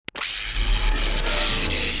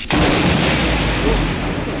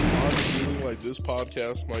this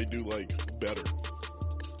podcast might do like better.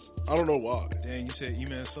 I don't know why. Dang, you said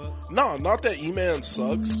E-Man sucks? No, not that E-Man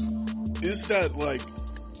sucks. It's that like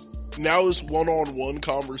now it's one-on-one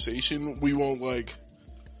conversation. We won't like.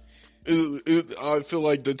 I feel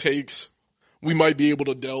like the takes. We might be able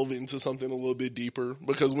to delve into something a little bit deeper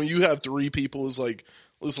because when you have three people, it's like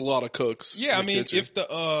there's a lot of cooks. Yeah, I mean,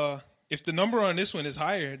 if the number on this one is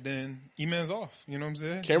higher, then E-Man's off. You know what I'm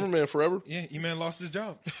saying? Cameraman forever. Yeah, E-Man lost his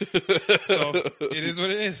job. So it is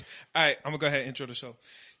what it is. All right, I'm gonna go ahead and intro the show.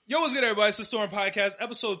 Yo, what's good, everybody? It's the Storm Podcast,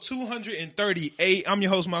 episode 238. I'm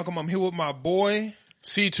your host, Malcolm. I'm here with my boy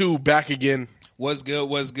C2 back again. What's good?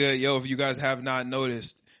 What's good? Yo, if you guys have not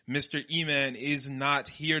noticed, Mr. E-Man is not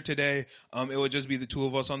here today. It will just be the two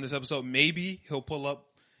of us on this episode. Maybe he'll pull up.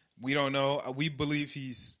 We don't know. We believe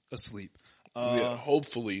he's asleep. Yeah,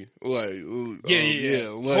 hopefully. Like,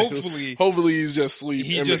 Like, hopefully he's just asleep.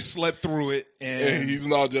 He just slept through it. And he's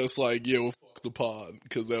not just like, yeah, well, fuck the pod.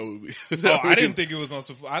 Cause that would be. I didn't think it was on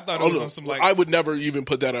some, I thought it was on some like. I would never even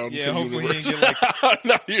put that out into the universe. Hopefully he didn't get like.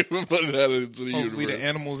 Not even put that into the hopefully universe. the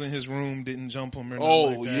animals in his room didn't jump him or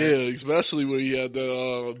nothing like that. Yeah, especially when he had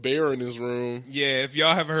the bear in his room. Yeah, if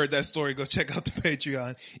y'all haven't heard that story, go check out the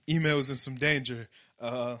Patreon. Email was in some danger.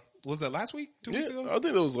 Was that last week? 2 weeks ago? I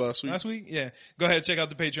think that was last week. Last week? Yeah. Go ahead, check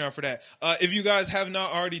out the Patreon for that. If you guys have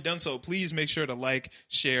not already done so, please make sure to like,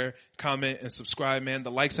 share, comment, and subscribe, man.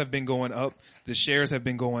 The likes have been going up. The shares have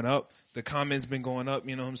been going up. The comments been going up,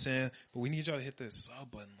 you know what I'm saying? But we need y'all to hit that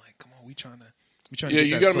sub button. Like, come on, we trying to yeah,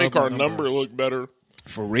 you gotta make our number look better.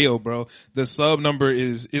 For real, bro. The sub number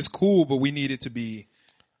is cool, but we need it to be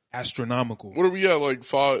astronomical. What are we at? Like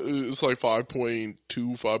it's like 5.2,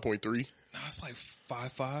 5.3? No, it's like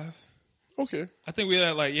 5.5. Okay. I think we're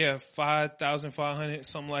at like, 5,500,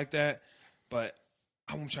 something like that. But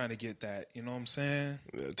I'm trying to get that, you know what I'm saying?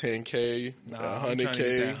 10K,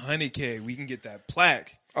 100K. 100K. We can get that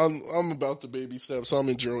plaque. I'm about the baby steps. I'm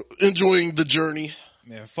enjoying the journey.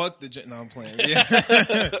 Man, fuck the no, I'm playing.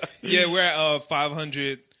 Yeah. Yeah, we're at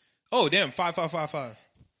 500. Oh, damn, 5,555.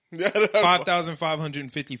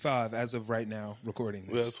 5,555 as of right now recording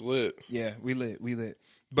this. That's lit. Yeah, we lit.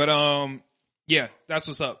 But yeah, that's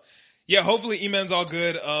what's up. Yeah, hopefully E-Man's all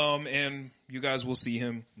good. And you guys will see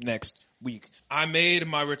him next week. I made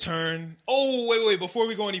my return. Oh, wait, before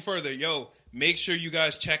we go any further, make sure you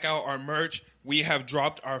guys check out our merch. We have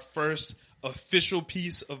dropped our first official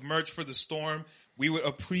piece of merch for the Storm. We would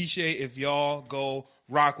appreciate if y'all go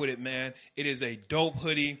rock with it, man. It is a dope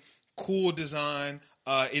hoodie, cool design.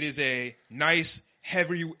 It is a nice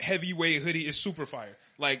heavyweight hoodie. It's super fire.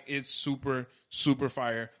 Like, it's super, super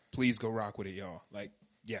fire. Please go rock with it, y'all. Like,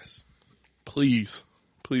 yes. Please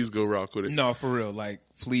go rock with it. No, for real. Like,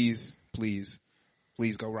 please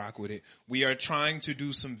go rock with it. We are trying to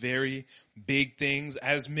do some very big things.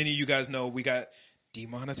 As many of you guys know, we got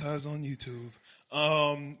demonetized on YouTube.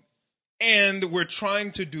 And we're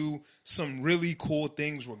trying to do some really cool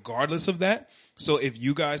things regardless of that. So if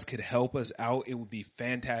you guys could help us out, it would be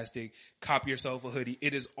fantastic. Cop yourself a hoodie.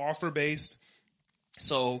 It is offer based.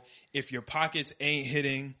 So if your pockets ain't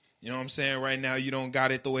hitting, you know what I'm saying, right now you don't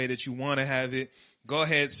got it the way that you want to have it, go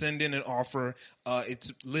ahead, send in an offer.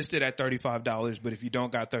 It's listed at $35, but if you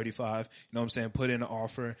don't got 35, you know what I'm saying, put in an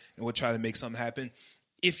offer and we'll try to make something happen.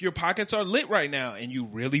 If your pockets are lit right now and you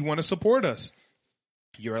really want to support us,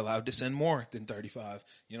 you're allowed to send more than 35.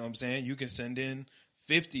 You know what I'm saying? You can send in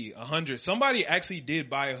 50, 100. Somebody actually did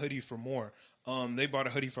buy a hoodie for more. They bought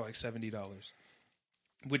a hoodie for like $70,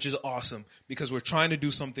 which is awesome because we're trying to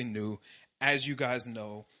do something new. As you guys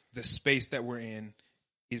know, the space that we're in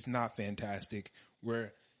is not fantastic.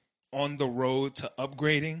 We're on the road to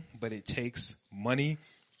upgrading, but it takes money,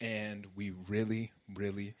 and we really,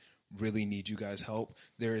 really, really need you guys' help.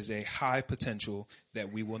 There is a high potential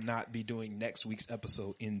that we will not be doing next week's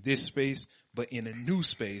episode in this space, but in a new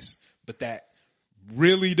space. But that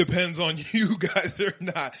really depends on you guys or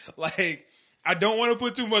not. Like, I don't want to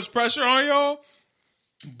put too much pressure on y'all,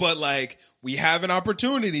 but like, we have an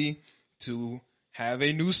opportunity to have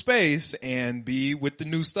a new space and be with the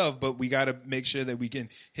new stuff, but we got to make sure that we can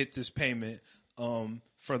hit this payment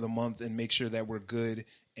for the month and make sure that we're good,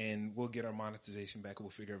 and we'll get our monetization back and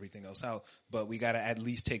we'll figure everything else out. But we got to at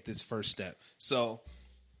least take this first step. So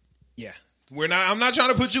yeah, I'm not trying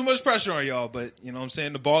to put too much pressure on y'all, but you know what I'm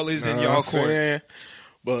saying? The ball is in y'all court.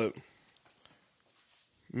 But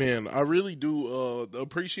man, I really do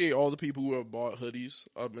appreciate all the people who have bought hoodies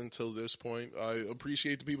up until this point. I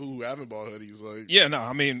appreciate the people who haven't bought hoodies. Like, yeah, no,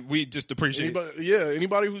 I mean, we just appreciate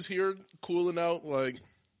anybody who's here cooling out. Like,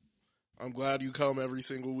 I'm glad you come every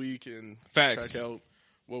single week and Facts. check out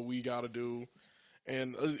what we got to do.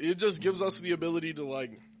 And it just gives us the ability to,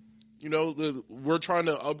 like, you know, we're trying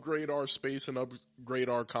to upgrade our space and upgrade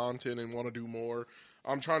our content and want to do more.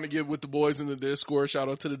 I'm trying to get with the boys in the Discord. Shout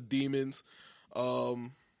out to the demons.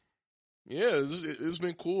 Yeah, it's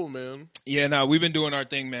been cool, man. Yeah, no, we've been doing our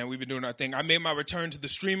thing, man. We've been doing our thing. I made my return to the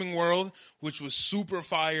streaming world, which was super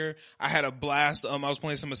fire. I had a blast. I was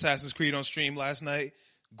playing some Assassin's Creed on stream last night.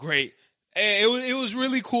 Great. Hey, it was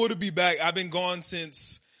really cool to be back. I've been gone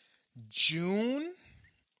since June.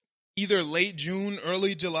 Either late June,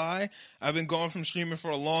 early July. I've been gone from streaming for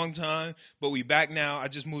a long time, but we back now. I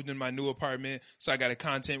just moved in my new apartment, so I got a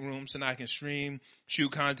content room, so now I can stream,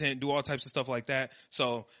 shoot content, do all types of stuff like that.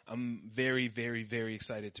 So I'm very, very, very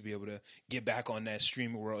excited to be able to get back on that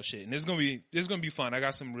streaming world shit. And this is gonna be fun. I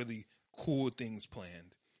got some really cool things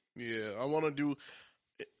planned. Yeah,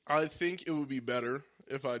 I think it would be better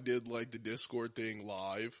if I did like the Discord thing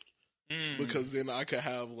live. Because then I could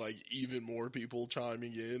have like even more people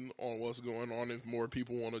chiming in on what's going on if more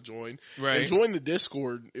people want to join. Right. And join the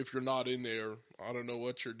Discord if you're not in there. I don't know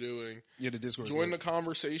what you're doing. Yeah, the Discord. Join the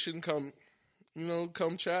conversation. Come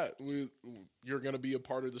chat. You're going to be a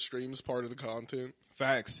part of the streams, part of the content.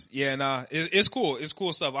 Facts. Yeah, nah, it's cool. It's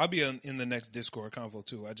cool stuff. I'll be in the next Discord convo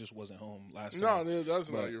too. I just wasn't home last time. No,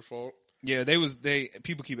 that's not your fault. Yeah,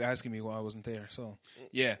 people keep asking me why I wasn't there. So,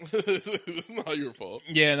 yeah. It's not your fault.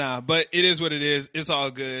 Yeah, nah, but it is what it is. It's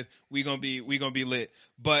all good. We gonna be lit.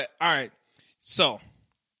 But, all right. So,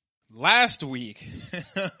 last week,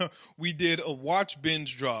 we did a watch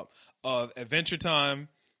binge drop of Adventure Time,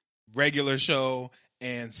 regular show,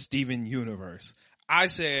 and Steven Universe. I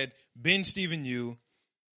said, binge Steven U,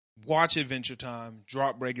 watch Adventure Time,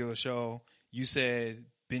 drop regular show. You said,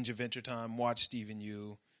 binge Adventure Time, watch Steven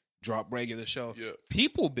U, drop regular show. Yeah.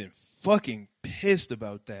 People been fucking pissed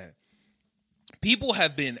about that. People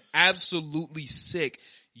have been absolutely sick.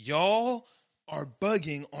 Y'all are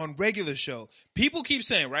bugging on regular show. People keep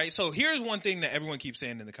saying, right? So here's one thing that everyone keeps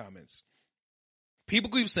saying in the comments.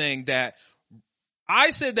 People keep saying that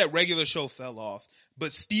I said that regular show fell off,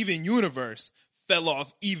 but Steven Universe fell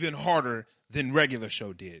off even harder than regular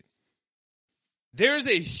show did. There's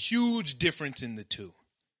a huge difference in the two.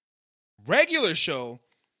 Regular show,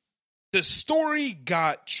 the story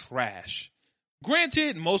got trash.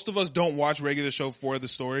 Granted, most of us don't watch regular show for the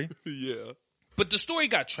story. Yeah. But the story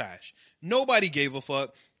got trash. Nobody gave a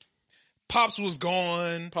fuck. Pops was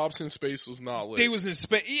gone. Pops in Space was not lit. They was in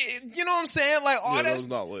space. You know what I'm saying? Like, all that was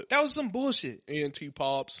not lit. That was some bullshit.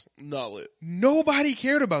 Pops, not lit. Nobody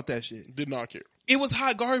cared about that shit. Did not care. It was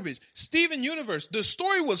hot garbage. Steven Universe, the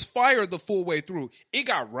story was fire the full way through. It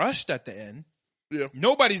got rushed at the end. Yeah.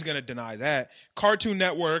 Nobody's going to deny that. Cartoon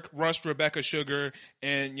Network rushed Rebecca Sugar,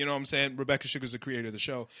 and you know what I'm saying? Rebecca Sugar's the creator of the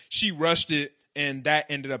show. She rushed it, and that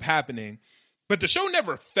ended up happening. But the show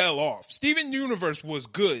never fell off. Steven Universe was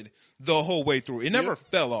good the whole way through. It never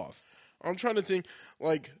fell off. I'm trying to think,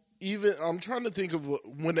 of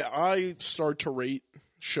when I start to rate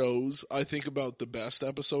shows, I think about the best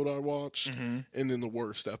episode I watched and then the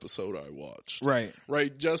worst episode I watched. Right.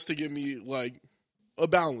 Right, just to give me, like, a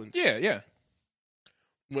balance. Yeah, yeah.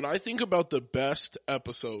 When I think about the best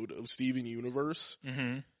episode of Steven Universe,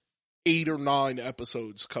 8 or 9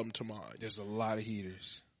 episodes come to mind. There's a lot of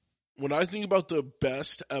heaters. When I think about the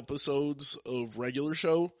best episodes of regular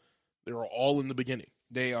show, they're all in the beginning.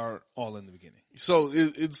 They are all in the beginning. So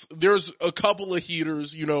there's a couple of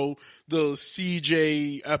heaters, you know, the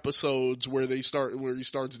CJ episodes where he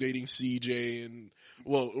starts dating CJ and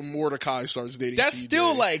Mordecai starts dating That's CJ.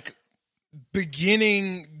 still like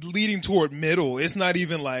beginning leading toward middle. It's not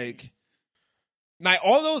even like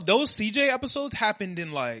all those CJ episodes happened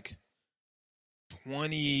in like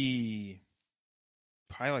 13.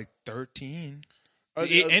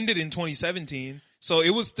 It ended in 2017. So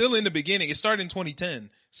it was still in the beginning. It started in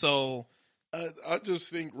 2010. So I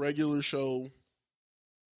just think regular show,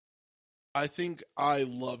 I think I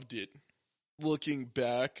loved it looking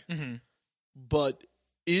back, but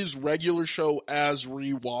is regular show as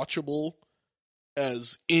rewatchable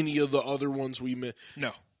as any of the other ones we met?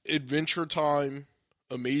 No. Adventure Time,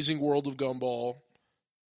 Amazing World of Gumball,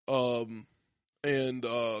 and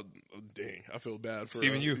dang, I feel bad for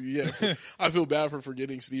Steven U. Yeah, I feel bad for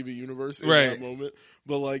forgetting Steven Universe in right. that moment.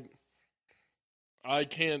 But like, I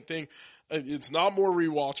can't think. It's not more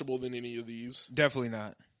rewatchable than any of these. Definitely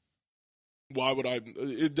not. Why would I?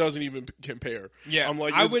 It doesn't even compare. Yeah, I'm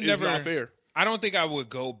like, it's not fair. I don't think I would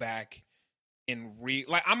go back and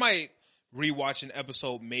I might rewatch an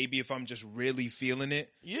episode maybe if I'm just really feeling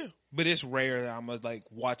it. Yeah. But it's rare that I'm gonna like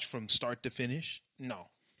watch from start to finish. No.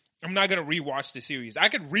 I'm not gonna rewatch the series. I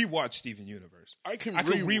could rewatch Steven Universe. I could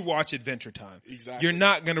rewatch Adventure Time. Exactly. You're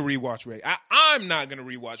not gonna rewatch Ray. I'm not going to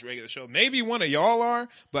rewatch regular show. Maybe one of y'all are,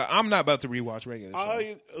 but I'm not about to rewatch regular show.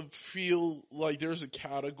 I feel like there's a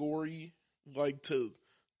category like to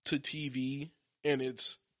TV, and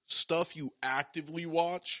it's stuff you actively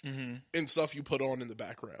watch and stuff you put on in the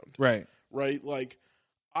background. Right. Right? Like,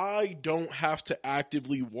 I don't have to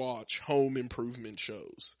actively watch home improvement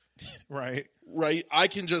shows. Right. Right? I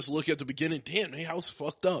can just look at the beginning. Damn, their house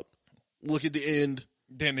fucked up. Look at the end.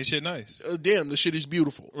 Damn, this shit nice. Damn, the shit is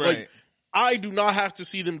beautiful. Right. Like, I do not have to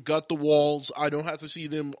see them gut the walls. I don't have to see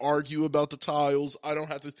them argue about the tiles. I don't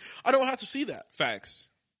have to see that. Facts.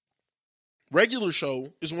 Regular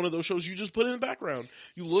show is one of those shows you just put in the background.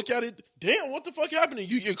 You look at it, damn, what the fuck happened?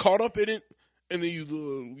 You get caught up in it, and then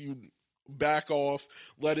you back off,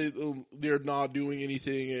 let it, they're not doing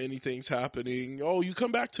anything, anything's happening. Oh, you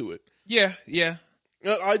come back to it. Yeah, yeah.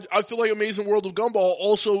 I feel like Amazing World of Gumball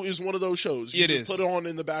also is one of those shows. You it is. Put it on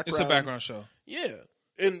in the background. It's a background show. Yeah.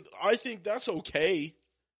 And I think that's okay.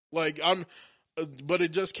 Like, but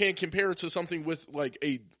it just can't compare it to something with like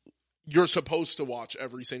you're supposed to watch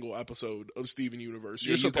every single episode of Steven Universe.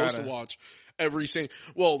 You're supposed to watch every single,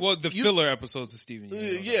 filler episodes of Steven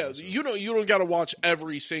Universe. Yeah. You don't gotta watch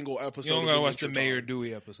every single episode. You don't gotta watch the Mayor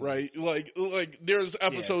Dewey episode. Right? Like there's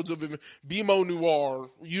episodes of BMO Noir.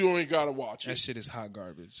 You don't gotta watch it. That shit is hot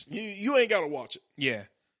garbage. You ain't gotta watch it. Yeah.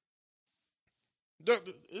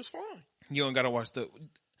 It's fine. You don't gotta watch the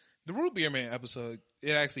Root Beer Man episode.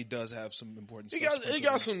 It actually does have some important stuff. It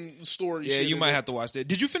got some stories. Yeah, you might have to watch that.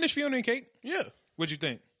 Did you finish Fiona and Cake? Yeah. What'd you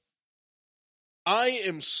think? I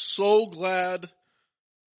am so glad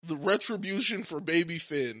the retribution for Baby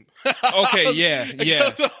Finn. Okay, yeah.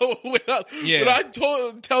 So when I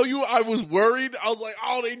tell you I was worried, I was like,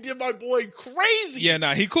 oh, they did my boy crazy. Yeah,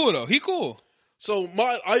 nah, he cool though. He cool. So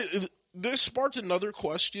this sparked another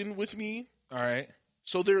question with me. All right.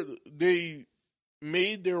 So they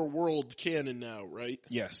made their world canon now, right?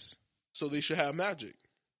 Yes. So they should have magic.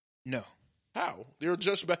 No. How? They're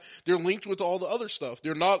linked with all the other stuff.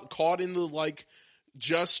 They're not caught in the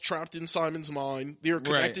just trapped in Simon's mind. They're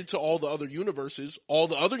connected to all the other universes. All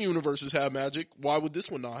the other universes have magic. Why would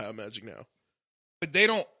this one not have magic now? But they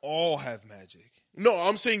don't all have magic. No,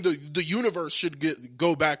 I'm saying the universe should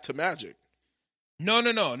go back to magic.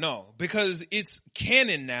 No. Because it's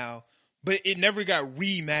canon now, but it never got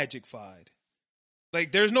re-magicified.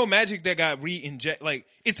 Like, there's no magic that got re-injected. Like,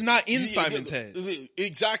 it's not in Simon's head.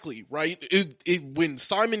 Exactly, right? When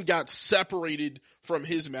Simon got separated from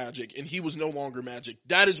his magic and he was no longer magic,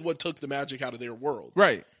 that is what took the magic out of their world.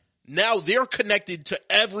 Right. Now they're connected to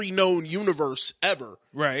every known universe ever.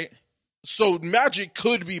 Right. So magic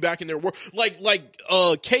could be back in their world. Like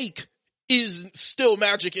Cake is still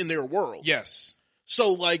magic in their world. Yes.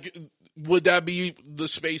 So, would that be the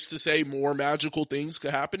space to say more magical things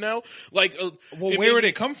could happen now? Where would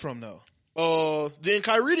it come from, though? The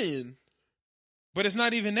Enchiridion. But it's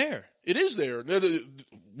not even there. It is there.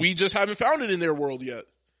 We just haven't found it in their world yet.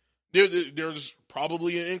 There's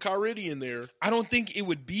probably an Enchiridion there. I don't think it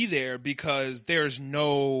would be there because there's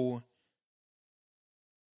no...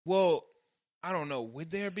 Well, I don't know.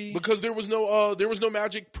 Would there be? Because there was no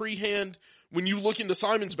magic pre-hand. When you look into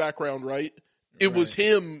Simon's background, right? It was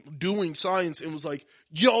him doing science and was like,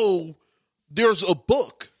 yo, there's a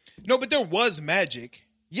book. No, but there was magic.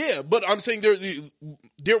 Yeah, but I'm saying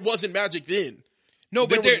there wasn't magic then. No,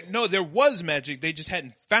 but there was magic. They just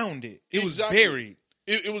hadn't found it. It was buried.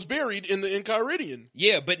 It was buried in the Enchiridion.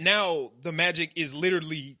 Yeah, but now the magic is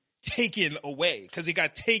literally taken away because it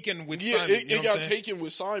got taken with Simon. It got taken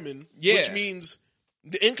with Simon, yeah. Which means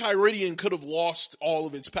the Enchiridion could have lost all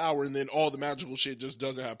of its power and then all the magical shit just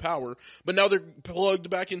doesn't have power. But now they're plugged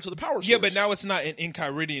back into the power source. Yeah, but now it's not an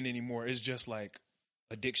Enchiridion anymore. It's just like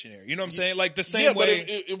a dictionary. You know what I'm saying? Like the same way. But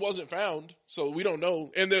it wasn't found, so we don't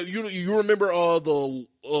know. And you remember the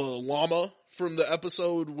llama from the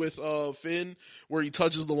episode with Finn where he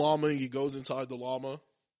touches the llama and he goes inside the llama?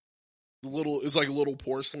 It's like a little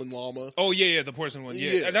porcelain llama. Oh, yeah, the porcelain one.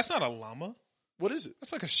 Yeah. That's not a llama. What is it?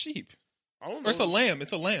 That's like a sheep. I don't know. Or it's a lamb.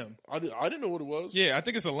 It's a lamb. I didn't know what it was. Yeah, I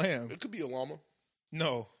think it's a lamb. It could be a llama.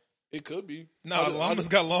 No. It could be. No, llamas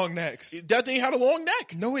got long necks. That thing had a long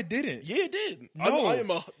neck. No, it didn't. Yeah, it did.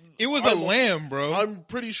 No. It was a lamb, bro. I'm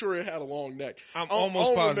pretty sure it had a long neck. I'm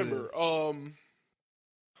almost positive. Remember.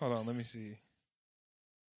 Hold on, let me see.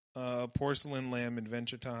 Porcelain lamb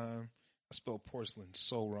Adventure Time. I spelled porcelain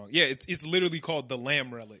so wrong. Yeah, it's literally called the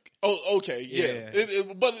lamb relic. Oh, okay, yeah.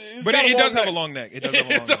 But it does have a long neck. It does have a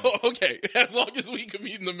long neck. Okay, as long as we can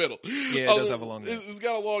meet in the middle. Yeah, it does have a long neck. It's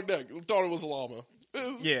got a long neck. I thought it was a llama.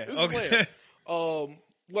 Yeah, it's okay. A lamb.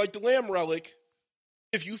 Like the lamb relic,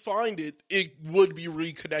 if you find it, it would be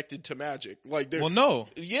reconnected to magic. Like, well, no,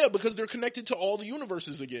 yeah, because they're connected to all the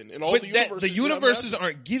universes again, and all but the universes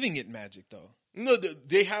aren't giving it magic though. No,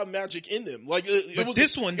 they have magic in them. Like,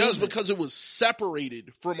 this one doesn't. It was because it was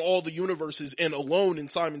separated from all the universes and alone in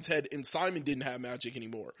Simon's head, and Simon didn't have magic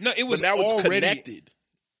anymore. No, it was but now already, it's connected.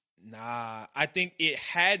 Nah, I think it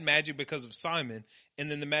had magic because of Simon, and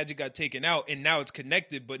then the magic got taken out, and now it's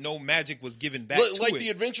connected, but no magic was given back to like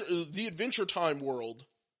it. the Adventure Time world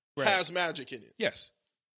has magic in it. Yes.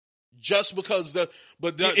 Just because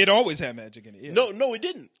it always had magic in it. Yeah. No, it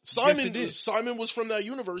didn't. Yes, Simon was from that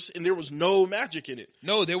universe, and there was no magic in it.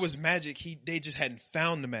 No, there was magic. They just hadn't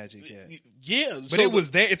found the magic yet. Yeah, but it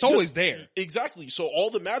was there. It's always there. Exactly. So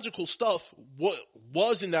all the magical stuff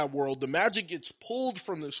was in that world. The magic gets pulled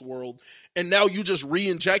from this world, and now you just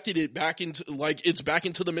re-injected it back into it's back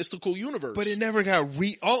into the mystical universe. But it never got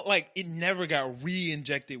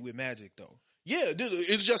re-injected with magic though. Yeah, dude,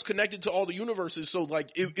 it's just connected to all the universes, so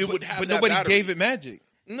it would have. But that nobody battery. gave it magic.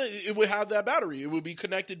 No, it would have that battery. It would be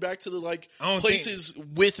connected back to the places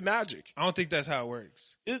with magic. I don't think that's how it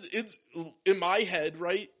works. It in my head,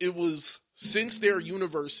 right? It was since their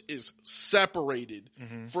universe is separated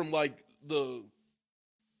from the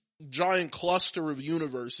giant cluster of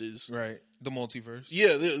universes, right? The multiverse.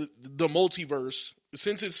 Yeah, the multiverse.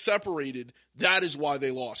 Since it's separated, that is why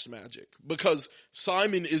they lost magic, because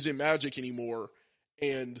Simon isn't magic anymore,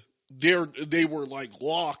 and they were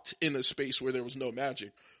locked in a space where there was no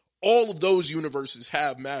magic. All of those universes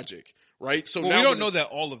have magic, right? So now we don't know that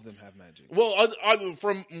all of them have magic. Well,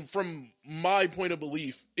 from my point of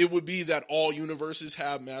belief, it would be that all universes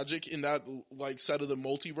have magic in that set of the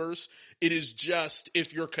multiverse. It is just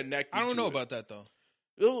if you're connected. I don't know about that though.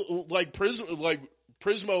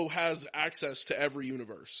 Prismo has access to every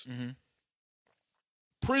universe. Mm-hmm.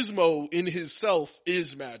 Prismo in himself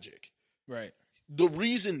is magic. Right. The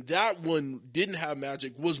reason that one didn't have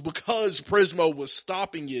magic was because Prismo was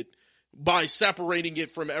stopping it by separating it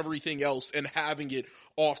from everything else and having it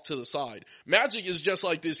off to the side. Magic is just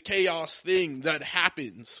like this chaos thing that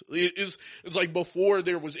happens. It's like before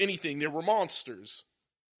there was anything, there were monsters.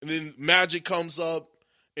 And then magic comes up.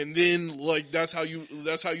 And then, that's how you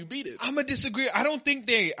beat it. I'm gonna disagree. I don't think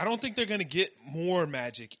they're gonna get more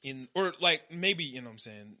magic or maybe, you know what I'm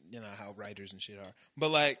saying, you know how writers and shit are.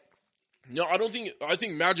 But no, I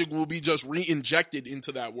think magic will be just re-injected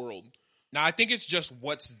into that world. Now, I think it's just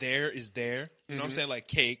what's there is there. You know what I'm saying? Like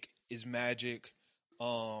cake is magic.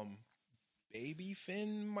 Baby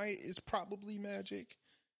Finn is probably magic.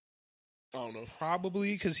 I don't know.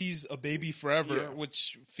 Probably because he's a baby forever,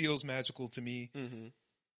 which feels magical to me. Mm-hmm.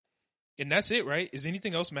 And that's it, right? Is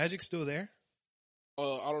anything else magic still there?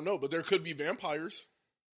 I don't know, but there could be vampires.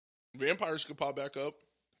 Vampires could pop back up.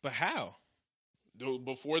 But how?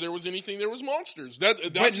 Before there was anything, there was monsters.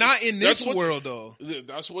 But not in this world, though.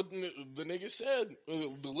 That's what the nigga said.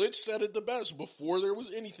 The Lich said it the best. Before there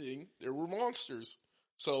was anything, there were monsters.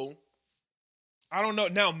 So, I don't know.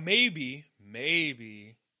 Now, maybe.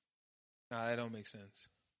 Nah, that don't make sense.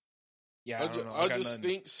 Yeah, I just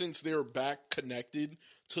think since they're back connected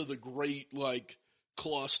to the great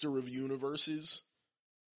cluster of universes,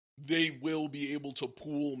 they will be able to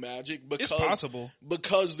pool magic because it's possible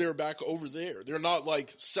because they're back over there. They're not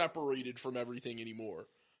separated from everything anymore.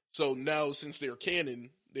 So now, since they're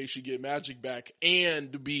canon, they should get magic back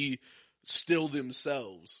and be still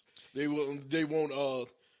themselves. They won't.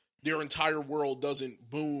 Their entire world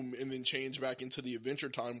doesn't boom and then change back into the Adventure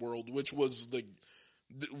Time world, which was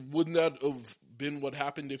wouldn't that have been what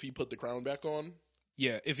happened if he put the crown back on?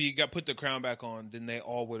 Yeah, if he put the crown back on, then they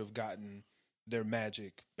all would have gotten their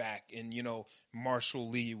magic back, and Marshall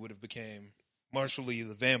Lee would have became Marshall Lee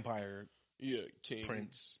the vampire. Yeah, king,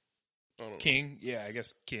 prince, king. Yeah, I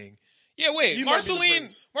guess king. Yeah, wait,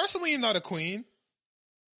 Marceline not a queen.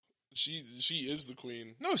 She is the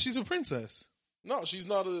queen. No, she's a princess. No, she's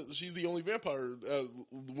not she's the only vampire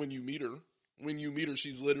when you meet her. When you meet her,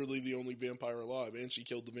 she's literally the only vampire alive, and she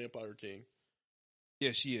killed the vampire king.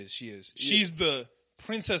 Yeah, she is. Yeah. She's the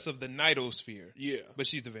princess of the Nightosphere. Yeah. But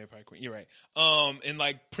she's the vampire queen. You're right.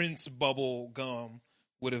 And Prince Bubble Gum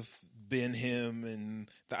would have been him, and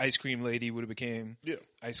the ice cream lady would have became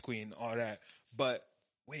Ice Queen, all that. But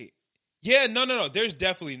wait. Yeah, no. There's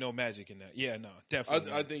definitely no magic in that. Yeah, no,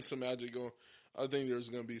 definitely. I think some magic I think there's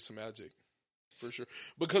going to be some magic. For sure.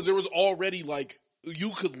 Because there was already you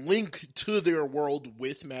could link to their world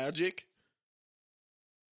with magic.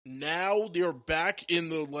 Now they're back in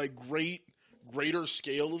the greater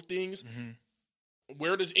scale of things. Mm-hmm.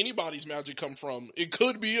 where does anybody's magic come from? It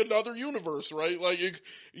could be another universe, right? Like,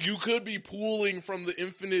 you could be pooling from the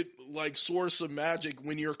infinite, like, source of magic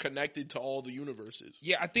when you're connected to all the universes.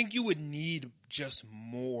 Yeah, I think you would need just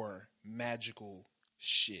more magical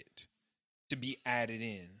shit to be added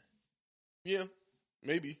in. Yeah,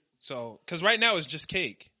 maybe. So, because right now it's just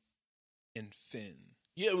Cake and Finn.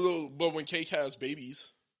 Yeah, but when Cake has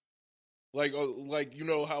babies, like you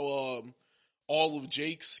know how all of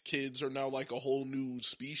Jake's kids are now like a whole new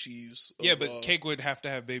species. Yeah, but Cake would have to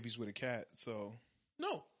have babies with a cat. So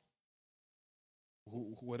no.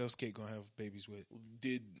 What else Cake gonna have babies with?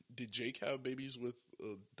 Did Jake have babies with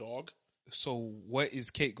a dog? So what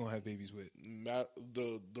is Cake gonna have babies with?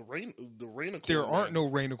 The rainicorn. There aren't no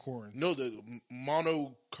rainicorn. No, the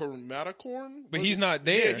monochromaticorn. But he's not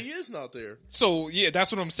there. Yeah, he is not there. So yeah,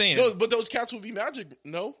 that's what I'm saying. No, but those cats would be magic.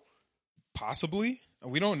 No, possibly.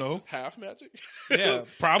 We don't know. Half magic. Yeah,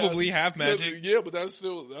 probably half magic. Yeah, but that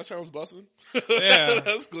sounds busting. Yeah,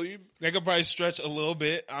 that's clean. They could probably stretch a little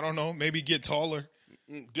bit. I don't know. Maybe get taller.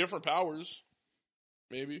 Different powers.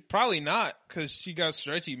 Maybe. Probably not, because she got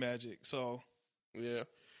stretchy magic, so. Yeah.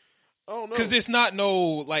 Oh, no. Because it's not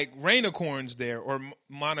no, like, rainicorns there, or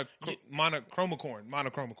monochromacorn.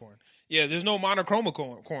 Yeah, there's no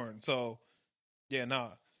monochromacorn, so, yeah, nah.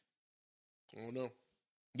 Oh, no.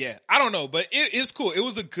 Yeah, I don't know, but it's cool. It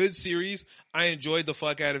was a good series. I enjoyed the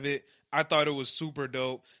fuck out of it. I thought it was super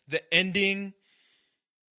dope. The ending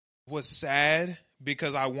was sad,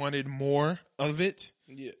 because I wanted more of it.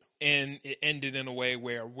 Yeah. And it ended in a way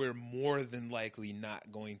where we're more than likely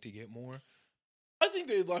not going to get more. I think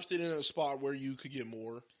they left it in a spot where you could get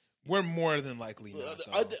more. We're more than likely not.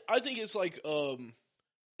 I think it's like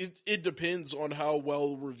it depends on how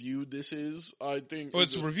well reviewed this is. I think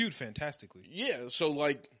it's reviewed fantastically. Yeah, so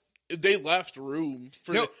like they left room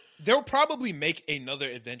for they'll probably make another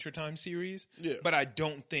Adventure Time series. Yeah, but I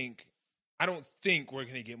don't think we're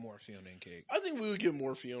gonna get more Fiona and Cake. I think we would get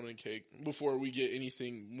more Fiona and Cake before we get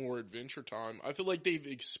anything more Adventure Time. I feel like they've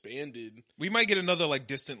expanded. We might get another like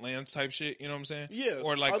Distant Lands type shit, you know what I'm saying? Yeah.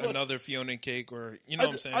 Or like another Fiona and Cake, or you know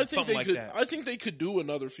what I'm saying? Something like that. I think they could do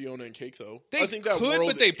another Fiona and Cake though. I think that world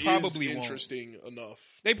but they probably is interesting enough.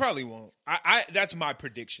 They probably won't. I that's my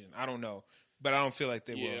prediction. I don't know. But I don't feel like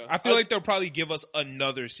they will. I feel like they'll probably give us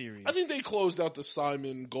another series. I think they closed out the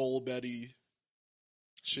Simon Goal Betty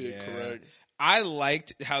shit, correct. I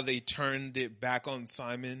liked how they turned it back on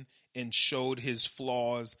Simon and showed his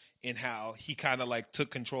flaws and how he kind of like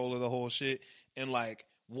took control of the whole shit and like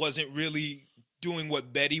wasn't really doing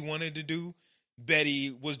what Betty wanted to do.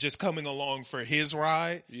 Betty was just coming along for his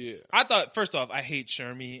ride. Yeah. I thought, first off, I hate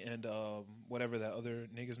Shermie and whatever that other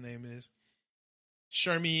nigga's name is.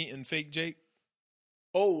 Shermie and Fake Jake.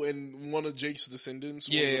 Oh, and one of Jake's descendants,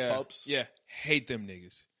 one of the pups. Yeah, hate them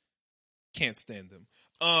niggas. Can't stand them.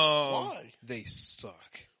 Why? They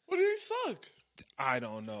suck. What do they suck? I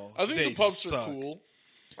don't know. I think the pups are cool.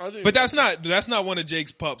 But that's not one of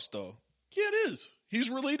Jake's pups though. Yeah, it is. He's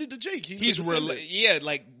related to Jake. He's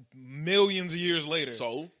like millions of years later.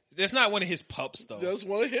 So that's not one of his pups though. That's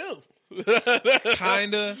one of him.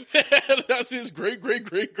 Kinda. That's his great.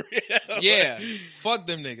 Yeah. Fuck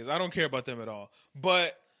them niggas. I don't care about them at all.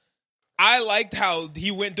 But I liked how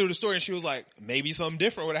he went through the story and she was like, maybe something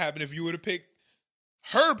different would have happened if you would have picked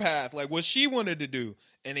her path, like what she wanted to do.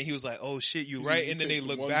 And then he was like, oh shit, you right. And then they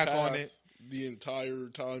look back on it. The entire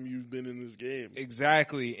time you've been in this game.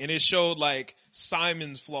 Exactly. And it showed like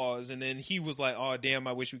Simon's flaws. And then he was like, oh damn,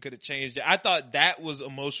 I wish we could have changed it. I thought that was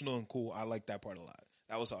emotional and cool. I liked that part a lot.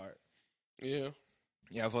 That was hard. Yeah.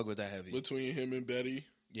 Yeah, I fuck with that heavy. Between him and Betty.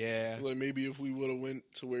 Yeah. Like maybe if we would have went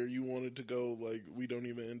to where you wanted to go, like we don't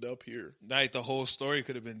even end up here. Like the whole story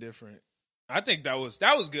could have been different. I think that was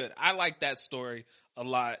good. I like that story a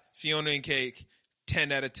lot. Fiona and Cake,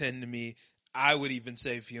 10 out of 10 to me. I would even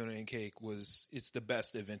say Fiona and Cake it's the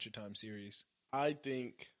best Adventure Time series. I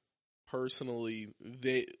think personally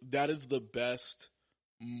that is the best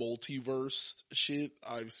multiverse shit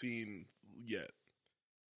I've seen yet.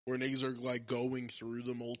 Where niggas are like going through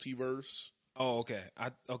the multiverse. Oh, okay.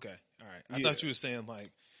 Okay. All right. I thought you were saying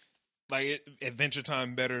like Adventure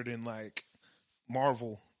Time better than like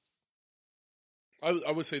Marvel.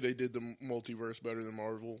 I would say they did the multiverse better than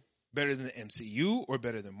Marvel. Better than the MCU or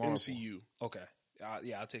better than Marvel? MCU. Okay.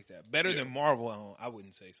 Yeah, I'll take that. Better than Marvel, I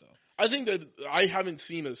wouldn't say so. I think that I haven't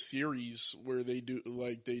seen a series where they do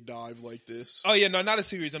like they dive like this. Oh yeah, no, not a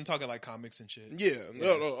series. I'm talking like comics and shit. Yeah.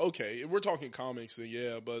 No, okay. If we're talking comics, then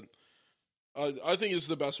yeah, but I think it's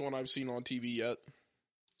the best one I've seen on TV yet.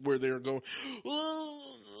 Where they're going,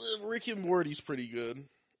 well, Rick and Morty's pretty good.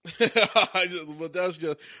 but that's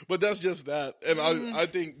just that. And I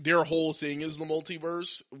think their whole thing is the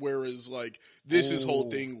multiverse, whereas like his whole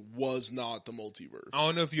thing was not the multiverse. I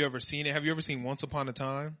don't know if you ever seen it. Have you ever seen Once Upon a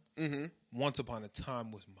Time? Mm-hmm. Once Upon a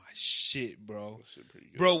Time was my shit, bro. Shit pretty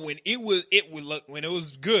good. Bro, when it was when it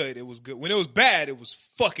was good, it was good. When it was bad, it was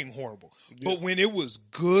fucking horrible. Yeah. But when it was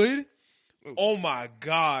good, oh my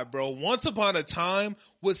God, bro. Once Upon a Time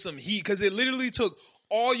was some heat because it literally took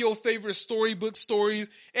all your favorite storybook stories.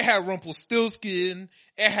 It had Rumpelstiltskin.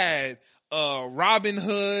 It had Robin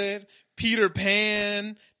Hood, Peter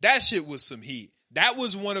Pan. That shit was some heat. That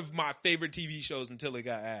was one of my favorite TV shows until it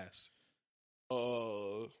got ass.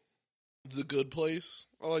 The Good Place.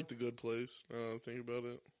 I like The Good Place. Think about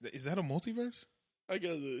it. Is that a multiverse? I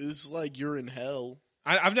guess it's like you're in hell.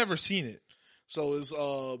 I've never seen it. So it's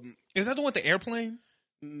Is that the one with the airplane?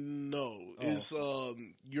 No. It's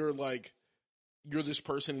you're this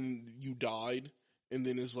person and you died, and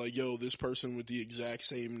then it's like, yo, this person with the exact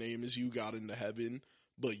same name as you got into heaven,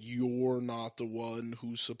 but you're not the one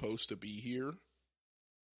who's supposed to be here.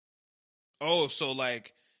 Oh, so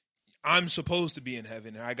like I'm supposed to be in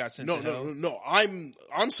heaven and I got sent to hell? No. I'm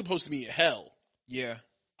supposed to be in hell. Yeah.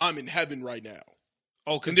 I'm in heaven right now.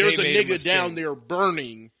 Oh, because there's a nigga down there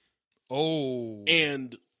burning. Oh.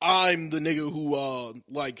 And I'm the nigga who,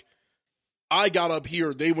 I got up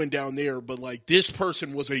here, they went down there, but like this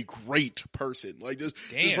person was a great person. Like this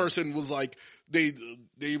person was like, they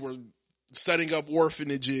were setting up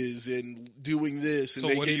orphanages and doing this, and so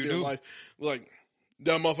they gave their life. Like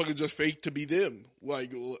that motherfucker just fake to be them.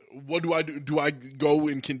 Like, what do I do? Do I go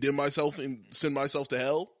and condemn myself and send myself to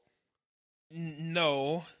hell?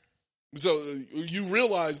 No. So you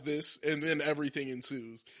realize this, and then everything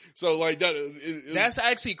ensues. So like that. That's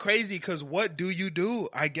actually crazy. Because what do you do?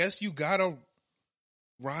 I guess you gotta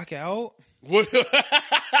rock out. What? Do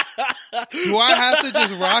I have to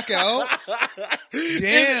just rock out? Damn.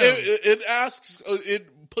 It asks.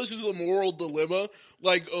 It pushes a moral dilemma.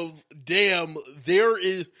 Like, damn, there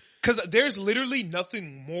is because there's literally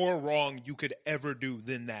nothing more wrong you could ever do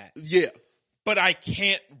than that. Yeah. But I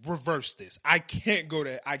can't reverse this. I can't go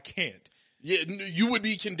to. I can't. Yeah, you would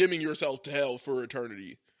be condemning yourself to hell for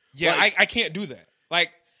eternity. Yeah, like, I can't do that.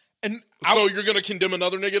 Like, and so you're gonna condemn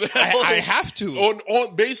another nigga to hell? I have to.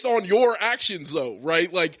 Based on your actions, though,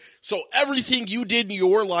 right? Like, so everything you did in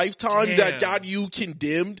your lifetime that got you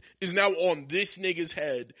condemned is now on this nigga's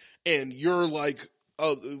head, and you're like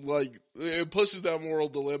it pushes that moral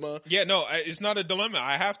dilemma. Yeah, no, it's not a dilemma.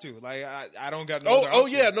 I have to. Like, I don't got. No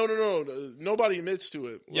yeah, no. Nobody admits to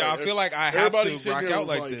it. Yeah, I feel like I have to rock out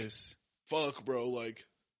like this. Fuck, bro. Like,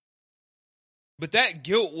 but that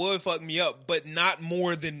guilt would fuck me up, but not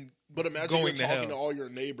more than. But imagine going you're talking to all your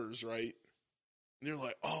neighbors, right? And you're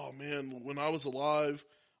like, oh man, when I was alive,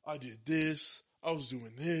 I did this. I was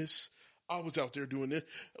doing this. I was out there doing this.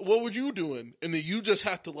 What were you doing? And then you just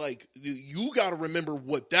have to you got to remember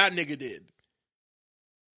what that nigga did.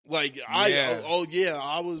 Like,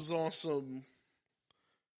 I was on some.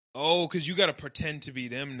 Oh, because you got to pretend to be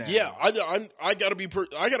them now. Yeah, I got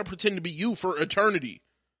to pretend to be you for eternity.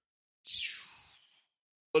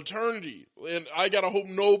 Eternity. And I got to hope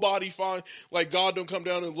nobody God don't come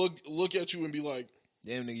down and look at you and be like,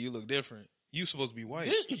 damn nigga, you look different. You supposed to be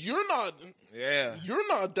white. You're not. Yeah. You're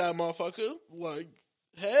not that motherfucker. Like,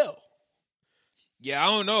 hell. Yeah, I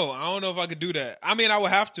don't know. I don't know if I could do that. I mean, I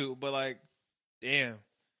would have to, but like, damn.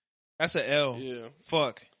 That's an L. Yeah.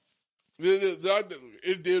 Fuck.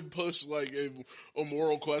 It did push like a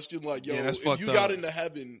moral question. Like, yo, if you got into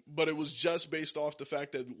heaven, but it was just based off the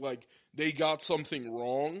fact that like they got something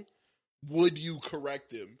wrong, would you correct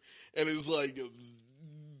them? And it's like,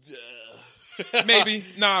 maybe.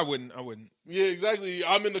 No, I wouldn't. Yeah, exactly.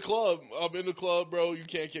 I'm in the club, bro. You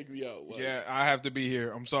can't kick me out. Like, yeah, I have to be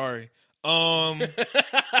here. I'm sorry. You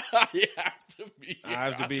have to be here. I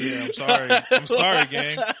have to be here. I'm sorry. I'm sorry,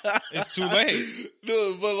 gang. It's too late.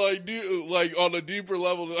 No, but like on a deeper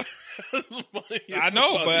level. I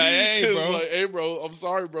know, but hey, bro. Like, hey, bro. I'm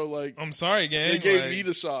sorry, bro. Like, I'm sorry, gang. They gave me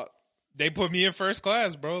the shot. They put me in first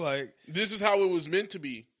class, bro. Like, this is how it was meant to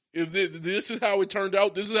be. If this is how it turned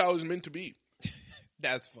out, this is how it's meant to be.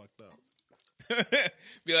 That's fucked up.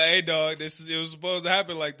 Be like, hey, dog, it was supposed to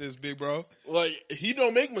happen like this, big bro. Like, he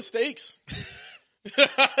don't make mistakes.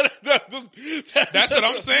 That's what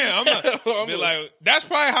I'm saying. I'm not. Be like, that's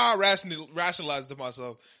probably how I rationalize to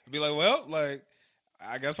myself. Be like, well, like,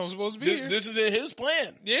 I guess I'm supposed to be here. This is in his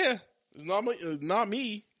plan. Yeah, it's not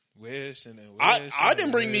me. Wish and then wish. I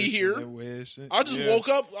didn't bring me here. I just woke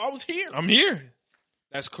up. I was here. I'm here.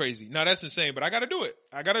 That's crazy. No, that's insane. But I got to do it.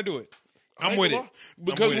 I'm with it.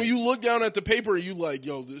 Because when you look down at the paper, you like,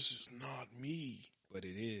 yo, this is not me. But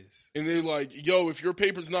it is. And they're like, yo, if your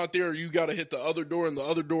paper's not there, you got to hit the other door, and the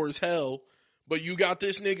other door is hell. But you got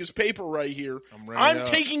this nigga's paper right here. I'm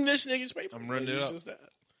taking this nigga's paper. I'm running it up. Just that.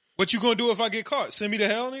 What you gonna do if I get caught? Send me to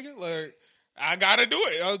hell, nigga? Like, I gotta do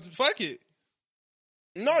it. Fuck it.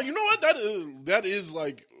 No, you know what? That is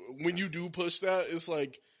like, when you do push that, it's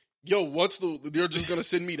like, yo, they're just gonna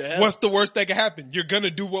send me to hell. What's the worst that could happen? You're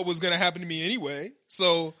gonna do what was gonna happen to me anyway.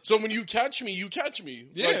 So when you catch me, you catch me.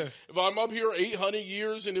 Yeah. Like, if I'm up here 800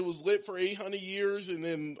 years and it was lit for 800 years and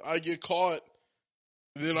then I get caught,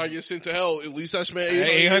 then I get sent to hell, at least I spent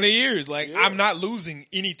 800 years. Like, yeah. I'm not losing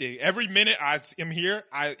anything. Every minute I am here,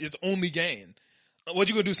 it's only gain. What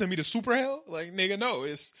you gonna do? Send me to super hell? Like, nigga, no,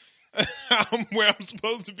 it's I'm where I'm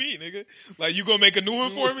supposed to be, nigga. Like, you gonna make a new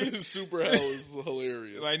one for me? Super hell is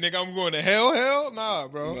hilarious. Like, nigga, I'm going to hell? Nah,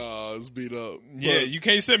 bro. Nah, it's beat up. Yeah, you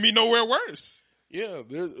can't send me nowhere worse. Yeah,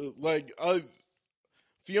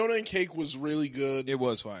 Fiona and Cake was really good. It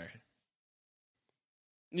was fire.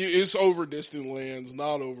 It's over Distant Lands,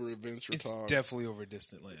 not over Adventure Time. It's definitely over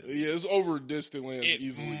Distant Lands. Yeah, it's over Distant Lands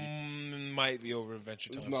easily. Might be over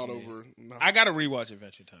Adventure Time. It's not over. No. I gotta rewatch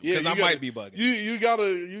Adventure Time because I might be bugging. You gotta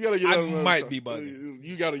give it another shot. I might be bugging.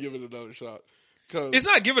 You gotta give it another shot. It's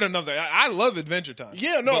not giving another. I love Adventure Time.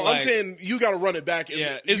 Yeah, no, I'm saying you gotta run it back.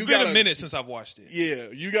 Yeah, it's been a minute since I've watched it. Yeah,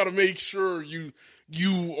 you gotta make sure you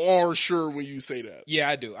are sure when you say that. Yeah,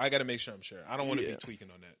 I do. I gotta make sure I'm sure. I don't want to be tweaking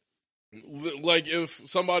on that. Like, if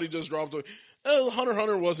somebody just dropped Hunter x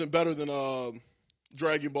Hunter wasn't better than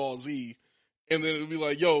Dragon Ball Z, and then it'd be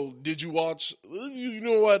like, yo, did you watch? You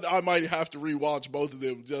know what? I might have to rewatch both of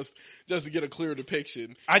them just to get a clear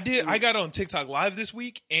depiction. I did. I got on TikTok Live this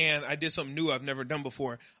week, and I did something new I've never done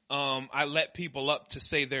before. I let people up to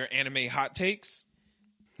say their anime hot takes.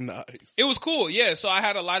 Nice. It was cool. Yeah. So I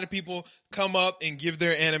had a lot of people come up and give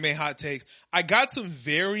their anime hot takes. I got some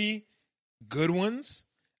very good ones.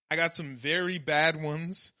 I got some very bad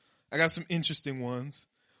ones. I got some interesting ones.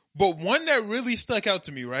 But one that really stuck out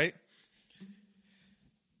to me, right?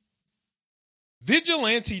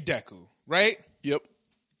 Vigilante Deku, right? Yep.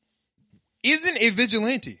 Isn't a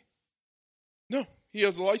vigilante. No, he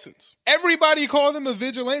has a license. Everybody called him a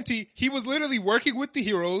vigilante. He was literally working with the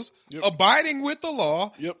heroes, abiding with the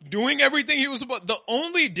law, doing everything he was supposed. The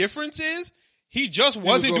only difference is he just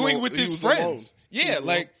wasn't doing it with his friends. Yeah,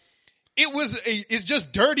 like... It's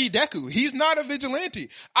just dirty Deku. He's not a vigilante.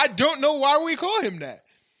 I don't know why we call him that.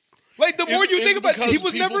 Like, the more you think about it, he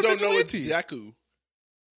was never a vigilante. Deku.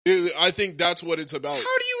 I think that's what it's about.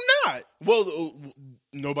 How do you not? Well,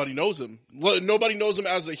 nobody knows him. Nobody knows him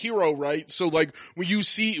as a hero, right? So, like, when you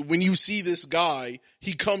see this guy,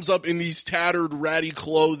 he comes up in these tattered, ratty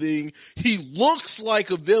clothing. He looks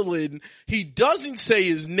like a villain. He doesn't say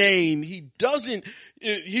his name. He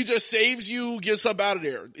just saves you, gets up out of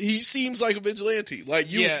there. He seems like a vigilante.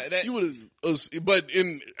 Like, you would, but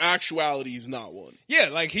in actuality, he's not one. Yeah,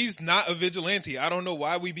 like, he's not a vigilante. I don't know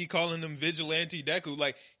why we be calling him Vigilante Deku.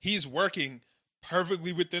 Like, he's working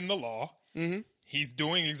perfectly within the law. Mm-hmm. He's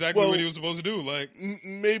doing exactly what he was supposed to do. Like,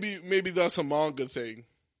 maybe that's a manga thing.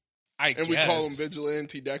 I guess. We call him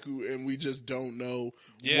Vigilante Deku, and we just don't know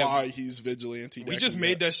why he's Vigilante Deku. We just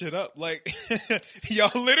made that shit up. Like,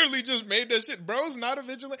 y'all literally just made that shit. Bro's not a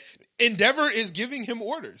vigilante. Endeavor is giving him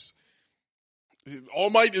orders. All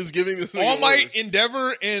Might is giving this thing All Might, orders.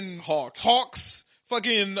 Endeavor, and Hawks,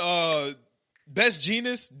 fucking Best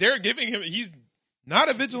Genius, they're giving him, he's not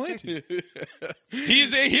a vigilante.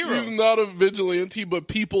 He's a hero. He's not a vigilante, but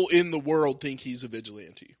people in the world think he's a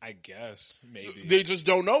vigilante. I guess, maybe. They just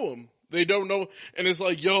don't know him. They don't know. And it's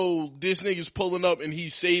like, yo, this nigga's pulling up and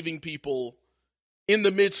he's saving people in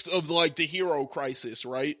the midst of, like, the hero crisis,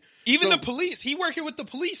 right? Even the police. He working with the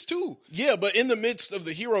police, too. Yeah, but in the midst of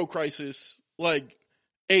the hero crisis, like,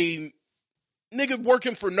 a nigga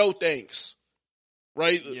working for no thanks.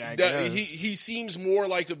 Right? Yeah, he seems more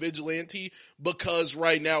like a vigilante because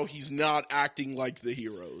right now he's not acting like the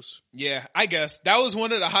heroes. Yeah, I guess. That was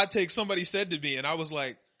one of the hot takes somebody said to me, and I was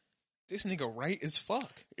like, this nigga right as fuck.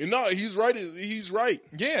 And no, he's right. He's right.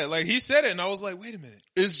 Yeah, like, he said it, and I was like, wait a minute.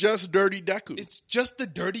 It's just Dirty Deku. It's just the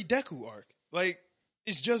Dirty Deku arc. Like,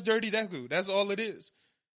 it's just Dirty Deku. That's all it is.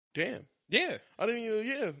 Damn. Yeah. I didn't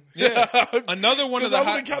even, yeah. Another one of the I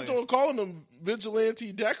would have kept on calling him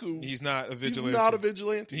Vigilante Deku. He's not a vigilante. He's not a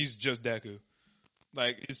vigilante. He's just Deku.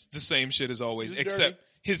 Like, it's the same shit as always, except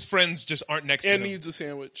his friends just aren't next to him. And needs a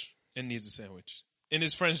sandwich. And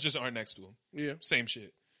his friends just aren't next to him. Yeah. Same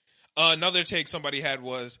shit. Another take somebody had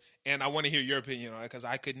was, and I want to hear your opinion on it because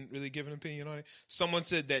I couldn't really give an opinion on it. Someone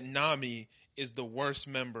said that Nami is the worst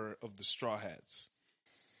member of the Straw Hats.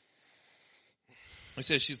 He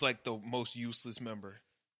says she's like the most useless member.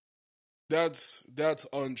 That's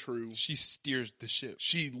untrue. She steers the ship.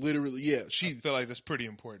 She literally, I feel like that's pretty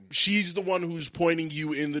important. She's the one who's pointing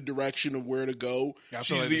you in the direction of where to go.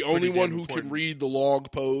 She's like the only one who can read the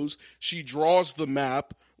log pose. She draws the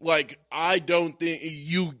map. Like, I don't think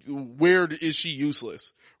where is she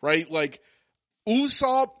useless? Right? Like,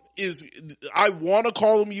 Usopp I want to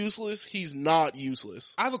call him useless. He's not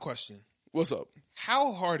useless. I have a question. What's up?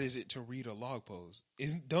 How hard is it to read a log pose?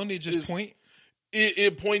 Don't it just point?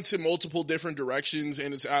 It points in multiple different directions,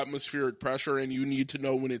 and it's atmospheric pressure, and you need to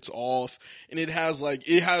know when it's off. And it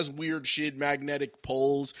has weird shit, magnetic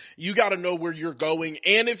poles. You got to know where you're going.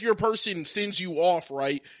 And if your person sends you off,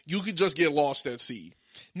 right, you could just get lost at sea.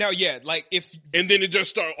 Now, and then it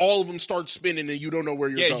just all of them start spinning, and you don't know where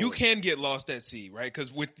you're going. Yeah, you can get lost at sea, right?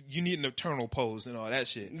 Because you need an eternal pose and all that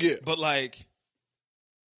shit. Yeah, but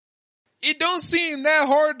it don't seem that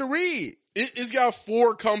hard to read. It's got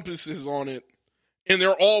 4 compasses on it. And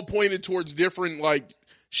they're all pointed towards different,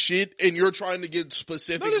 shit, and you're trying to get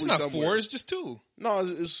specifically somewhere. No, there's not 4, it's just 2.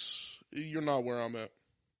 No, you're not where I'm at.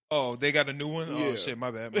 Oh, they got a new one? Yeah. Oh, shit,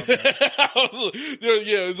 my bad.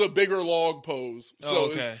 It's a bigger log pose.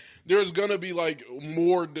 So okay. There's gonna be,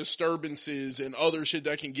 more disturbances and other shit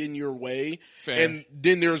that can get in your way. Fair. And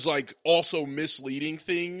then there's, also misleading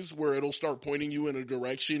things where it'll start pointing you in a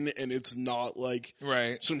direction, and it's not,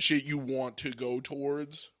 right. some shit you want to go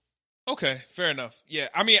towards. Okay, fair enough. Yeah,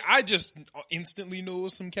 I mean, I just instantly knew it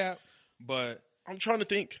was some cap, but I'm trying to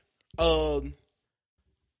think.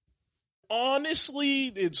 Honestly,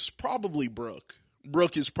 it's probably Brook.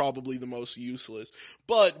 Brook is probably the most useless,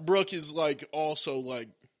 but Brook is also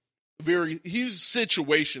he's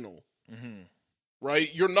situational, right?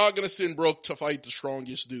 You're not gonna send Brook to fight the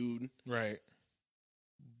strongest dude, right?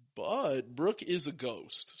 But Brook is a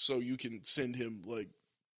ghost, so you can send him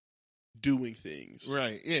doing things.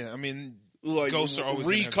 Right, yeah. I mean, ghosts are always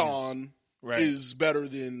recon is better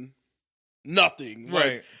than nothing.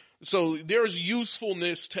 Right. So there's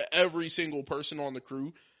usefulness to every single person on the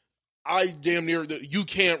crew. I damn near you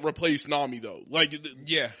can't replace Nami though.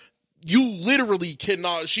 Yeah. You literally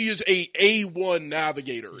cannot. She is a A1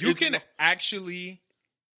 navigator. You can actually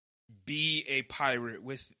be a pirate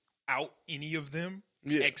without any of them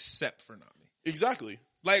except for Nami. Exactly.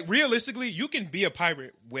 Realistically, you can be a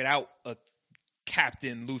pirate without a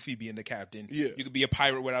captain, Luffy being the captain. Yeah. You could be a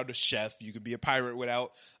pirate without a chef. You could be a pirate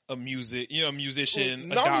without a musician,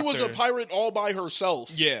 Nami a doctor. was a pirate all by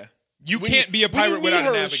herself. Yeah. You can't be a pirate without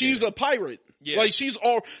a navigator. She's a pirate. Yeah.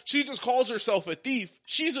 She just calls herself a thief.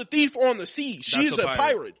 She's a thief on the sea. She's a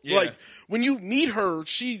pirate. Yeah. When you meet her,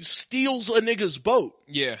 she steals a nigga's boat.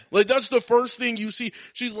 Yeah. That's the first thing you see.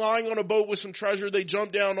 She's lying on a boat with some treasure. They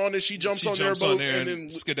jump down on it. She jumps on their boat and then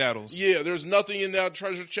skedaddles. Yeah, there's nothing in that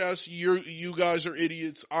treasure chest. You guys are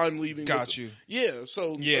idiots. I'm leaving. Got you. Yeah,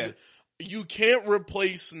 so yeah. You can't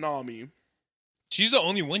replace Nami. She's the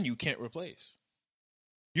only one you can't replace.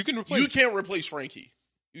 You can't replace Frankie.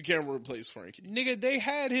 You can't replace Frankie. Nigga, they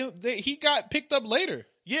had him. He got picked up later.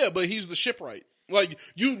 Yeah, but he's the shipwright.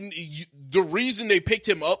 The reason they picked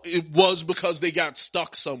him up, it was because they got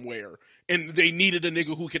stuck somewhere and they needed a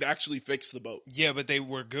nigga who could actually fix the boat. Yeah, but they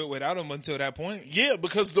were good without him until that point. Yeah,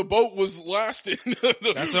 because the boat was lasting.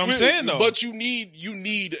 That's what I'm saying though. But you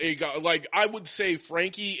need a guy. I would say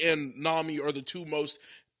Frankie and Nami are the 2 most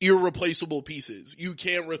irreplaceable pieces. You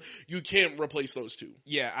can't replace those 2.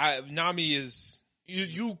 Yeah, Nami is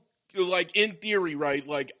you in theory, right?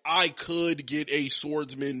 I could get a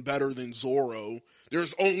swordsman better than Zoro.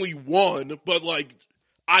 There's only one, but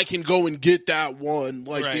I can go and get that one,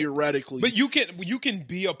 right. Theoretically. But you can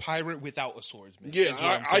be a pirate without a swordsman.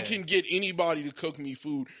 Yeah, I can get anybody to cook me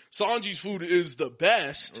food. Sanji's food is the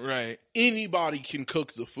best. Right. Anybody can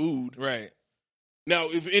cook the food. Right.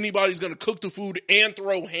 Now, if anybody's going to cook the food and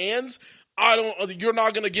throw hands, you're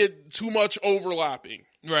not going to get too much overlapping.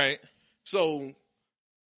 Right. So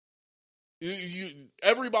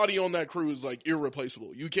everybody on that crew is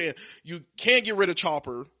irreplaceable. You can't get rid of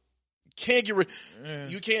Chopper.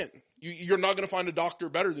 You can't. You're not going to find a doctor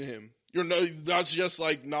better than him. That's just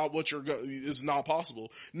not what it's not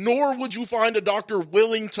possible. Nor would you find a doctor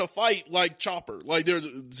willing to fight like Chopper. There's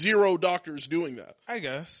 0 doctors doing that. I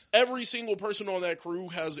guess. Every single person on that crew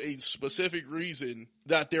has a specific reason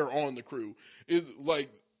that they're on the crew.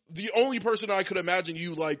 The only person I could imagine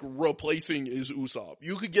you replacing is Usopp.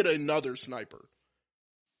 You could get another sniper.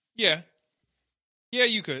 Yeah. Yeah,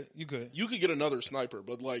 you could. You could get another sniper,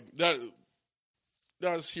 but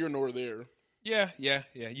that's here nor there. Yeah,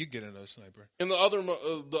 you get another sniper. And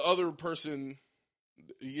the other person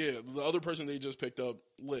they just picked up,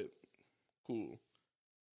 lit. Cool.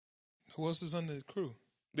 Who else is on the crew?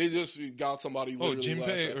 They just got somebody literally last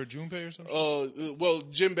Jinbei night. or Junpei or something? Well,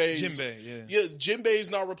 Jinbei. Jinbei, Yeah, Jinbei is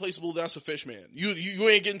not replaceable. That's a fish man. You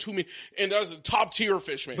ain't getting too many. And that's a top tier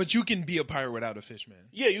fish man. But you can be a pirate without a fish man.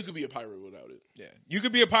 Yeah, you could be a pirate without it. Yeah. You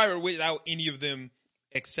could be a pirate without any of them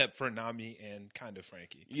except for Nami and kind of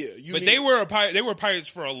Frankie. Yeah. They were pirates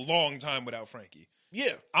for a long time without Frankie.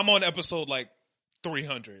 Yeah. I'm on episode like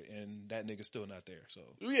 300 and that nigga's still not there. So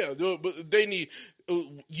yeah, but they need.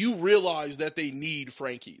 You realize that they need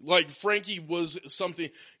Frankie. Like Frankie was something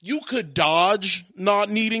you could dodge not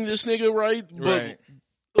needing this nigga, right? But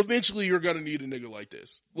eventually you're gonna need a nigga like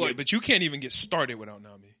this. Like, yeah, but you can't even get started without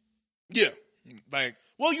Nami. Yeah, like.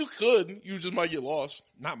 Well, you could. You just might get lost.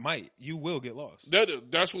 Not might. You will get lost.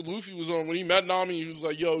 That's what Luffy was on when he met Nami. He was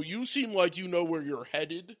like, "Yo, you seem like you know where you're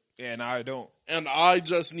headed." And I don't. And I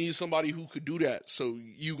just need somebody who could do that. So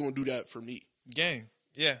you gonna do that for me. Gang.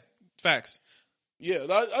 Yeah. Facts. Yeah.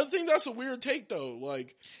 I think that's a weird take though.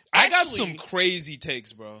 Like, I got some crazy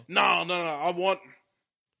takes, bro. No. I want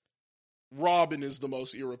Robin is the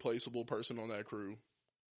most irreplaceable person on that crew.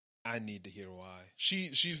 I need to hear why.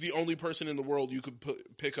 She's the only person in the world you could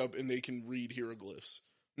pick up and they can read hieroglyphs.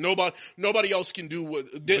 Nobody else can do what.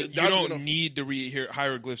 You don't need to read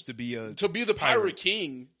hieroglyphs to be the pirate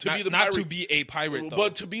king. To be a pirate, though.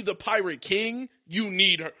 But to be the pirate king, you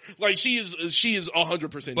need her. Like she is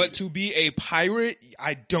 100%. But to be a pirate,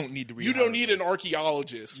 I don't need to read. You don't need an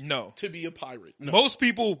archaeologist. No, to be a pirate. No. Most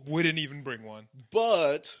people wouldn't even bring one.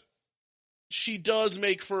 But she does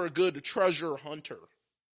make for a good treasure hunter.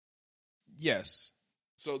 Yes.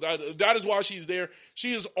 So that is why she's there.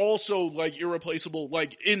 She is also like irreplaceable,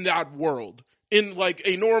 like in that world. In like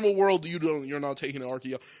a normal world, you're not taking an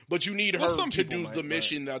archaeologist, but you need her to do the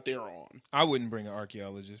mission that they're on. I wouldn't bring an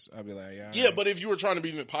archaeologist. I'd be like, yeah. But if you were trying to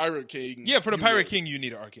be the pirate king, yeah, for the pirate king, you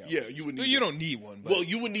need an archaeologist. Yeah, you would. You don't need one. But... Well,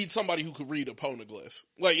 you would need somebody who could read a poneglyph.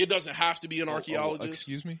 Like it doesn't have to be an archaeologist.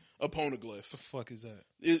 Excuse me, a poneglyph. The fuck is that?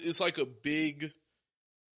 It's like a big.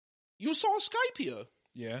 You saw Skypia.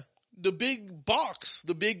 Yeah. The big box,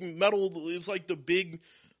 the big metal, it's like the big,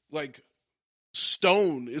 like,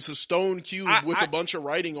 stone. It's a stone cube with a bunch of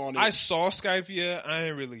writing on it. I saw Skypia. I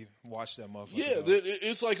didn't really watch that motherfucker. Yeah,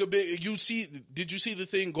 it's like a big, did you see the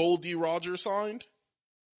thing Gold D. Rogers signed?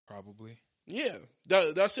 Probably. Yeah,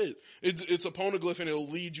 that's it. It's a poneglyph and it'll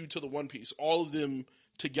lead you to the One Piece. All of them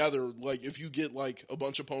together, like if you get like a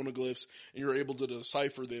bunch of poneglyphs and you're able to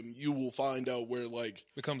decipher them, you will find out where like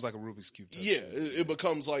becomes like a Rubik's Cube test. Yeah, it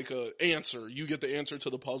becomes like a answer. You get the answer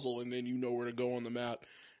to the puzzle and then you know where to go on the map,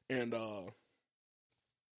 and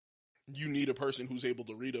you need a person who's able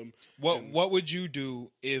to read them. What would you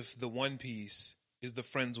do if the One Piece is the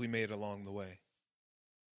friends we made along the way?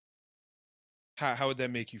 How would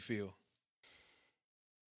that make you feel?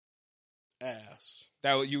 Ass.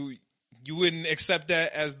 You wouldn't accept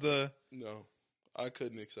that as the... No, I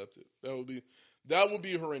couldn't accept it. That would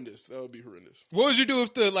be horrendous. That would be horrendous. What would you do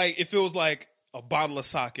if it was like a bottle of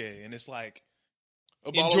sake and it's like,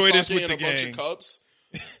 a bottle of sake and a bunch of cups?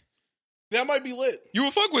 That might be lit. You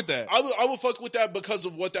would fuck with that. I would fuck with that because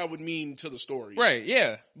of what that would mean to the story. Right,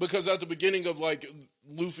 yeah. Because at the beginning of like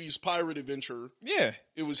Luffy's pirate adventure, yeah,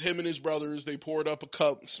 it was him and his brothers. They poured up a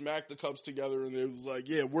cup, smacked the cups together, and it was like,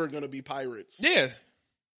 yeah, we're going to be pirates. Yeah.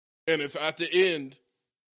 And if at the end,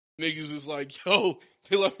 niggas is like, yo,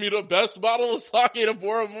 they left me the best bottle of sake to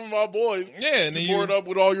pour up with my boys. Yeah. And then you pour it up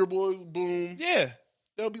with all your boys. Boom. Yeah.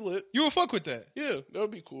 That would be lit. You would fuck with that. Yeah, that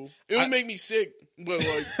would be cool. It would make me sick, but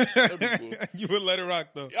like, that'd be cool. You would let it rock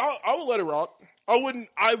though. I would let it rock.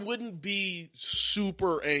 I wouldn't be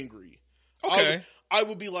super angry. Okay. I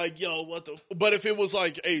would be like, yo, what the, but if it was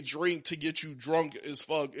like a drink to get you drunk as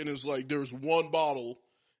fuck and it's like, there's one bottle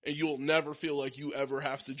and you'll never feel like you ever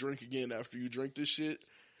have to drink again after you drink this shit,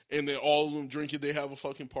 and then all of them drink it, they have a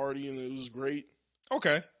fucking party and it was great.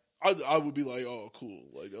 Okay. I would be like, oh, cool.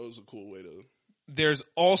 Like, that was a cool way to. There's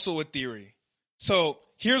also a theory. So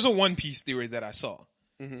here's a One Piece theory that I saw.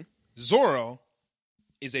 Mm-hmm. Zoro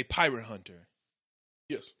is a pirate hunter.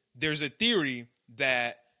 Yes. There's a theory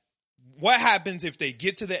that what happens if they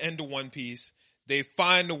get to the end of One Piece, they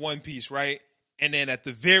find the One Piece, right? And then at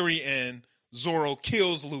the very end, Zoro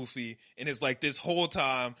kills Luffy and it's like, this whole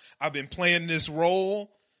time I've been playing this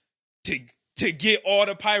role to get all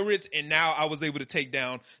the pirates, and now I was able to take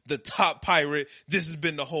down the top pirate. This has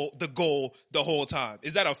been the goal the whole time.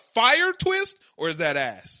 Is that a fire twist or is that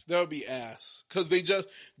ass? That would be ass. Cause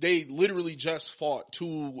they literally just fought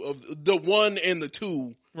two of the one and the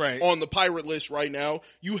two right on the pirate list right now.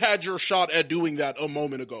 You had your shot at doing that a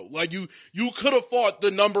moment ago. Like you could have fought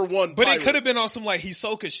the number one but pirate. It could have been on some like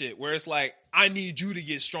Hisoka shit where it's like, I need you to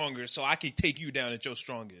get stronger so I can take you down at your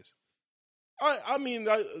strongest. I mean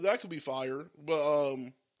that could be fire, but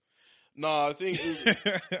nah, I think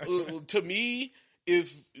to me,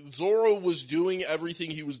 if Zoro was doing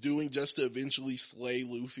everything he was doing just to eventually slay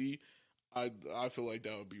Luffy, I feel like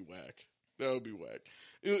that would be whack. That would be whack.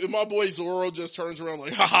 If my boy Zoro just turns around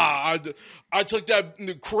like, haha, I took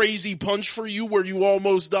that crazy punch for you where you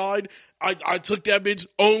almost died. I took that bitch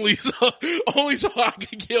only so I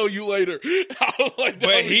could kill you later. Like,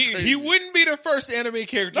 but he wouldn't be the first anime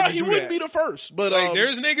character. No, he wouldn't be the first. But like,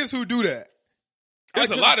 there's niggas who do that.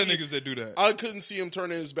 There's a lot of niggas that do that. I couldn't see him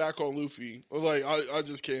turning his back on Luffy. Like, I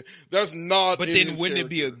just can't. That's not. But then wouldn't it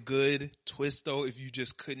be a good twist though if you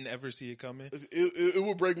just couldn't ever see it coming? It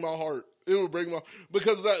would break my heart. It would break my,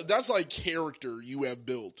 because that's like character you have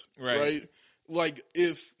built, right? Like,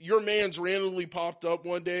 if your man's randomly popped up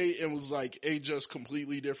one day and was like a just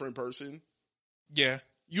completely different person, yeah,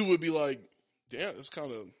 you would be like, damn, it's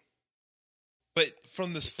kind of. But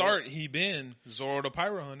from the start, he been Zoro the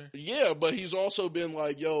Pirate Hunter. Yeah, but he's also been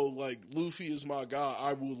like, yo, like, Luffy is my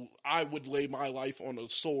guy. I would lay my life on a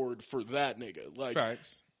sword for that nigga. Like,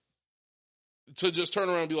 facts. To just turn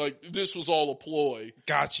around and be like, this was all a ploy.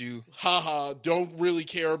 Got you. Haha, don't really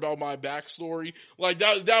care about my backstory. Like,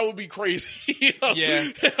 that would be crazy. You know?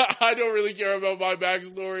 Yeah. I don't really care about my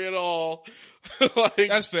backstory at all. Like,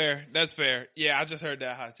 that's fair. That's fair. Yeah, I just heard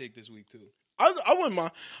that hot take this week too. I wouldn't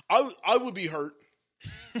mind. I would be hurt.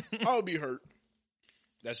 I would be hurt.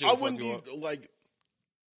 I wouldn't be like,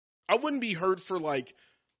 I wouldn't be hurt for like,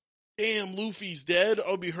 damn, Luffy's dead.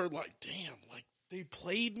 I would be hurt like, damn, like, they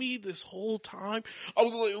played me this whole time. I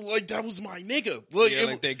was like that was my nigga. Like, yeah,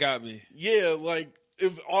 like they got me. Yeah, like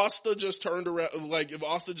if Asta just turned around and was like,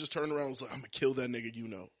 I'm gonna kill that nigga, you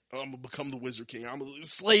know. I'm gonna become the Wizard King. I'm gonna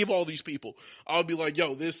slave all these people. I would be like,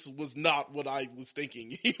 yo, this was not what I was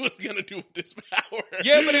thinking he was gonna do with this power.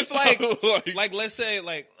 Yeah, but if like let's say,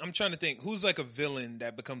 like, I'm trying to think, who's like a villain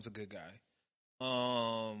that becomes a good guy?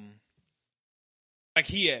 Like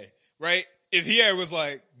Hiei, right? If Hiei was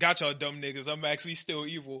like, got y'all dumb niggas, I'm actually still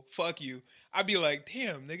evil, fuck you, I'd be like,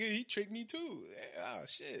 damn, nigga, he tricked me too. Oh,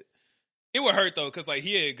 shit. It would hurt, though, because, like,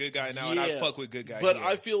 he a good guy now, and I fuck with good guys. But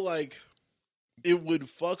I feel like it would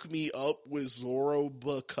fuck me up with Zoro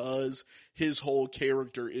because his whole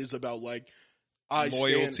character is about, like,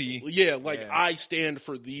 loyalty. I stand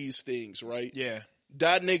for these things, right? Yeah.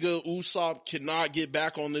 That nigga Usopp cannot get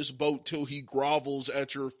back on this boat till he grovels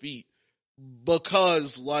at your feet.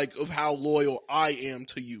 Because, like, of how loyal I am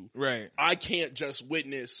to you. Right. I can't just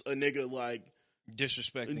witness a nigga, like,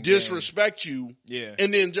 disrespect you. Yeah.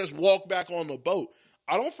 And then just walk back on the boat.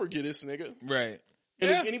 I don't forget this nigga. Right. And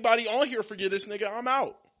if anybody on here forget this nigga, I'm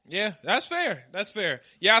out. Yeah, that's fair. That's fair.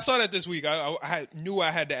 Yeah, I saw that this week. I knew I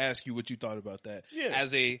had to ask you what you thought about that. Yeah.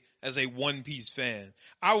 As a One Piece fan.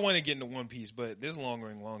 I want to get into One Piece, but this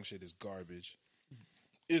long shit is garbage.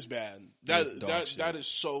 It's bad. That is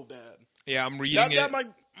so bad. Yeah, I'm reading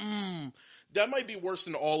it. That might be worse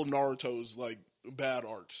than all of Naruto's, like, bad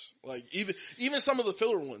arcs. Like, even some of the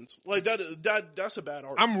filler ones. Like, that's a bad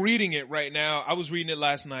arc. I'm reading it right now. I was reading it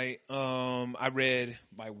last night. I read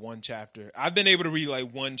like one chapter. I've been able to read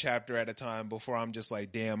like one chapter at a time before I'm just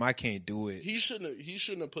like, damn, I can't do it. He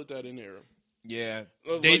shouldn't have put that in there. Yeah.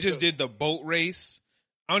 They just did the boat race.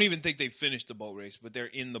 I don't even think they finished the boat race, but they're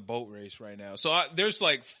in the boat race right now. So there's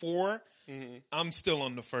like 4. Mm-hmm. I'm still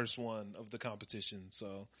on the first one of the competition,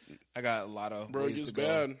 so I got a lot of ways to go.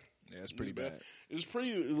 Bad. Yeah, it's pretty bad. It's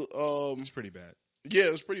pretty. It's pretty bad. Yeah,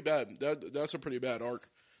 it's pretty bad. That's a pretty bad arc.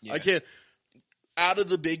 Yeah. I can't. Out of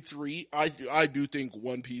the big 3, I do think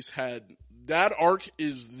One Piece had that arc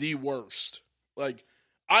is the worst. Like,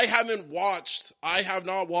 I have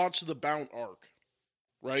not watched the Bount arc.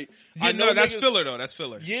 Right? Yeah, I know that's filler though. That's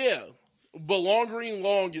filler. Yeah, but Long Green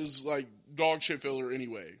Long is like dog shit filler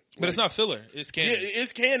anyway. But it's not filler. It's canon. Yeah,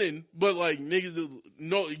 it's canon. But like niggas,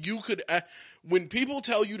 no, you could. When people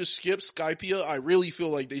tell you to skip Skypia, I really feel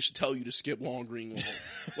like they should tell you to skip Long Green Long.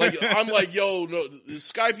 Like, I'm like, yo, no,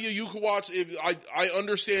 Skypia you can watch. If I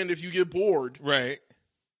understand if you get bored, right?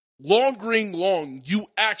 Long Green Long, you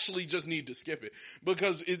actually just need to skip it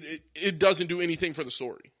because it doesn't do anything for the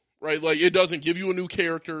story. Right, like it doesn't give you a new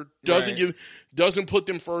character, doesn't put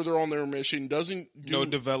them further on their mission, doesn't do no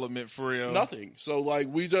development for real, nothing. So like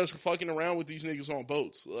we just fucking around with these niggas on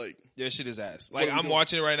boats. Like that shit is ass. Like I'm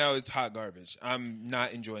watching it right now, it's hot garbage. I'm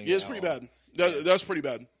not enjoying it. Yeah, it's pretty bad. That's pretty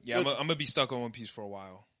bad. Yeah, I'm gonna be stuck on One Piece for a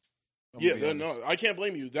while. Yeah, no, I can't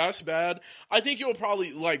blame you. That's bad. I think you'll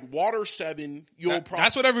probably, like, Water 7,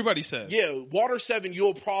 that's what everybody says. Yeah, Water 7,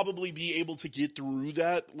 you'll probably be able to get through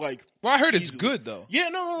that, like... Well, I heard it's good, though. Yeah,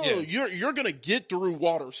 no. You're gonna get through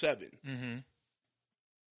Water 7. Mm-hmm.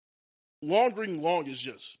 Ring Long is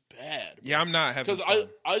just bad. Yeah, I'm not having fun. Because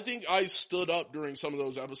I think I stood up during some of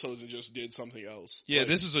those episodes and just did something else. Yeah,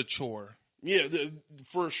 this is a chore. Yeah,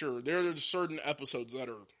 for sure. There are certain episodes that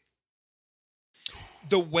are...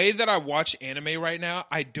 The way that I watch anime right now,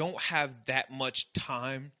 I don't have that much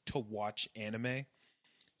time to watch anime.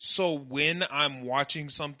 So when I'm watching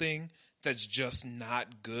something that's just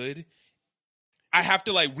not good, I have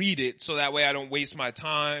to like read it so that way I don't waste my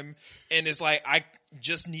time. And it's like, I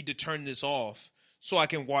just need to turn this off so I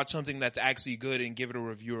can watch something that's actually good and give it a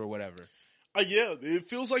review or whatever. Yeah, it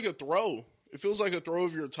feels like a throw. It feels like a throw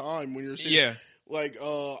of your time when you're seeing... Yeah. Like,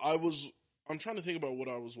 I'm trying to think about what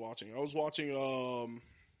I was watching. I was watching,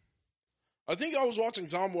 I think I was watching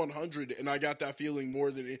Zom 100, and I got that feeling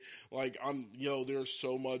more than, like, there's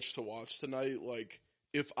so much to watch tonight. Like,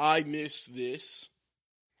 if I miss this...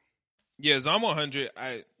 Yeah, Zom 100,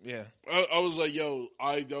 I was like,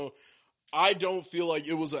 I don't feel like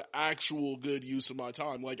it was an actual good use of my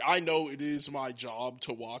time. Like, I know it is my job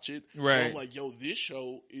to watch it. Right. But I'm like, this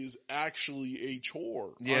show is actually a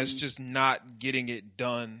chore. Yeah, it's just not getting it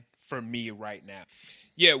done for me right now.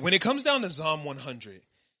 Yeah, when it comes down to Zom 100,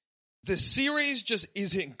 the series just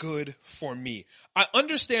isn't good for me. I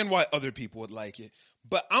understand why other people would like it,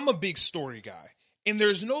 but I'm a big story guy. And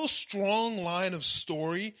there's no strong line of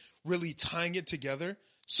story really tying it together.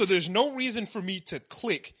 So there's no reason for me to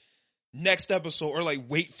click next episode or like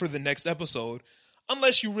wait for the next episode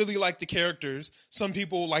unless you really like the characters. Some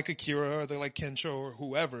people like Akira or they like Kensho or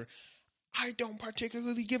whoever. I don't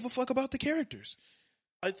particularly give a fuck about the characters.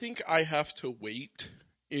 I think I have to wait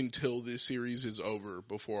until this series is over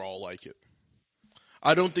before I'll like it.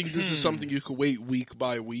 I don't think this is something you could wait week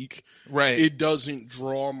by week. Right. It doesn't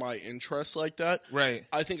draw my interest like that. Right.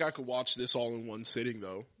 I think I could watch this all in one sitting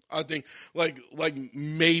though. I think like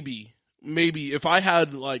maybe if I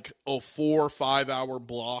had like a 4 or 5 hour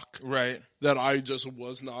block right. that I just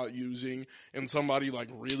was not using and somebody like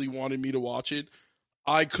really wanted me to watch it,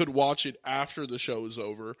 I could watch it after the show is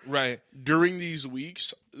over. Right. During these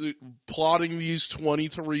weeks, plotting these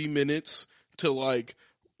 23 minutes to like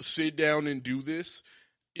sit down and do this,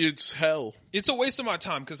 it's hell. It's a waste of my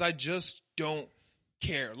time because I just don't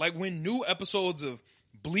care. Like when new episodes of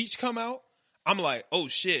Bleach come out, I'm like, oh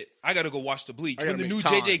shit, I gotta go watch the Bleach. When the new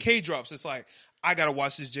time. JJK drops, it's like, I gotta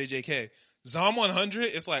watch this JJK. Zom 100,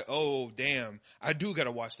 it's like, oh damn, I do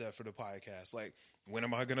gotta watch that for the podcast. Like, when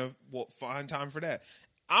am I gonna find time for that?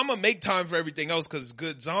 I'm gonna make time for everything else because it's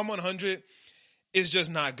good. Zom 100 is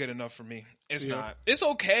just not good enough for me. It's not. It's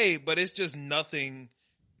okay, but it's just nothing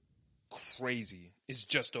crazy. It's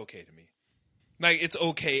just okay to me. Like, it's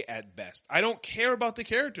okay at best. I don't care about the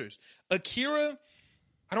characters. Akira,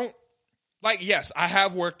 I don't... Like, yes, I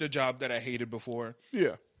have worked a job that I hated before.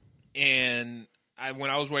 Yeah. And when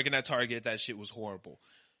I was working at Target, that shit was horrible.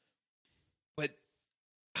 But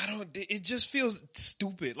it just feels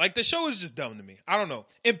stupid. Like, the show is just dumb to me. I don't know.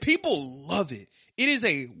 And people love it. It is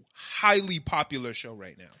a highly popular show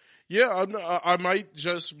right now. Yeah, I might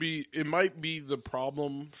just be, it might be the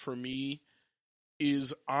problem for me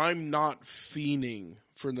is I'm not fiending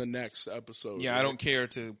for the next episode. Yeah, right? I don't care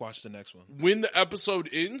to watch the next one. When the episode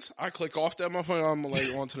ends, I click off that motherfucker. I'm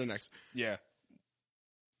like on to the next. Yeah.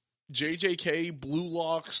 JJK, Blue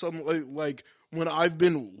Lock, something like when I've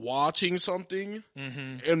been watching something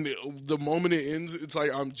and the moment it ends, it's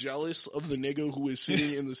like I'm jealous of the nigga who is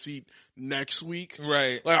sitting in the seat next week.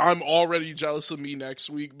 Right. Like I'm already jealous of me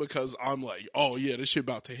next week because I'm like, oh yeah, this shit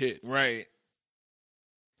about to hit. Right.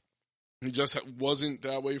 It just wasn't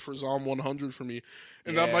that way for Zom 100 for me.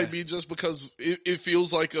 And that might be just because it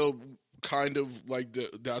feels like a kind of like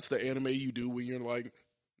that's the anime you do when you're like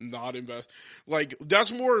not invest. Like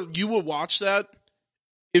that's more, you would watch that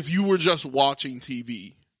if you were just watching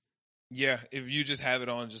TV. Yeah, if you just have it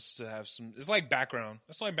on just to have some, it's like background.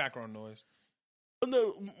 It's like background noise.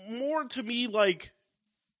 More to me like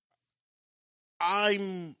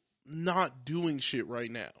I'm not doing shit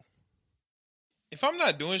right now. If I'm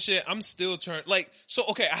not doing shit, I'm still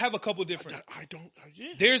okay, I have a couple different. Yeah.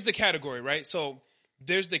 There's the category, right? So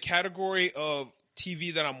there's the category of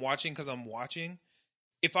TV that I'm watching because I'm watching.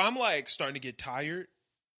 If I'm like starting to get tired,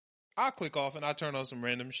 I'll click off and I'll turn on some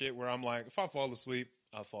random shit where I'm like, if I fall asleep,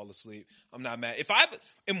 I'll fall asleep. I'm not mad. If I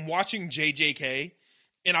am watching JJK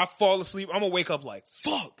and I fall asleep, I'm gonna wake up like,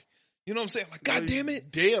 fuck. You know what I'm saying? Like, God damn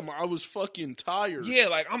it. Damn, I was fucking tired. Yeah,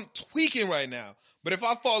 like I'm tweaking right now. But if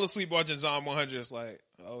I fall asleep watching Zom 100, it's like,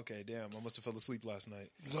 okay, damn, I must have fell asleep last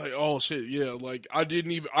night. Like, oh shit, yeah, like I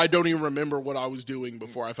don't even remember what I was doing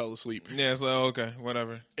before I fell asleep. Yeah, it's like, okay,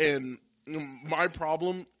 whatever. And my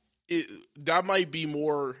problem, that might be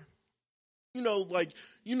more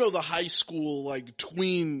the high school, like,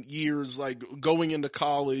 tween years, like, going into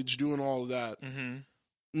college, doing all of that. Mm-hmm.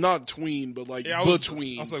 Not tween, but, like, I was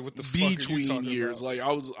like, what the fuck are you between talking years. about? Like,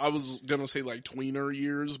 I was gonna say, like, tweener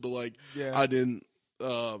years, but, like, Yeah. I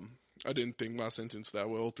didn't think my sentence that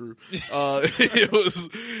well through. It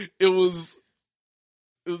was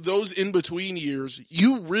those in-between years,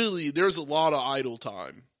 there's a lot of idle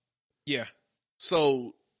time. Yeah.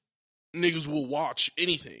 So, niggas will watch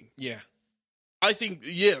anything. Yeah. I think,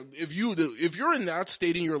 if you're in that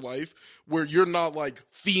state in your life where you're not, like,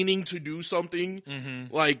 fiending to do something,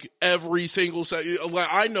 like, every single second, like,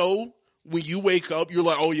 I know when you wake up, you're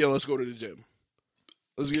like, oh yeah, let's go to the gym.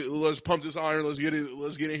 Let's pump this iron. Let's get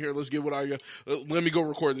in here. Let's get what I got. Let me go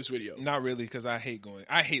record this video. Not really, because I hate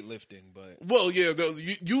lifting, but. Well, yeah,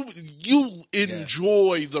 you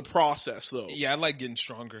enjoy the process though. Yeah, I like getting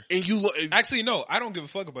stronger. And actually, no, I don't give a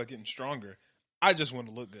fuck about getting stronger. I just want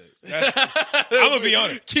to look good. I'm gonna be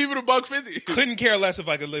honest. Keep it $150. Couldn't care less if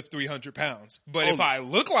I could lift 300 pounds. But if I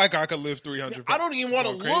look like I could lift 300 pounds. I don't even want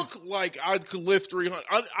to look like I could lift 300.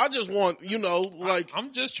 I just want, like. I'm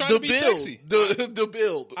just trying to be sexy. The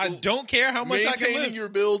build. I don't care how much I can lift. Maintaining your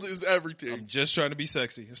build is everything. I'm just trying to be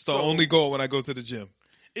sexy. It's the only goal when I go to the gym.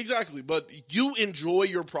 Exactly. But you enjoy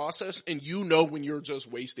your process and you know when you're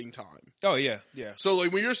just wasting time. Oh, yeah. Yeah. So,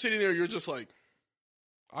 like, when you're sitting there, you're just like,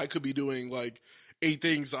 I could be doing, like, 8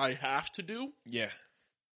 things I have to do. Yeah.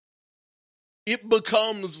 It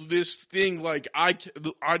becomes this thing like I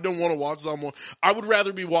don't want to watch someone. I would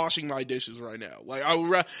rather be washing my dishes right now. Like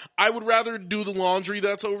I would rather do the laundry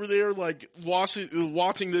that's over there. Like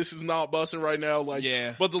watching this is not busting right now. Like,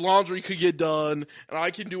 yeah. But the laundry could get done, and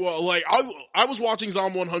I can do like I was watching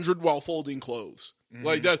Zom 100 while folding clothes. Mm-hmm.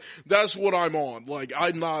 Like that's what I'm on. Like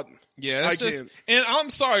I'm not. Yeah, that's can't. And I'm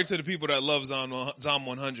sorry to the people that love Zom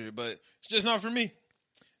 100, but it's just not for me.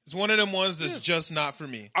 It's one of them ones that's just not for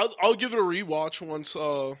me. I'll give it a rewatch once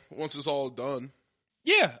it's all done.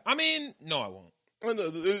 Yeah, I mean, no, I won't.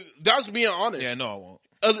 That's being honest. Yeah, no, I won't.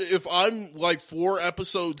 If I'm like 4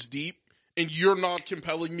 episodes deep and you're not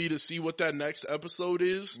compelling me to see what that next episode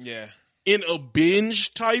is, in a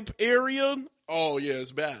binge type area, oh yeah,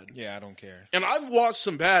 it's bad. Yeah, I don't care. And I've watched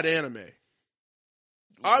some bad anime.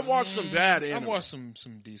 I've watched some bad anime. I've watched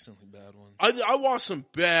some decently bad ones. I watched some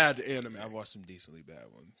bad anime. I've watched some decently bad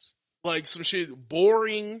ones. Like some shit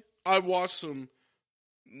trash. I've watched some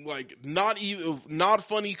like not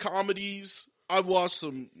funny comedies. I've watched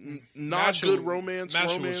some not good romance.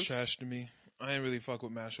 Mashal was trash to me. I ain't really fuck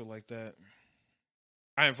with Mashal like that.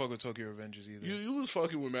 I ain't fuck with Tokyo Revengers either. You was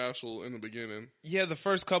fucking with Mashal in the beginning. Yeah, the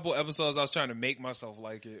first couple episodes I was trying to make myself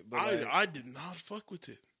like it, but I did not fuck with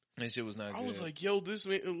it. That shit was not good. I was like, yo, this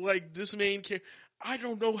main character. I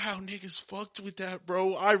don't know how niggas fucked with that,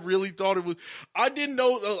 bro. I really thought it was. I didn't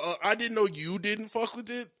know you didn't fuck with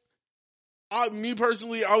it. Me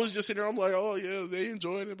personally, I was just sitting there. I'm like, oh yeah, they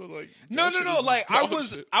enjoying it, but like, no. Like I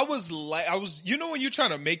was. You know when you're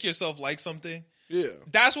trying to make yourself like something. Yeah,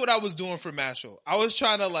 that's what I was doing for Mashal. I was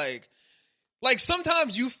trying to like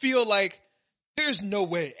sometimes you feel like. There's no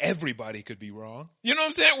way everybody could be wrong. You know what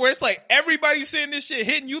I'm saying? Where it's like everybody's saying this shit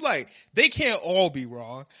hitting you like they can't all be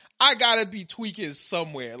wrong. I gotta be tweaking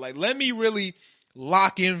somewhere. Like let me really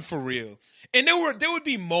lock in for real. And there would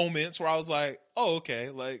be moments where I was like, oh okay,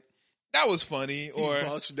 like that was funny. Or he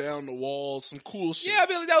bounced down the wall, some cool shit. Yeah, I'd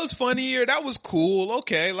be like that was funny or that was cool.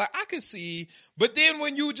 Okay, like I could see. But then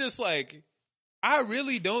when you just like, I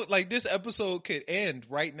really don't like this episode could end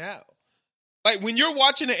right now. Like when you're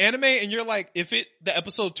watching an anime and you're like, the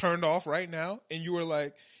episode turned off right now and you were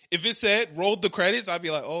like, if it said rolled the credits, I'd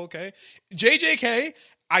be like, oh, okay. JJK,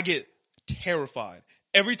 I get terrified.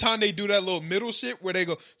 Every time they do that little middle shit where they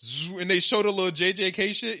go and they show the little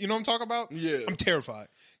JJK shit, you know what I'm talking about? Yeah. I'm terrified.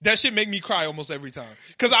 That shit make me cry almost every time.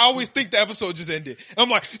 Cause I always think the episode just ended. And I'm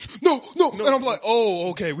like, no. And I'm like,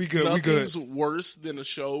 oh, okay, we good. Nothing's worse than a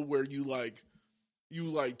show where you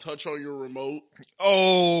touch on your remote.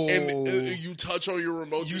 Oh. And you touch on your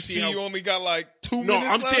remote you to see how you only got like 2 minutes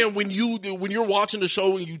I'm left? saying when you're watching the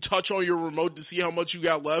show and you touch on your remote to see how much you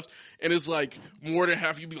got left and it's like more than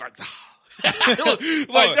half, you be like,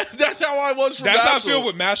 that's how I was for That's Mashal. how I feel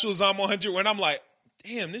with Mashal Zom 100 when I'm like,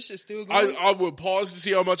 damn, this shit's still going. I would pause to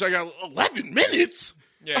see how much I got. 11 minutes?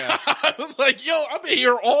 Yeah. I was like, yo, I've been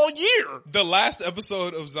here all year. The last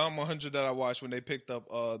episode of Zom 100 that I watched when they picked up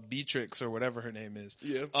Beatrix or whatever her name is.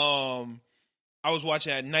 Yeah. I was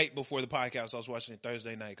watching at night before the podcast. I was watching it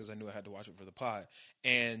Thursday night because I knew I had to watch it for the pod.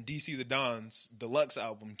 And DC the Don's deluxe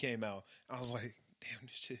album came out. I was like, damn,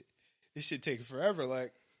 this shit taking forever.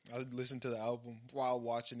 Like, I listened to the album while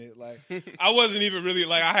watching it. Like, I wasn't even really,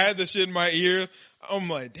 like, I had the shit in my ears. I'm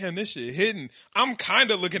like, damn, this shit hitting. I'm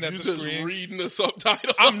kind of looking at the screen. Just reading the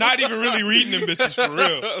subtitle. I'm not even really reading them bitches for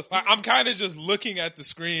real. Like, I'm kind of just looking at the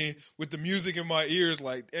screen with the music in my ears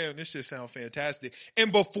like, damn, this shit sounds fantastic.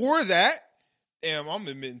 And before that, damn, I'm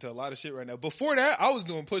admitting to a lot of shit right now. Before that, I was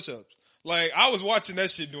doing push-ups. Like, I was watching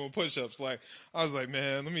that shit doing push-ups. Like, I was like,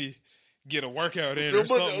 man, let me get a workout in or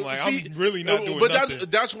something. Like, I'm really not doing nothing.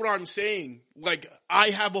 But that's what I'm saying. Like, I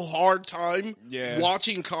have a hard time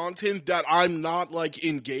watching content that I'm not, like,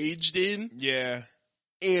 engaged in. Yeah.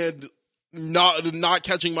 And not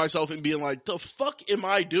catching myself and being like, the fuck am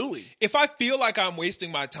I doing? If I feel like I'm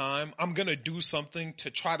wasting my time, I'm gonna do something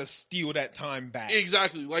to try to steal that time back.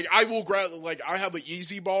 Exactly. Like, I will grab, like, I have an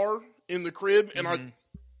easy bar in the crib and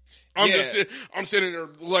I'm sitting there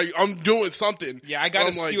like I'm doing something. Yeah, I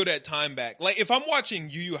gotta steal that time back. Like if I'm watching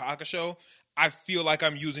Yu Yu Hakusho, I feel like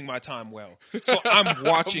I'm using my time well. So I'm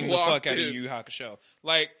watching the fuck out of Yu Yu Hakusho.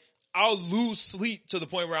 Like I'll lose sleep to the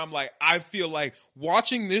point where I'm like, I feel like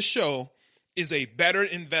watching this show is a better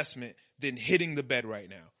investment than hitting the bed right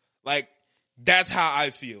now. Like that's how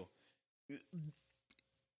I feel.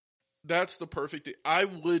 That's the perfect thing. I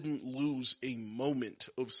wouldn't lose a moment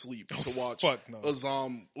of sleep to watch fuck no.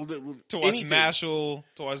 to watch anything. Mashal,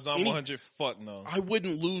 to watch Zom 100. Fuck no. I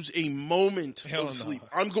wouldn't lose a moment of sleep.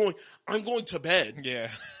 I'm going to bed. Yeah.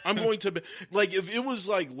 I'm going to bed. Like if it was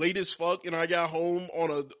like late as fuck and I got home on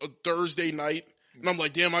a Thursday night and I'm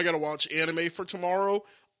like, damn, I gotta watch anime for tomorrow.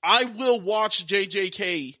 I will watch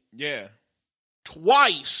JJK. Yeah.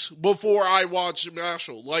 Twice before I watch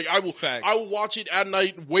Mashal. Like I will watch it at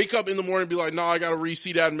night, wake up in the morning and be like, no, I gotta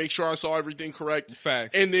re-see that and make sure I saw everything correct.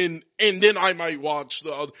 Facts. And then I might watch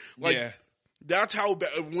the other. Like, that's how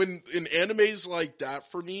bad, when in animes like that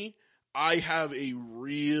for me, I have a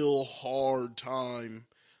real hard time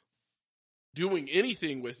doing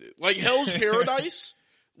anything with it. Like Hell's Paradise.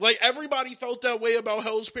 Like, everybody felt that way about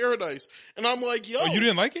Hell's Paradise. And I'm like, yo. Oh, you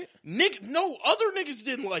didn't like it? No, other niggas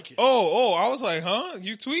didn't like it. Oh, I was like, huh?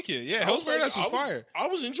 You tweak it. Yeah, Hell's Paradise was fire. I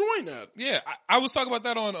was enjoying that. Yeah, I was talking about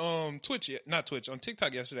that on on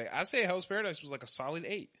TikTok yesterday. I say Hell's Paradise was like a solid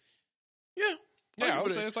 8. Yeah. I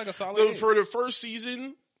would say it's like a solid 8. For the first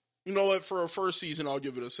season, you know what? For a first season, I'll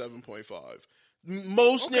give it a 7.5.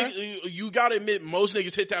 Most niggas, you gotta admit, most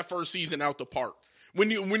niggas hit that first season out the park. When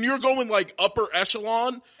you're going like upper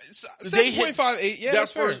echelon, 7.58, yeah,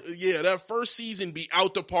 that's fair. That first season be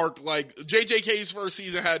out the park. Like JJK's first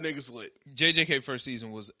season had niggas lit. JJK first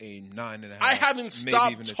season was a 9.5. I haven't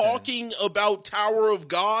stopped talking about Tower of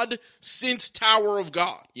God since Tower of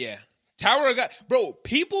God. Yeah, Tower of God, bro.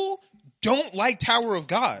 People don't like Tower of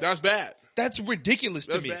God. That's bad. That's ridiculous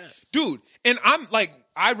to me, bad. Dude. And I'm like,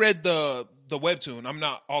 I read the webtoon. I'm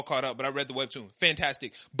not all caught up, but I read the webtoon.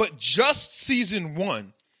 Fantastic. But just season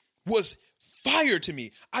 1 was fire to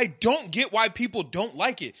me. I don't get why people don't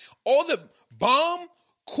like it. All the Bomb,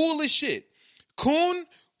 cool as shit. Kun,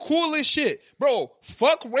 cool as shit. Bro,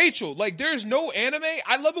 fuck Rachel. Like, there's no anime.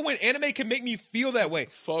 I love it when anime can make me feel that way.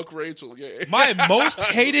 Fuck Rachel, yeah. My most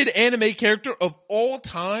hated anime character of all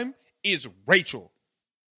time is Rachel.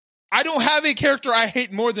 I don't have a character I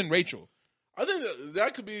hate more than Rachel. I think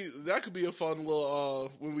that could be a fun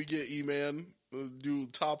little when we get E-Man do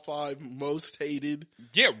top 5 most hated.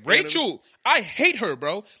 Yeah, Rachel. Anime. I hate her,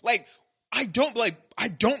 bro. Like I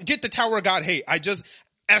don't get the Tower of God hate.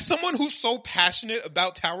 As someone who's so passionate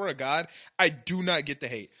about Tower of God, I do not get the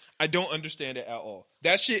hate. I don't understand it at all.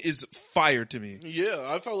 That shit is fire to me. Yeah,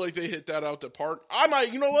 I felt like they hit that out the park.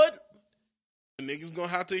 You know what? The niggas gonna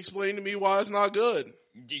have to explain to me why it's not good.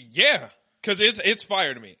 Yeah. Cause it's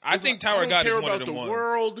fire to me. I think Tower of God is one of them. I don't care about the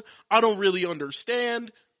world. I don't really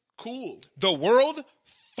understand. Cool. The world,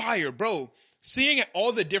 fire, bro. Seeing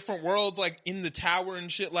all the different worlds like in the tower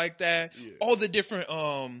and shit like that. Yeah. All the different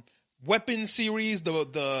weapon series,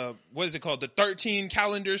 the what is it called? The 13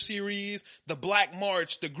 calendar series, the Black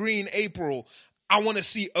March, the Green April. I want to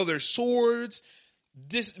see other swords.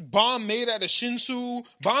 This Bomb made out of Shinsu.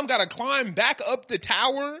 Bomb gotta climb back up the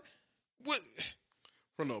tower. What?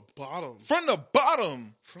 From the bottom.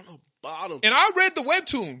 And I read the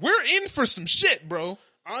webtoon. We're in for some shit, bro.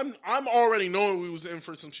 I'm already knowing we was in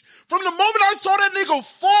for some shit. From the moment I saw that nigga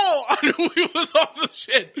fall, I knew we was on some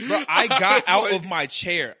shit. Bro, I got out of my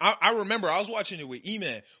chair. I remember I was watching it with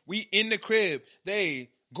E-Man. We in the crib.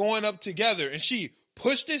 They going up together and she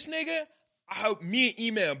pushed this nigga. Me and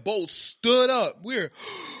E-Man both stood up.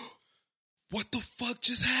 What the fuck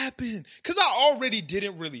just happened? Cause I already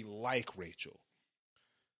didn't really like Rachel.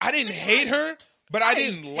 I didn't hate her, but I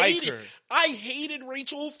didn't like her. I hated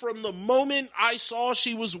Rachel from the moment I saw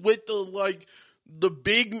she was with the the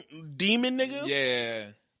big demon nigga. Yeah.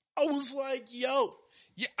 I was like, yo.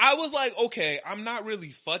 Yeah, I was like, okay, I'm not really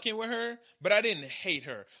fucking with her, but I didn't hate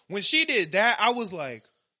her. When she did that, I was like,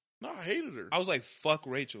 no, I hated her. I was like, fuck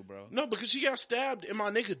Rachel, bro. No, because she got stabbed and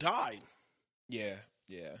my nigga died. Yeah,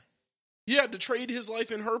 yeah. He had to trade his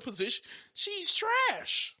life in her position. She's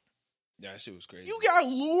trash. Yeah, that shit was crazy. You got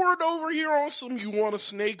lured over here on some, you want a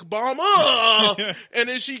snake bomb? And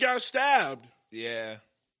then she got stabbed. Yeah.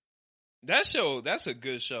 That's a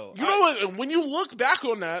good show. You know what? When you look back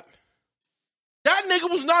on that nigga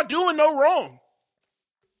was not doing no wrong.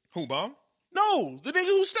 Who, Bomb? No, the nigga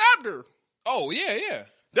who stabbed her. Oh, yeah, yeah.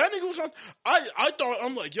 That nigga was on. I thought,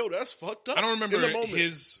 I'm like, yo, that's fucked up. I don't remember in the moment.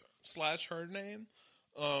 his / her name.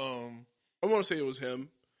 I want to say it was him.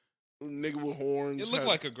 Nigga with horns. It looked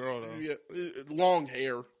like a girl, though. Yeah, long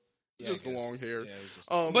hair. Yeah, just long hair.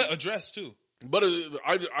 Yeah, but a dress, too. But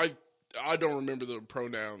I don't remember the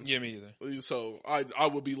pronouns. Yeah, me either. So I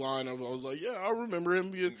would be lying. I was like, yeah, I remember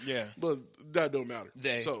him. Yeah. But that don't matter.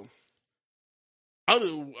 They. So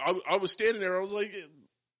I was standing there. I was like,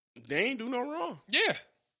 they ain't do no wrong. Yeah.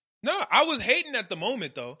 No, I was hating at the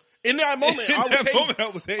moment, though. In that moment, I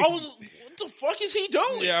was hating. I was what the fuck is he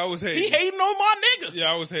doing? Yeah, I was hating. He hating on my nigga.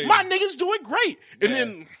 Yeah, I was hating. My nigga's doing great. And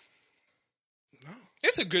then, no.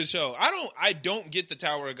 It's a good show. I don't get the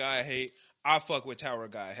Tower of God hate. I fuck with Tower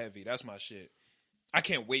of God heavy. That's my shit. I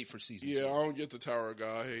can't wait for season 2. Yeah, I don't get the Tower of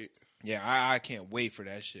God hate. Yeah, I can't wait for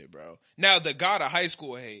that shit, bro. Now, the God of High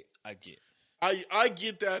School hate, I get. I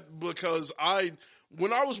get that because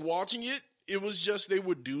when I was watching it, it was just they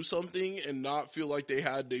would do something and not feel like they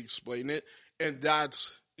had to explain it. And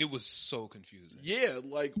it was so confusing. Yeah,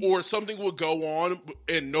 like, or something would go on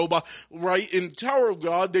and nobody, right? In Tower of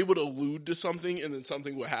God, they would allude to something and then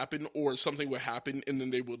something would happen, or something would happen and then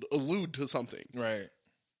they would allude to something. Right.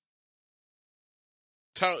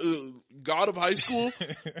 God of High School,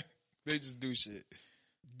 they just do shit.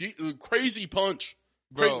 Crazy punch.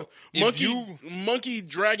 Bro, Monkey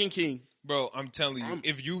Dragon King. Bro, I'm telling you,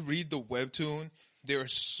 if you read the webtoon,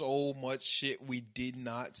 there's so much shit we did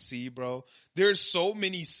not see, bro. There's so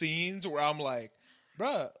many scenes where I'm like,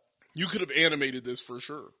 bruh. You could have animated this for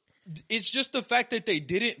sure. It's just the fact that they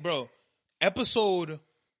didn't, bro. Episode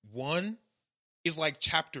 1 is like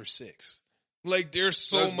chapter 6. Like, there's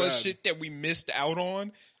so much shit that we missed out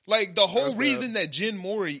on. Like, the whole reason that Jin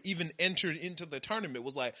Mori even entered into the tournament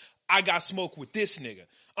was like, I got smoke with this nigga.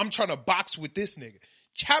 I'm trying to box with this nigga.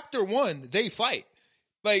 Chapter 1, they fight.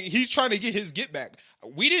 Like, he's trying to get his get back.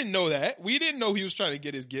 We didn't know that. We didn't know he was trying to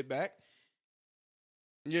get his get back.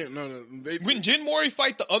 Yeah, no. When Jin Mori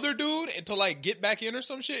fight the other dude and to, like, get back in or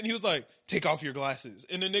some shit, and he was like, take off your glasses.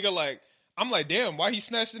 And the nigga, like, I'm like, damn, why he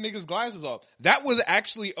snatched the nigga's glasses off? That was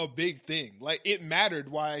actually a big thing. Like, it mattered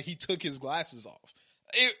why he took his glasses off.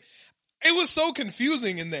 It was so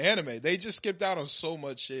confusing in the anime. They just skipped out on so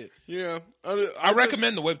much shit. Yeah. I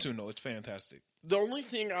recommend the webtoon, though. It's fantastic. The only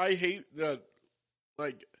thing I hate that,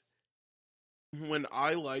 like, when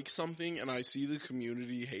I like something and I see the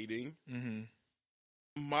community hating,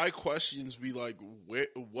 my questions be like,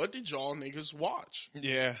 what did y'all niggas watch?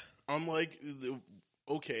 Yeah. I'm like,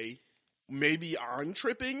 okay, maybe I'm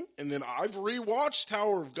tripping, and then I've rewatched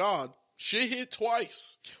Tower of God. Shit hit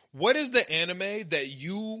twice. What is the anime that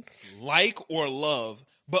you like or love,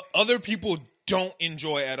 but other people don't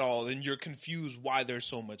enjoy at all, and you're confused why there's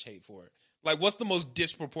so much hate for it? Like, what's the most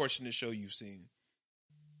disproportionate show you've seen?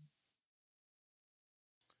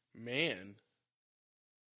 Man.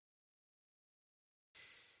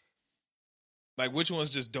 Like, which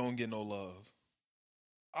ones just don't get no love?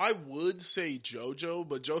 I would say JoJo,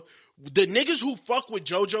 but the niggas who fuck with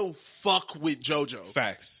JoJo, fuck with JoJo.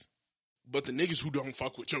 Facts. But the niggas who don't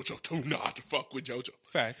fuck with JoJo do not fuck with JoJo.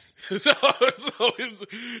 Facts. So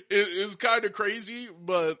it's kind of crazy,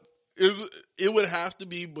 but it would have to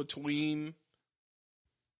be between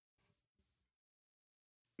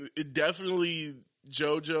definitely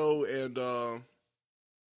JoJo and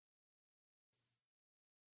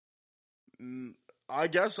I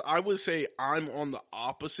guess I would say I'm on the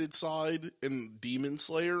opposite side in Demon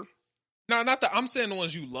Slayer. No, not I'm saying the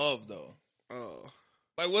ones you love though.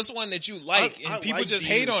 Like, what's one that you like and people like just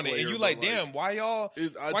Demon hate on Slayer, it, and you like, damn, why y'all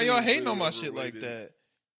hating on my shit like that?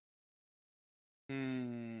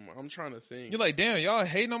 I'm trying to think. You're like, damn, y'all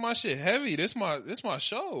hating on my shit heavy. This my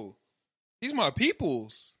show. These my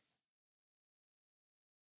peoples.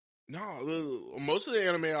 No, most of the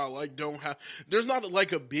anime I like don't have. There's not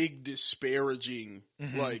like a big disparaging.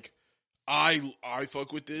 Like, I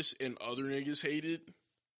fuck with this and other niggas hate it.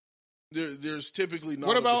 There's typically not.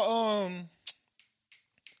 What about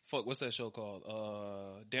fuck, what's that show called?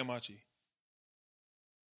 Damachi.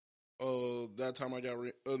 That time I got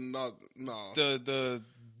nah. The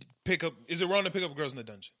pickup, is it wrong to pick up girls in the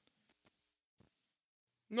dungeon?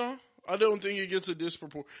 No, I don't think it gets a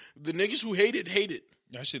disproportion. The niggas who hate it.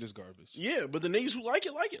 That shit is garbage. Yeah, but the niggas who like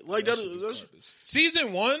it. Like that's garbage.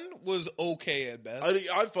 Season 1 was okay at best.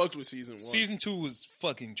 I fucked with season 1. Season 2 was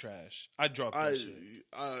fucking trash. I dropped that shit.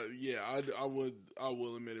 I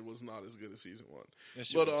will admit it was not as good as season 1. That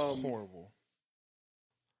shit was horrible.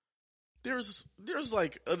 There's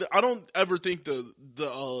like I don't ever think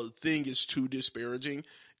the thing is too disparaging.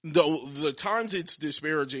 The times it's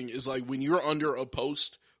disparaging is like when you're under a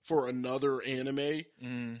post for another anime,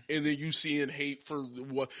 and then you see and hate for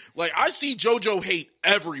what? Like I see JoJo hate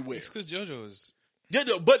everywhere. It's because JoJo is. Yeah,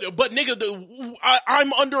 but nigga,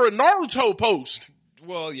 I'm under a Naruto post.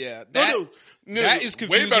 Well, yeah, nigga, that is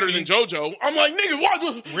way better than JoJo. I'm like, nigga,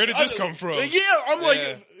 why? Where did this come from? Yeah, I'm like,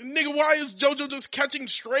 nigga, why is JoJo just catching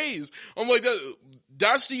strays? I'm like,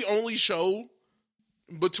 that's the only show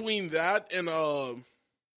between that and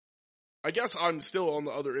I guess I'm still on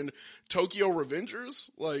the other end. Tokyo Revengers,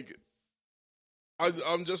 like,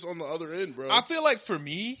 I'm just on the other end, bro. I feel like for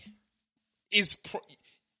me, it's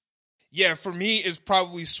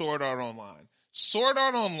probably Sword Art Online. Sword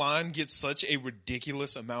Art Online gets such a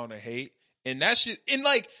ridiculous amount of hate, and that shit, and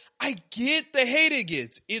like, I get the hate it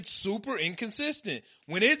gets. It's super inconsistent.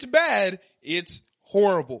 When it's bad, it's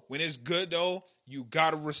horrible. When it's good though, you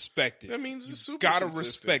gotta respect it. That means it's super gotta consistent.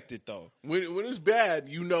 respect it though. When it's bad,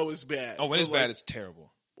 you know it's bad. Oh, when it's bad, it's terrible.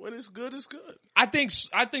 When it's good, it's good. I think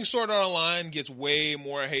Sword Art Online gets way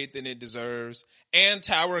more hate than it deserves, and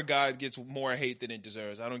Tower of God gets more hate than it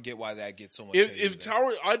deserves. I don't get why that gets so much hate. If Tower,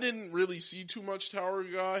 I didn't really see too much Tower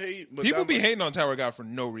of God hate. But people be hating on Tower of God for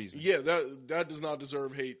no reason. Yeah, that does not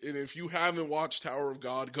deserve hate. And if you haven't watched Tower of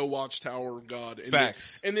God, go watch Tower of God. And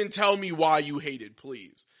Facts. And then tell me why you hate it,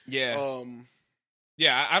 please. Yeah.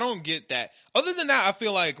 Yeah, I don't get that. Other than that, I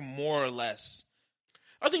feel like more or less.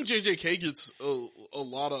 I think JJK gets a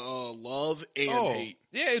lot of love and hate.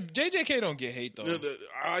 Yeah, JJK don't get hate, though.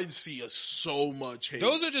 I see so much hate.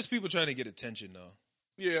 Those are just people trying to get attention, though.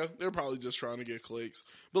 Yeah, they're probably just trying to get clicks.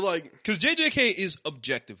 But like... Because JJK is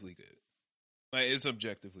objectively good. Like, it's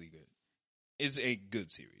objectively good. It's a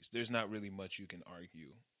good series. There's not really much you can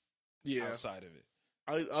argue outside of it.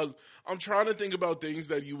 I'm trying to think about things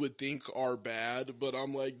that you would think are bad, but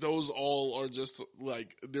I'm like, those all are just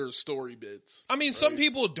like, they're story bits. I mean, right? Some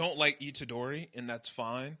people don't like Itadori, and that's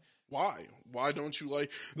fine. Why? Why don't you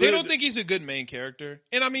like... They don't think he's a good main character.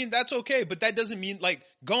 And I mean, that's okay, but that doesn't mean, like,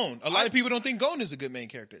 Gon. A lot of people don't think Gon is a good main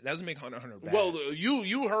character. That doesn't make Hunter x Hunter bad. Well,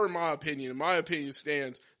 you heard my opinion. My opinion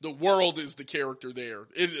stands. The world is the character there.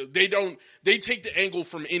 They take the angle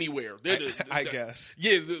from anywhere. I guess.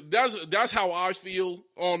 Yeah, that's how I feel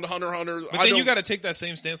on Hunter x Hunter. But then you got to take that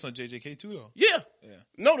same stance on JJK too, though. Yeah.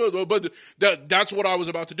 No, but that's what I was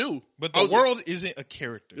about to do. But the world isn't a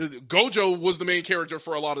character. Gojo was the main character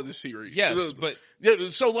for a lot of this series. Yes, but... Yeah,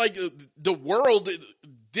 so like the world...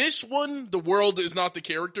 This one, the world is not the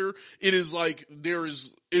character. It is like,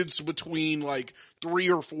 it's between like 3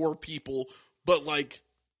 or 4 people. But like,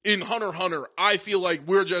 in Hunter x Hunter, I feel like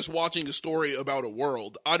we're just watching a story about a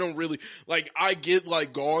world. I don't really, like, I get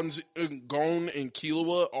like Gon and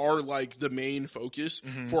Killua are like the main focus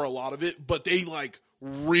for a lot of it. But they like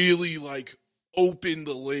really like open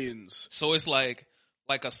the lens. So it's like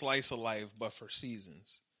a slice of life, but for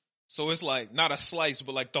seasons. So it's like, not a slice,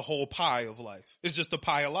 but like the whole pie of life. It's just a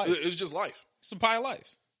pie of life. It's just life. It's a pie of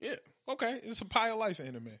life. Yeah. Okay. It's a pie of life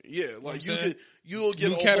anime. Yeah. Like you'll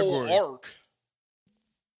get a whole arc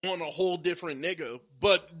on a whole different nigga.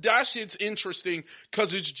 But that shit's interesting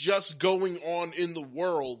because it's just going on in the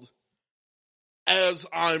world as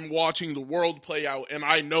I'm watching the world play out. And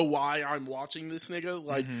I know why I'm watching this nigga.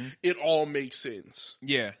 Like, it all makes sense.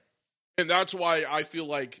 Yeah. And that's why I feel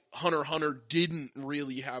like Hunter x Hunter didn't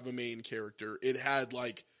really have a main character. It had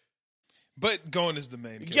like... But Gon is the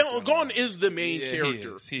main character. Yeah, Gon is the main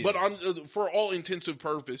character. He but is. For all intensive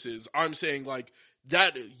purposes, I'm saying like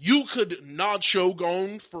that you could not show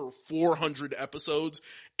Gon for 400 episodes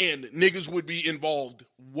and niggas would be involved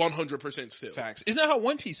 100% still. Facts. Isn't that how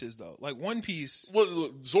One Piece is though? Like One Piece...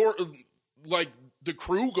 Well, like the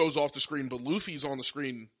crew goes off the screen, but Luffy's on the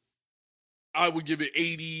screen... I would give it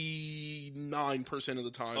 89% of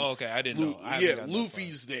the time. Oh, okay. I didn't know.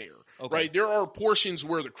 Luffy's there. Okay. Right? There are portions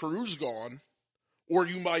where the crew's gone, or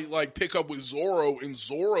you might like pick up with Zoro and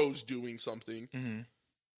Zoro's doing something.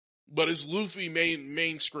 But it's Luffy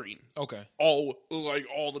main screen. Okay. All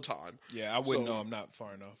the time. Yeah, I wouldn't know. I'm not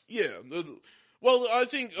far enough. Yeah. Well, I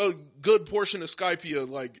think a good portion of Skypiea,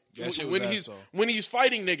 like, that when he's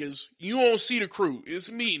fighting niggas, you won't see the crew.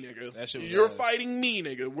 It's me, nigga. You're fighting me,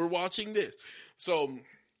 nigga. We're watching this. So,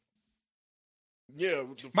 yeah.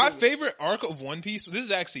 My favorite arc of One Piece, this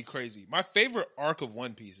is actually crazy. My favorite arc of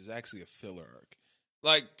One Piece is actually a filler arc.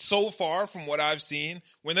 Like, so far from what I've seen,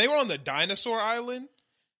 when they were on the dinosaur island,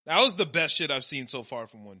 that was the best shit I've seen so far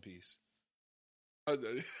from One Piece.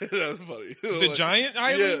 That's funny. The giant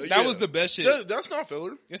island? That was the best shit. That's not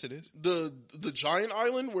filler. Yes, it is. The giant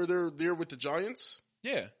island where they're there with the giants?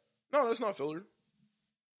 Yeah. No, that's not filler.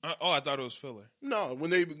 I thought it was filler. No, when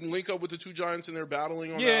they link up with the two giants and they're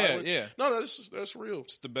battling on the island. Yeah. No, that's real.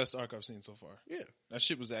 It's the best arc I've seen so far. Yeah. That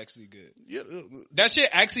shit was actually good. Yeah. That shit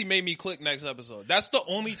actually made me click next episode. That's the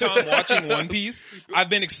only time watching One Piece I've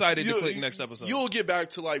been excited to click next episode. You'll get back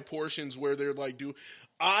to like portions where they're like,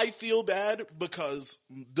 I feel bad because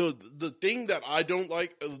the thing that I don't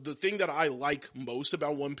like, the thing that I like most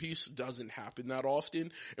about One Piece doesn't happen that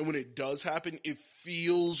often. And when it does happen, it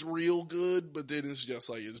feels real good, but then it's just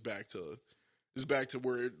like, it's back to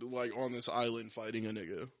where like on this island fighting a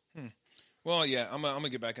nigga. Well, yeah, I'm gonna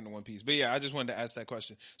get back into One Piece. But yeah, I just wanted to ask that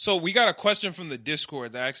question. So we got a question from the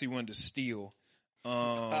Discord that I actually wanted to steal. Who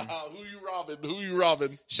you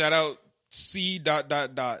robbing? Shout out C.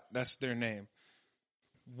 That's their name.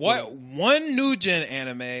 What one new gen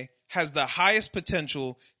anime has the highest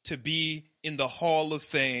potential to be in the Hall of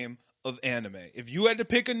Fame of anime? If you had to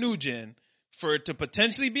pick a new gen for it to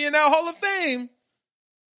potentially be in that Hall of Fame,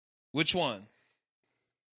 which one?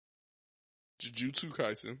 Jujutsu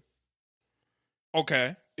Kaisen.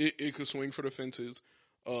 Okay. It could swing for the fences.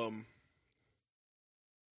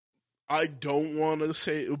 I don't want to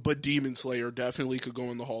say, but Demon Slayer definitely could go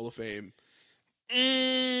in the Hall of Fame.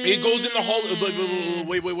 It goes in the Hall.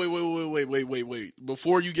 Wait.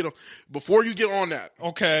 Before you get on that,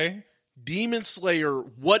 okay. Demon Slayer,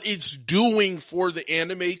 what it's doing for the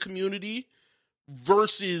anime community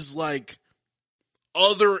versus like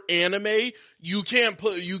other anime, you can't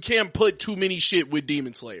put too many shit with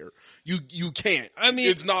Demon Slayer. You can't. I mean,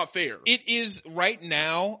 it's not fair. It is right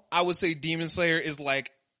now. I would say Demon Slayer is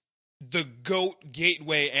like the GOAT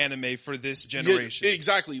gateway anime for this generation. Yeah,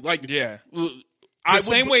 exactly. Like, yeah. The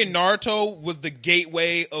same way Naruto was the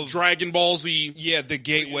gateway of Dragon Ball Z. Yeah, the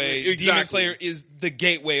gateway. Exactly. Demon Slayer is the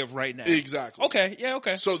gateway of right now. Exactly. Okay. Yeah.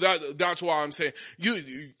 Okay. So that's why I'm saying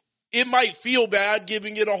it might feel bad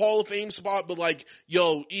giving it a Hall of Fame spot, but like,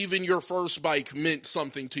 yo, even your first bike meant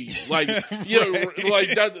something to you. Like,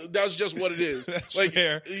 like that's just what it is. That's like,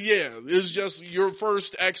 fair. Yeah, it's just your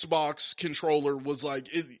first Xbox controller was like,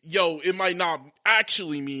 it might not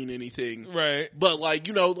actually mean anything. Right. But like,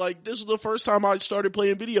 like this is the first time I started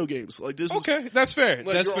playing video games. Like this okay, that's fair. Like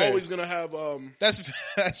that's you're fair. always gonna have, that's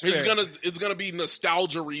fair. It's gonna be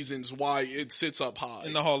nostalgia reasons why it sits up high.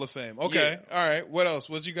 In the Hall of Fame. Okay. Yeah. All right. What else?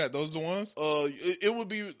 What you got? Those the ones? It would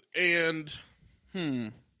be, and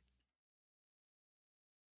I'm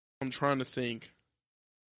trying to think.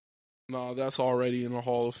 Nah, that's already in the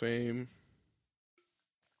Hall of Fame.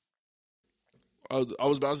 I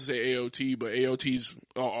was about to say AOT, but AOT's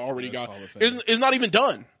already got. It's not even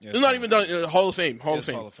done. It's not even done. Hall of Fame. Hall of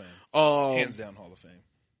Fame. Hands down, Hall of Fame.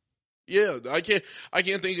 Yeah, I can't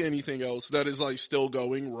think of anything else that is like still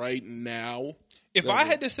going right now. If I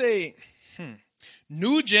had to say,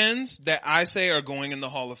 new gens that I say are going in the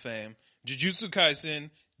Hall of Fame, Jujutsu Kaisen,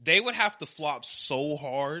 they would have to flop so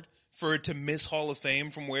hard for it to miss Hall of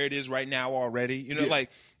Fame from where it is right now already. Like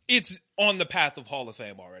it's on the path of Hall of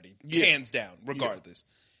Fame already, hands down, regardless.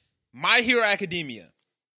 My Hero Academia,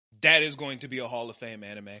 that is going to be a Hall of Fame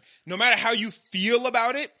anime. No matter how you feel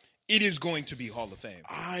about it, it is going to be Hall of Fame.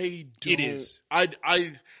 It is. I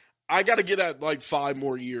got to get at like 5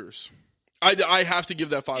 more years. I have to give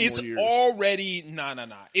that 5 more years. It's already nah.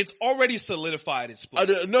 It's already solidified its place.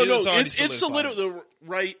 It's solidified,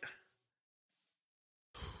 right?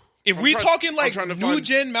 If we're talking like new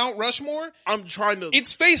gen Mount Rushmore, I'm trying to.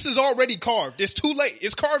 Its face is already carved. It's too late.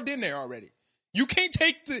 It's carved in there already. You can't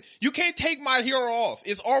take My Hero off.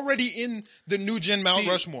 It's already in the new gen Mount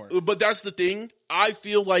Rushmore. But that's the thing. I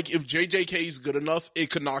feel like if JJK is good enough, it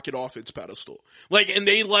could knock it off its pedestal. Like, and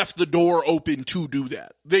they left the door open to do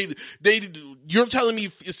that. You're telling me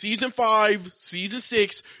season 5, season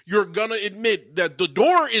 6, you're gonna admit that the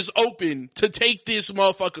door is open to take this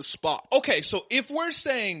motherfucker's spot. Okay, so if we're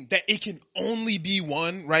saying that it can only be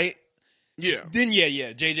one, right? Yeah. Then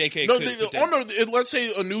yeah, JJK let's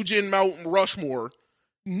say a new gen Mount Rushmore.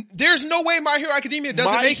 There's no way My Hero Academia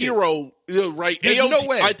doesn't make it. My Hero, right? There's AOT, no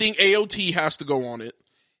way. I think AOT has to go on it.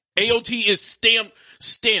 AOT is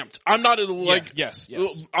stamped. I'm not like yes.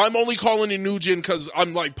 I'm only calling it new gen because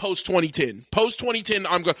I'm like post 2010. Post 2010,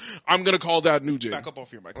 I'm gonna call that new gen. Back up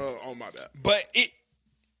off your mic. Oh my bad. But it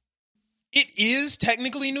is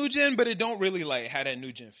technically new gen, but it don't really like have that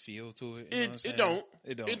new gen feel to it. You know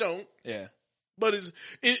It don't. Yeah. But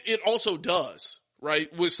it also does, right?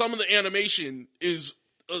 With some of the animation is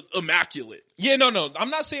immaculate. Yeah, no. I'm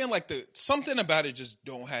not saying like something about it just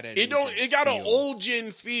don't have that. It got an old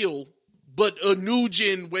gen feel, but a new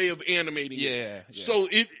gen way of animating it. Yeah. So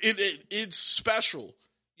it's special.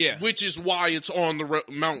 Yeah. Which is why it's on the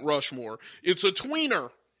Mount Rushmore. It's a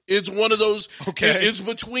tweener. It's one of those. Okay. It's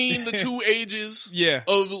between the two ages.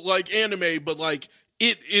 Of like anime, but like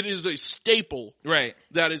it is a staple. Right.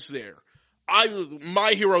 That it's there.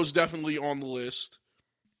 My Hero's definitely on the list.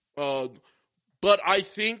 But I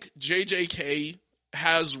think JJK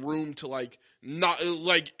has room to like not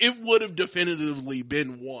like it would have definitively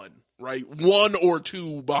been one, right? 1 or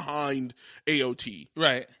 2 behind AOT.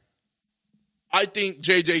 Right. I think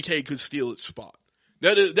JJK could steal its spot.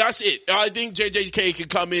 That's it. I think JJK could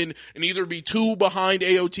come in and either be 2 behind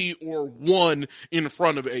AOT or 1 in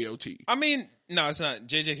front of AOT. I mean, no, it's not.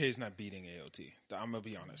 JJK is not beating AOT. I'm gonna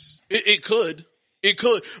be honest. It could. It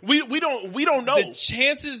could. We don't know. The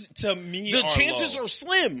chances to me are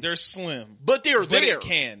slim. They're slim. But they're there. It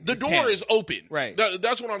can. The door is open. Right.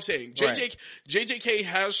 That's what I'm saying. JJK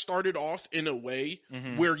has started off in a way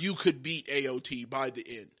where you could beat AOT by the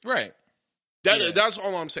end. Right. That's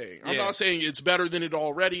all I'm saying. I'm not saying it's better than it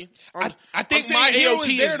already. I think my AOT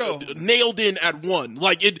is there, though. Nailed in at 1.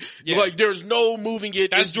 Like like there's no moving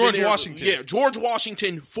it. That's George Washington. Yeah, George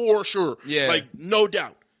Washington for sure. Yeah. Like no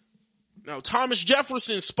doubt. Now, Thomas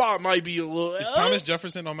Jefferson's spot might be a little... Is Thomas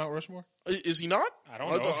Jefferson on Mount Rushmore? Is he not? I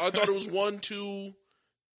don't know. I thought it was 1, 2...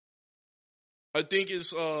 I think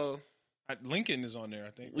it's... Lincoln is on there,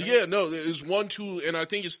 I think. Right? Yeah, no, it's 1, 2, and I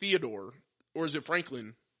think it's Theodore. Or is it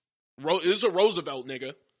Franklin? It's a Roosevelt,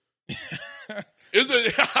 nigga.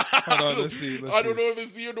 Hold on, let's see. I don't know if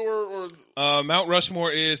it's Theodore or... Mount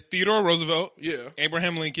Rushmore is Theodore Roosevelt,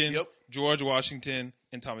 Abraham Lincoln, George Washington,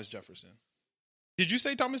 and Thomas Jefferson. Did you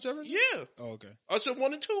say Thomas Jefferson? Yeah. Oh, okay. I said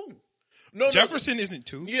 1 and 2. No, Jefferson isn't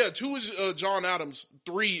 2? Yeah, 2 is John Adams.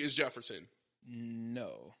 3 is Jefferson.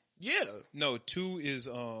 No. Yeah. No, 2 is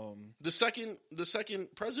the second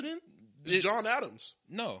president is John Adams.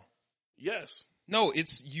 No. Yes. No,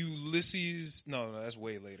 it's Ulysses. No, that's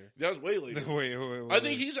way later. That's way later. wait. I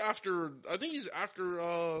think he's after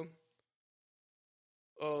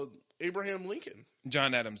Abraham Lincoln.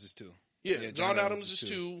 John Adams is 2. Yeah, John Adams is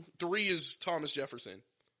 2. 3 is Thomas Jefferson.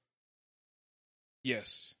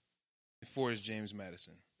 Yes. 4 is James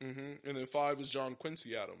Madison. Mm-hmm. And then 5 is John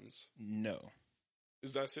Quincy Adams. No.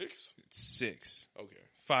 Is that 6? It's 6. Okay.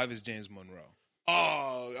 5 is James Monroe.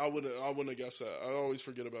 Oh, I wouldn't have guessed that. I always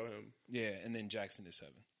forget about him. Yeah, and then Jackson is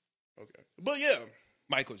 7. Okay. But yeah.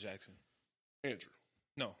 Michael Jackson. Andrew.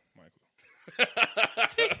 No, Michael.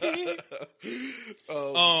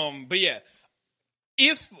 But yeah.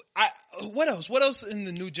 What else in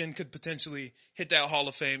the new gen could potentially hit that Hall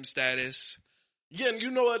of Fame status? Yeah, and you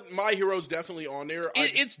know what? My Hero's definitely on there.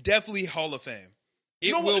 It's definitely Hall of Fame.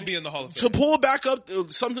 It will be in the Hall of Fame. To pull back up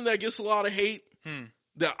something that gets a lot of hate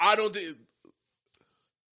that I don't think.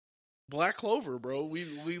 Black Clover, bro.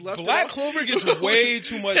 We left. Black Clover gets way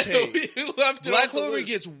too much hate. Black Clover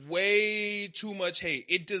gets way too much hate.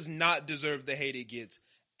 It does not deserve the hate it gets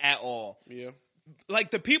at all. Yeah. Like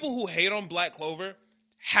the people who hate on Black Clover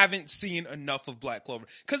haven't seen enough of Black Clover.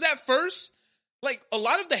 Cause at first, like a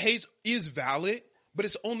lot of the hate is valid, but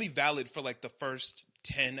it's only valid for like the first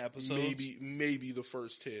 10 episodes. Maybe the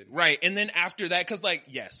first 10. Right. And then after that, cause like,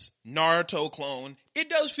 yes, Naruto clone, it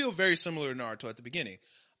does feel very similar to Naruto at the beginning.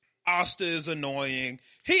 Asta is annoying.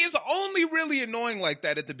 He is only really annoying like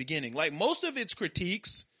that at the beginning. Like most of its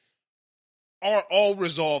critiques are all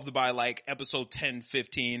resolved by like episode 10,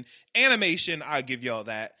 15. Animation, I'll give y'all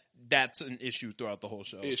that. That's an issue throughout the whole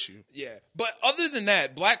show. Yeah. But other than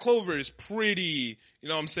that, Black Clover is pretty, you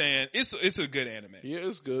know what I'm saying? It's a good anime. Yeah,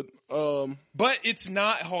 it's good. But it's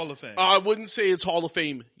not Hall of Fame. I wouldn't say it's Hall of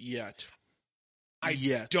Fame yet. I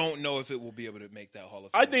don't know if it will be able to make that Hall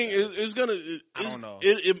of Fame. I think it's gonna. I don't know.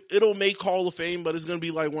 It'll make Hall of Fame, but it's gonna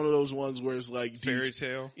be like one of those ones where it's like Fairy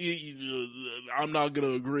Tale. I'm not gonna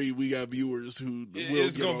agree. We got viewers who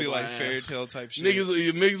it's gonna be like Fairy Tale type shit.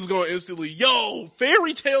 Niggas gonna instantly,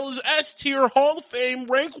 Fairy Tale is S tier Hall of Fame,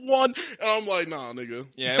 rank 1, and I'm like, nah, nigga.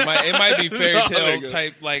 Yeah, it might be Fairy Tale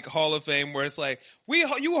type like Hall of Fame where it's like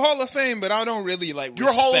you Hall of Fame, but I don't really like.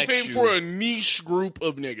 You're Hall of Fame for a niche group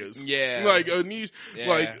of niggas. Yeah, like a niche. Yeah.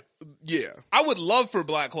 Like Yeah. I would love for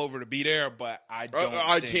Black Clover to be there, but I don't.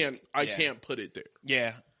 I can't put it there.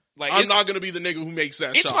 Yeah, like I'm not gonna be the nigga who makes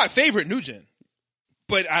that. It's shot. my favorite new gen,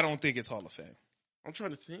 but I don't think it's Hall of Fame. I'm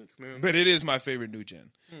trying to think, man. But it is my favorite new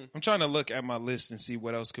gen. I'm trying to look at my list and see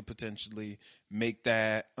what else could potentially make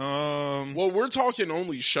that. Well, we're talking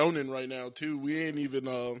only shonen right now too. We ain't even.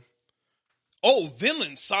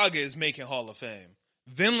 Vinland Saga is making Hall of Fame.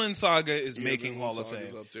 Vinland Saga is making Hall of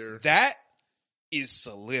Fame. Up there. That is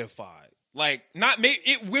solidified. Like,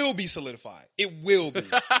 it will be solidified. It will be.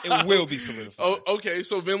 It will be solidified. Oh, okay.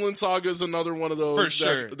 So Vinland Saga is another one of those for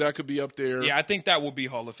sure. that could be up there. Yeah, I think that will be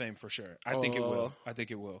Hall of Fame for sure. I think it will. I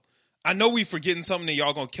think it will. I know we forgetting something that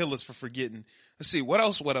y'all gonna kill us for forgetting. Let's see. What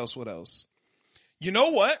else? You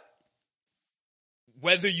know what?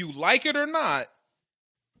 Whether you like it or not,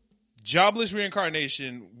 Jobless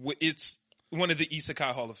Reincarnation, it's one of the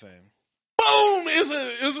Isekai Hall of Fame. Boom!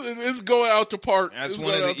 It's going out to park. That's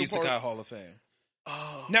one of the Isekai Hall of Fame.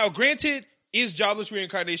 Oh. Now, granted, is Jobless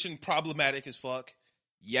Reincarnation problematic as fuck?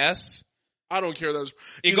 Yes. I don't care.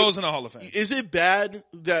 It goes in the Hall of Fame. Is it bad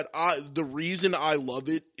that the reason I love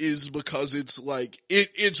it is because it's like,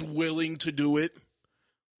 it's willing to do it?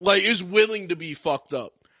 Like, it's willing to be fucked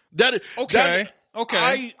up. Okay.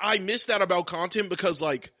 I miss that about content because,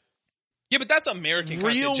 like, yeah, but that's American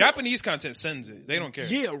content. Japanese content sends it. They don't care.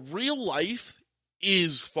 Yeah, real life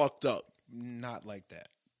is fucked up. Not like that.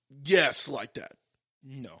 Yes, like that.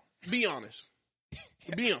 No. Be honest.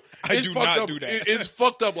 I do not do that. It's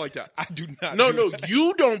fucked up like that. I do not. No,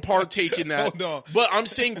 you don't partake in that. Hold on. But I'm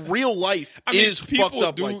saying real life is fucked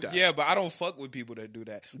up like that. Yeah, but I don't fuck with people that do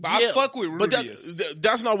that. But I fuck with Rudius. But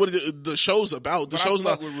that's not what the show's about. The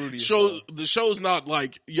show's not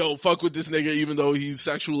like, yo, fuck with this nigga even though he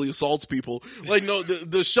sexually assaults people. Like, no,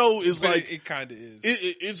 the show is like it kind of is.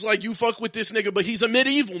 It's like you fuck with this nigga, but he's a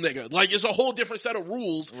medieval nigga. Like, it's a whole different set of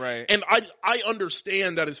rules. Right. And I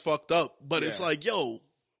understand that it's fucked up, but it's like, yo,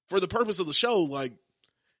 for the purpose of the show, like,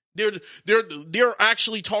 they're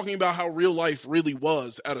actually talking about how real life really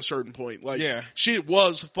was at a certain point. Like, shit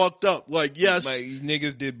was fucked up. Like, yes. Like,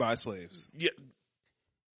 niggas did buy slaves. Yeah.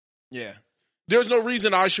 Yeah. There's no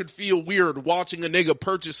reason I should feel weird watching a nigga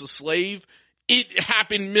purchase a slave. It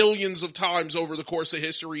happened millions of times over the course of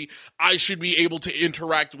history. I should be able to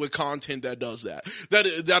interact with content that does that. That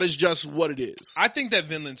is just what it is. I think that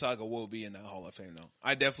Vinland Saga will be in that Hall of Fame, though.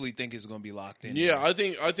 I definitely think it's going to be locked in. Yeah, I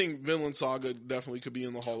think Vinland Saga definitely could be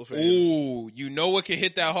in the Hall of Fame. Ooh, you know what can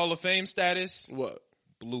hit that Hall of Fame status? What?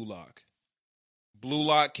 Blue Lock. Blue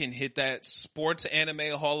Lock can hit that sports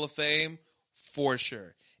anime Hall of Fame for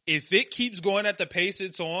sure. If it keeps going at the pace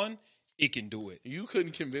it's on, it can do it. You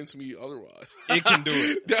couldn't convince me otherwise. It can do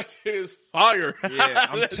it. That shit is fire. Yeah,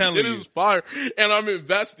 I'm telling you. It is fire. And I'm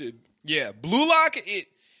invested. Yeah. Blue Lock,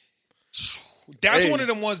 that's one of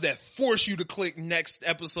them ones that force you to click next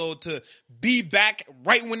episode to be back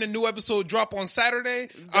right when the new episode drop on Saturday.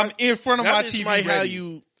 I'm in front of my TV ready. How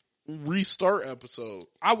you restart episode.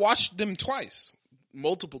 I watched them twice.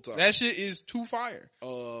 Multiple times. That shit is too fire.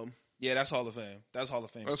 Yeah, that's Hall of Fame. That's Hall of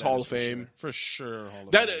Fame. That's Hall of Fame. For sure. Hall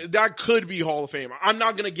of Fame. That could be Hall of Fame. I'm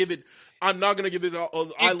not going to give it. I love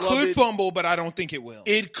it. Fumble, but I don't think it will.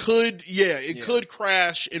 It could, could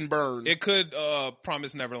crash and burn. It could,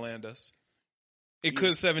 Promise Neverland us. It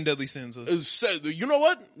could Seven Deadly Sins us. You know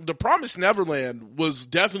what? The Promised Neverland was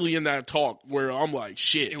definitely in that talk where I'm like,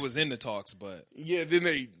 shit. It was in the talks, but. Yeah, then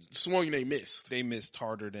they swung and they missed. They missed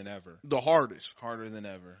harder than ever. The hardest. Harder than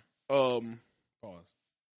ever. Pause.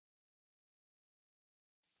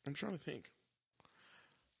 I'm trying to think.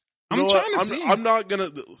 I'm trying to see. I'm not gonna.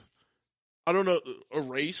 I don't know.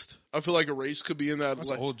 Erased. I feel like Erased could be in that. That's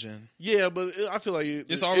like, old gen. Yeah, but I feel like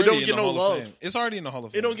it's already. It don't in get the no Hall of love. Fame. It's already in the Hall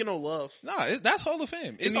of Fame. It don't get no love. Nah, that's Hall of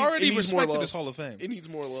Fame. It's already respected as Hall of Fame. It needs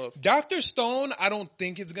more love. Dr. Stone, I don't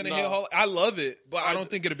think it's gonna hit Hall. I love it, but I don't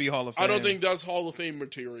think it'll be Hall of Fame. I don't think that's Hall of Fame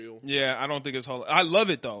material. Yeah, I don't think it's Hall. I love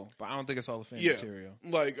it though, but I don't think it's Hall of Fame material.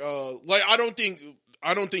 Like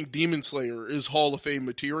I don't think Demon Slayer is Hall of Fame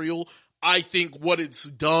material. I think what it's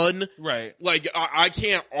done, right? Like I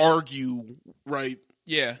can't argue, right?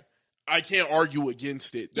 Yeah, I can't argue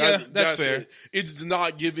against it. That's fair. It's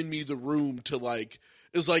not giving me the room to like.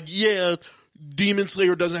 It's like, yeah, Demon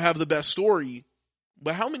Slayer doesn't have the best story,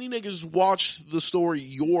 but how many niggas watch the story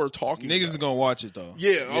you're talking about? Niggas is gonna watch it though.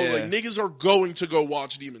 Yeah, like niggas are going to go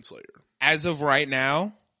watch Demon Slayer. As of right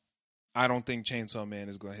now, I don't think Chainsaw Man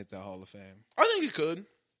is gonna hit that Hall of Fame. I think it could.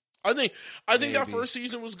 I think that first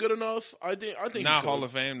season was good enough. I think not Hall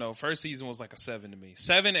of Fame though. First season was like a 7 to me.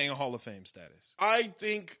 7 ain't Hall of Fame status. I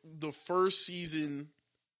think the first season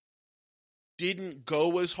didn't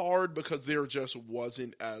go as hard because there just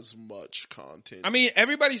wasn't as much content. I mean,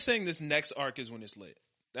 everybody's saying this next arc is when it's lit.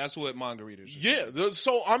 That's what manga readers are saying.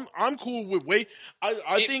 So I'm cool with wait.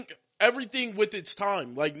 I think everything with its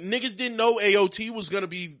time. Like, niggas didn't know AOT was gonna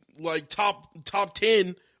be like top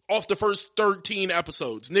 10 off the first 13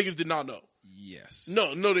 episodes. Niggas did not know. Yes.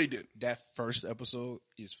 No, they didn't. That first episode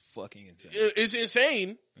is fucking insane. It's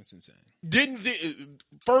insane. It's insane.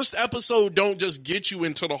 First episode don't just get you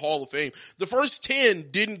into the Hall of Fame. The first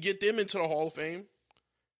 10 didn't get them into the Hall of Fame.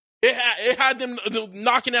 It had them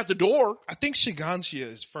knocking at the door. I think Shiganshia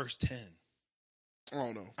is first 10. I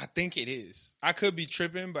don't know. I think it is. I could be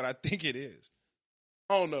tripping, but I think it is.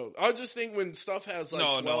 I don't know. I just think when stuff has like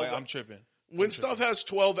 12... No, I'm tripping. When stuff has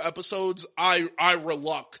 12 episodes, I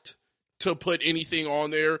reluct to put anything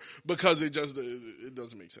on there because it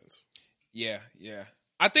doesn't make sense. Yeah.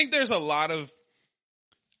 I think there's a lot of...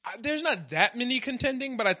 There's not that many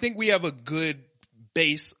contending, but I think we have a good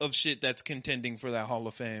base of shit that's contending for that Hall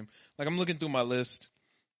of Fame. Like, I'm looking through my list.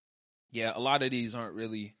 Yeah, a lot of these aren't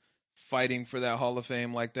really fighting for that Hall of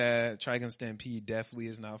Fame like that. Trigun Stampede definitely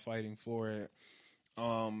is not fighting for it.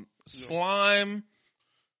 Slime,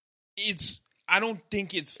 I don't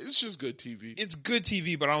think it's just good TV. It's good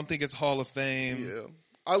TV, but I don't think it's Hall of Fame. Yeah.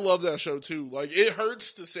 I love that show too. Like, it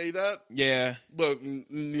hurts to say that. Yeah. But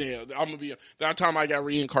yeah, I'm gonna be that time I got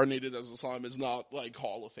reincarnated as a slime is not like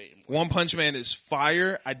Hall of Fame. One Punch Man is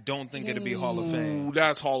fire. I don't think it'll be Hall of Fame.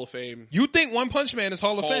 That's Hall of Fame. You think One Punch Man is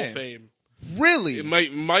Hall of Fame? Hall of Fame. Really? It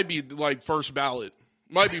might be like first ballot.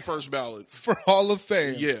 Might be first ballot. For Hall of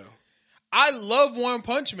Fame. Yeah. I love One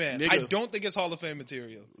Punch Man. Nigga. I don't think it's Hall of Fame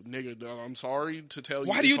material. Nigga, I'm sorry to tell you.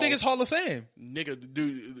 Why do you think it's Hall of Fame? Nigga,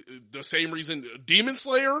 dude, the same reason Demon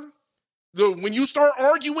Slayer. When you start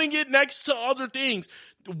arguing it next to other things,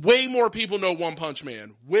 way more people know One Punch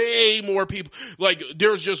Man. Way more people. Like,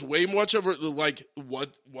 there's just way much of it, like,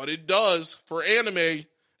 what it does for anime.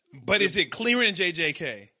 But is it clearing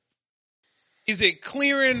JJK? Is it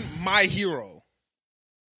clearing My Hero?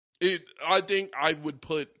 I think I would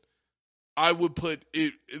put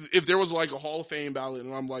it, if there was like a Hall of Fame ballot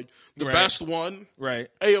and I'm like, the best one, right?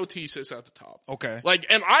 AOT sits at the top. Okay. Like,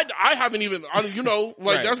 and I haven't even, like,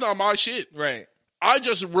 right. That's not my shit. Right. I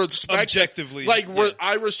just respect, objectively, like,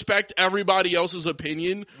 I respect everybody else's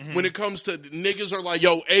opinion when it comes to niggas are like,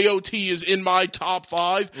 yo, AOT is in my top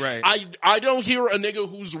 5. Right. I don't hear a nigga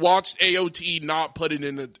who's watched AOT not put it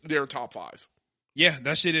in their top 5. Yeah,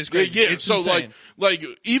 that shit is crazy. Yeah, it's so insane. like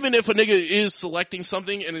even if a nigga is selecting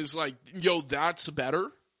something and is like, yo, that's better.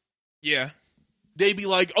 Yeah. They be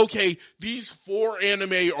like, okay, these 4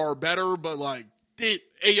 anime are better, but like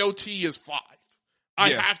AOT is 5. I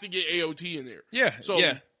have to get AOT in there. Yeah. So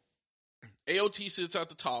AOT sits at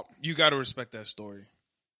the top. You got to respect that story.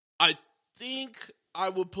 I think I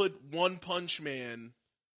would put One Punch Man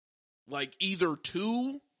like either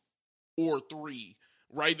 2 or 3.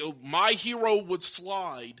 Right, My Hero would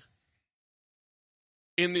slide,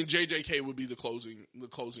 and then JJK would be the closing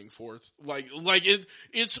 4th. Like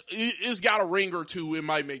it's got a ring or two. It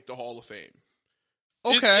might make the Hall of Fame.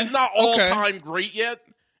 Okay, it's not all time great yet.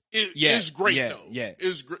 It is great though. Yeah,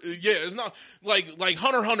 it's not like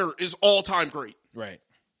Hunter x Hunter is all time great. Right.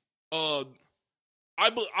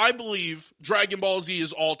 I believe Dragon Ball Z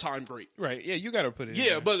is all time great. Right. Yeah, you got to put it.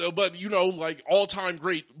 Yeah, but you know, like all time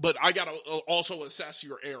great. But I gotta also assess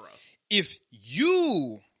your era. If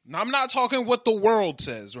you, I'm not talking what the world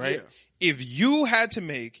says, right? Yeah. If you had to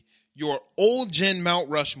make your old gen Mount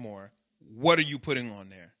Rushmore, what are you putting on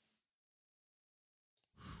there?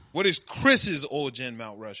 What is Chris's old gen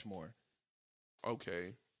Mount Rushmore?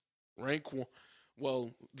 Okay, rank 1.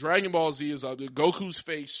 Well, Dragon Ball Z is out there. Goku's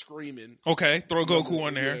face screaming. Okay, throw Goku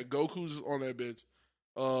on there. Yeah, Goku's on that bitch.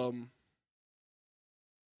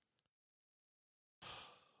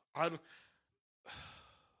 I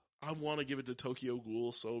want to give it to Tokyo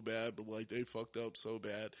Ghoul so bad, but like they fucked up so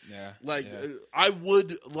bad. Yeah, like I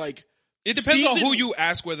would like. It depends on who you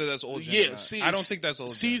ask whether that's old gen. Yeah, I don't think that's old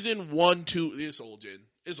gen. Season 1, 2 is old gen.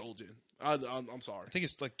 It's old gen. I'm sorry. I think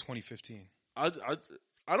it's like 2015.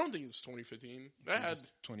 I don't think it's 2015. That had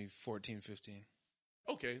 2014, 15.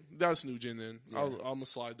 Okay, that's new gen then. Yeah. I'm gonna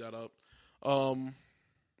slide that up.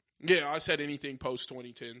 Yeah, I said anything post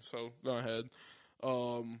 2010, so go ahead.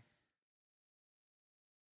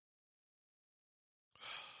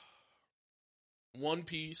 One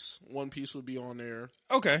Piece would be on there.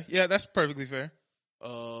 Okay, yeah, that's perfectly fair.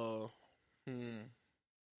 Man,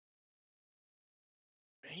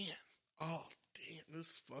 oh damn, this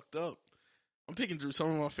is fucked up. I'm picking through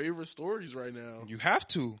some of my favorite stories right now. You have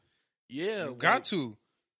to. Yeah. You got to.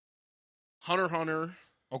 Hunter x Hunter.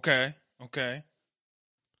 Okay.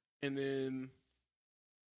 And then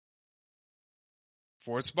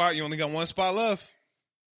 4th spot. You only got 1 spot left.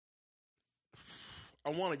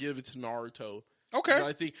 I want to give it to Naruto.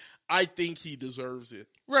 Okay. I think he deserves it.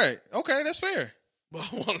 Right. Okay, that's fair. But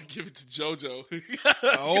I want to give it to JoJo.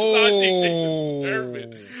 Oh. I think they deserve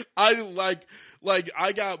it.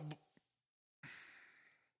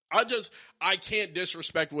 I can't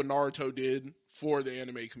disrespect what Naruto did for the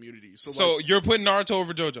anime community. So you're putting Naruto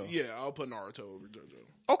over JoJo? Yeah, I'll put Naruto over JoJo.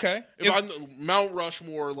 Okay. Mount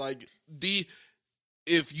Rushmore,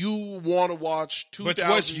 if you want to watch 2000s, but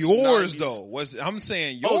what's yours 90s, though? I'm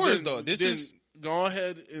saying yours though. This is go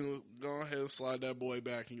ahead and slide that boy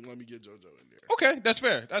back and let me get JoJo in there. Okay, that's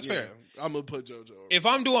fair. That's fair. I'm gonna put JoJo over. If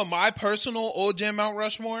I'm doing my personal old Gen Mount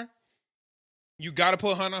Rushmore, you got to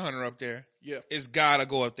put Hunter x Hunter up there. Yeah, it's gotta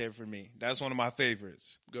go up there for me. That's one of my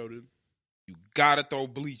favorites. Goated. You gotta throw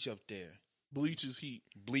Bleach up there. Bleach is heat.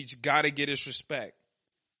 Bleach gotta get his respect.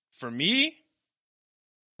 For me,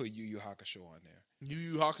 put Yu Yu Hakusho on there. Yu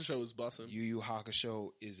Yu Hakusho is bussin'. Yu Yu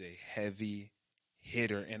Hakusho is a heavy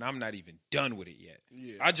hitter, and I'm not even done with it yet.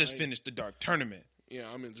 Yeah, I just finished the Dark Tournament. Yeah,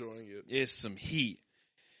 I'm enjoying it. It's some heat.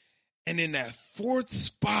 And in that 4th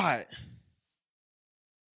spot,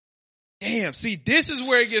 damn, see, this is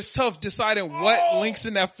where it gets tough deciding what links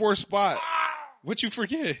in that 4th spot. What you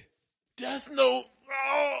forget? Death Note.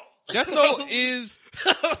 Death Note is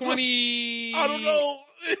 20... I don't know.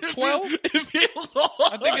 12? It feels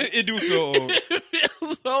old. I think it do feel old. It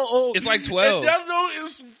feels so old. It's like 12. And Death Note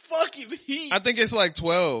is fucking heat. I think it's like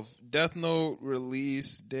 12. Death Note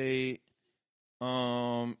release date.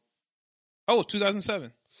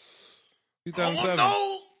 2007. 2007. Oh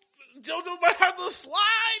no! JoJo might have to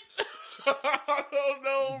slide. I don't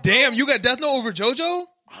know. Bro. Damn, you got Death Note over JoJo?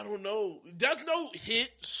 I don't know. Death Note hit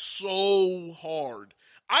so hard.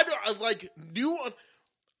 I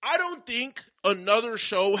don't think another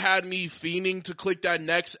show had me fiending to click that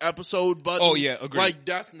next episode button. Oh yeah, agreed. Like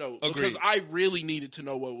Death Note, agreed. Because I really needed to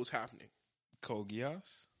know what was happening. Code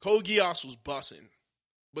Geass was bussing,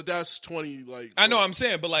 but that's 20. I know, I'm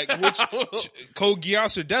saying, but which Code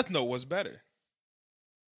Geass or Death Note was better?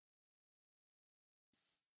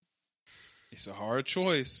 It's a hard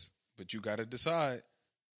choice, but you got to decide.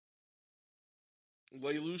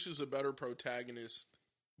 Lelouch is a better protagonist.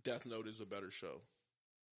 Death Note is a better show.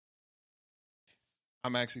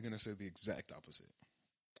 I'm actually going to say the exact opposite.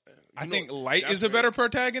 I think Light is a better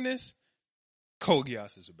protagonist. Code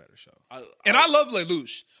Geass is a better show. I love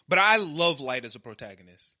Lelouch, but I love Light as a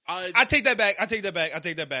protagonist. I take that back.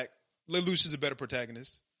 Lelouch is a better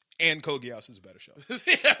protagonist, and Code Geass is a better show.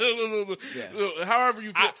 Yeah. However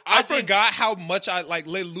you feel. I forgot how much I like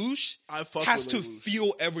Lelouch has to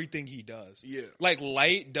feel everything he does. Yeah. Like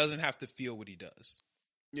Light doesn't have to feel what he does.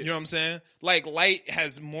 Yeah. You know what I'm saying? Like Light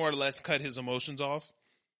has more or less cut his emotions off.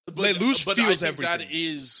 Lelouch feels everything.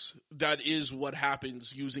 That is what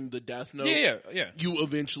happens using the Death Note. Yeah. You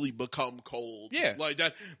eventually become cold. Yeah. Like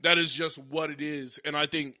that is just what it is. And I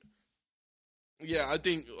think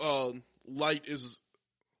Light is,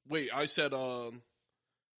 I said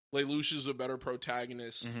Lelouch is a better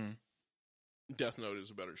protagonist. Mm-hmm. Death Note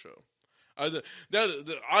is a better show. I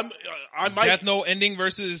might Death Note ending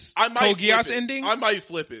versus Code Geass ending. I might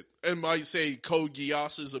flip it and might say Code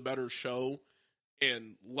Geass is a better show,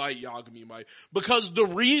 and Light Yagami might, because the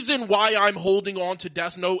reason why I'm holding on to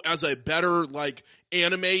Death Note as a better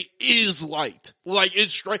anime is Light.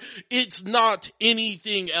 It's not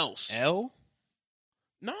anything else. L?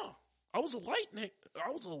 No, I was a Light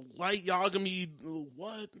Yagami.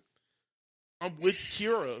 What? I'm with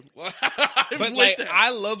Kira. But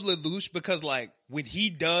I love Lelouch because when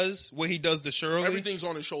he does what he does to Shirley, everything's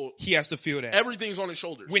on his shoulder. He has to feel that. Everything's on his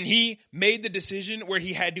shoulders. When he made the decision where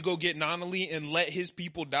he had to go get Nonali and let his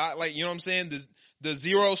people die, you know what I'm saying? The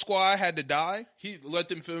Zero Squad had to die. He let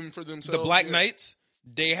them film for themselves. The Black Knights,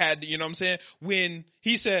 they had to, you know what I'm saying? When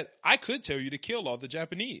he said, I could tell you to kill all the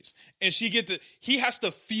Japanese. And he has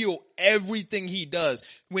to feel everything he does.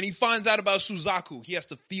 When he finds out about Suzaku, he has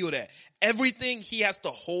to feel that. Everything, he has to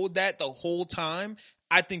hold that the whole time.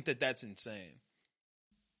 I think that's insane.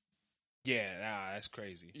 Yeah, that's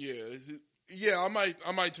crazy. Yeah, I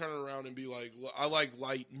might turn around and be like, I like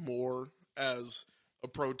Light more as a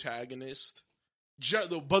protagonist.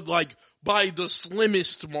 But by the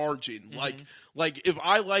slimmest margin. Mm-hmm. If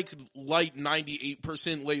I like Light 98%,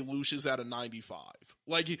 Lelouch is at a 95.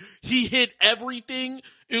 He hit everything.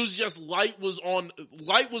 It was just Light was on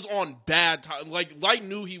bad time. Light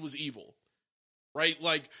knew he was evil. Right?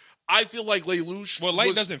 I feel like Lelouch. Well,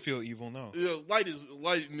 Light doesn't feel evil, no. Light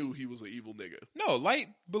knew he was an evil nigga. No, Light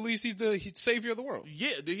believes he's the savior of the world.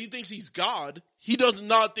 Yeah, he thinks he's God. He does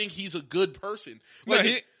not think he's a good person.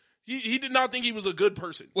 He did not think he was a good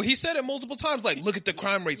person. Well, he said it multiple times. Like, look at the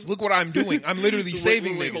crime rates. Look what I'm doing. I'm literally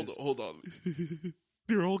saving niggas. Hold on.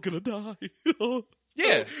 They're all gonna die.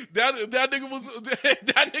 Yeah, that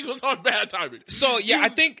nigga was on bad timing. So yeah, I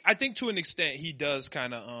think to an extent he does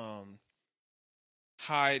kind of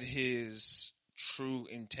hide his true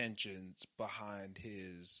intentions behind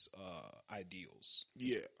his ideals.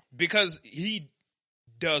 Yeah, because he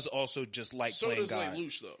does also just like so playing does God.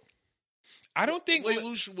 Lelouch, though. I don't think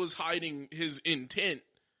Lelouch was hiding his intent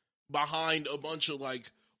behind a bunch of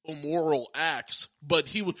like immoral acts, but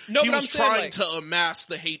he was trying to amass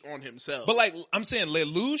the hate on himself. But like I'm saying,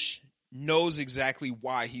 Lelouch knows exactly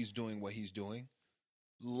why he's doing what he's doing.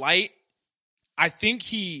 Light, I think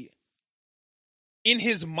in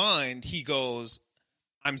his mind, he goes,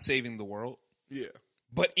 I'm saving the world. Yeah.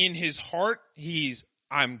 But in his heart,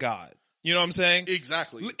 I'm God. You know what I'm saying?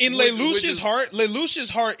 Exactly. In Lelouch's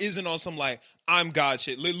heart isn't on some like, I'm God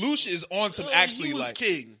shit. Lelouch is on some actually he was like.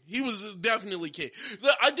 king. He was definitely king.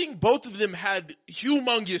 I think both of them had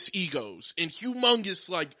humongous egos and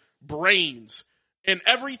humongous like brains, and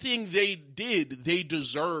everything they did, they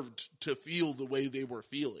deserved to feel the way they were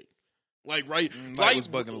feeling. Like, right? Light was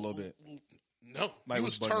bugging a little bit. No, Light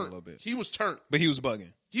was bugging turned. a little bit. He was turned. But he was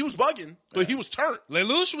bugging. He was bugging, but he was turned.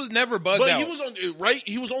 Lelouch was never bugged out. But he was on, right?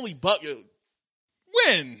 He was only bugging.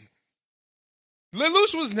 When?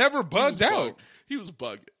 Lelouch was never bugged out. He was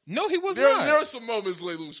bugging. No, he was not. There are some moments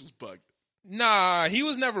Lelouch was bugging. Nah, he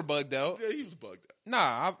was never bugged out. Yeah, he was bugged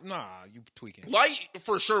out. Nah, you tweaking. Light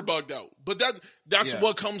for sure bugged out, but that's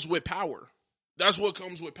what comes with power. That's what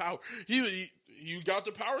comes with power. You got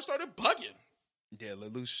the power, started bugging. Yeah,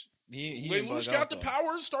 Lelouch. Lelouch got the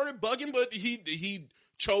power, started bugging, but he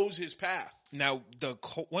chose his path. Now,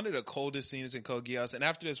 one of the coldest scenes in Code Geass, and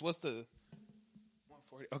after this, what's the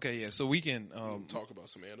 140? Okay, yeah, so we can talk about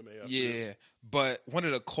some anime after this. this. But one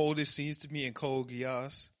of the coldest scenes to me in Code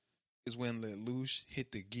Geass is when Lelouch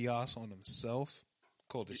hit the Geass on himself.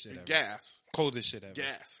 Coldest shit ever. Gas. Coldest shit ever.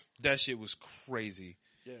 Gas. That shit was crazy.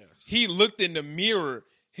 Yes. He looked in the mirror,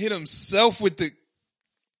 hit himself with the...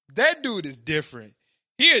 That dude is different.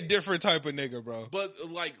 He a different type of nigga, bro. But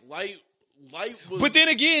like Light was. But then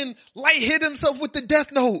again, Light hit himself with the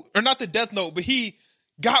Death Note, or not the Death Note, but he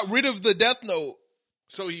got rid of the Death Note,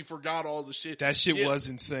 so he forgot all the shit. That shit was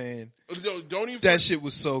insane. Don't even. That shit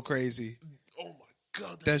was so crazy. Oh my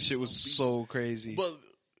god, that shit was so crazy. But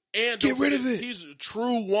get rid of it. He's a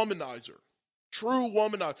true womanizer. True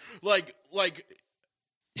womanizer. Like.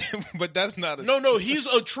 But that's not a... No, he's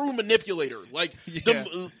a true manipulator. Like,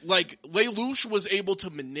 Lelouch was able to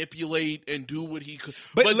manipulate and do what he could.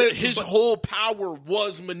 But his whole power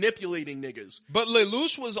was manipulating niggas. But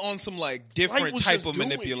Lelouch was on some, like, different type of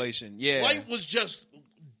manipulation. Yeah. Light was just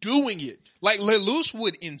doing it. Like, Lelouch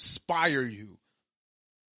would inspire you.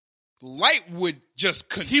 Light would just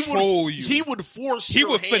control you. He would force He your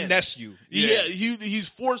would hand. finesse you. Yeah, he's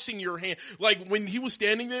forcing your hand. Like when he was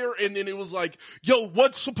standing there and then it was like, yo,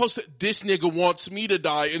 what's supposed to, this nigga wants me to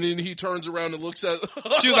die. And then he turns around and looks at,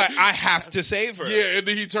 she was like, I have to save her. Yeah. And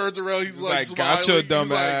then he turns around. He's like, smiling. Got your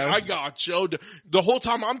dumb ass. Like, I got you. The whole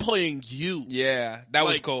time I'm playing you. Yeah. That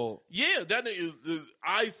was cold. Yeah. That is,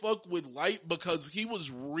 I fuck with Light because he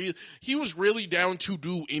was really down to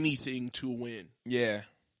do anything to win. Yeah.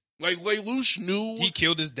 Like, Lelouch knew... He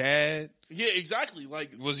killed his dad. Yeah, exactly.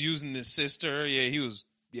 Like... Was using his sister. Yeah, he was...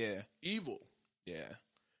 Yeah. Evil. Yeah.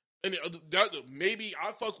 And maybe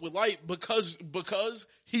I fuck with Light because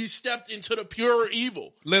he stepped into the pure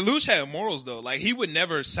evil. Lelouch had morals, though. Like, he would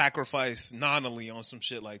never sacrifice Nonali on some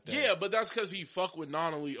shit like that. Yeah, but that's because he fuck with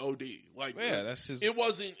Nonali OD. Like, yeah, that's his... It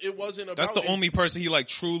wasn't about... That's the only person he, like,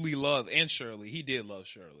 truly loved. And Shirley. He did love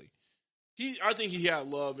Shirley. I think he had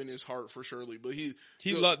love in his heart for Shirley, but he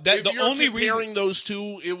loved that. The only comparing those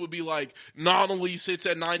two, it would be like Nonali sits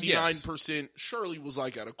at 99%. Shirley was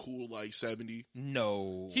like at a cool like 70.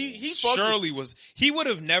 No, he Shirley was. He would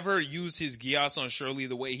have never used his Geass on Shirley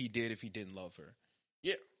the way he did if he didn't love her.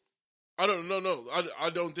 Yeah, I don't know. No, I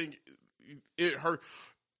don't think it hurt.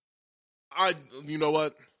 You know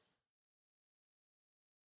what?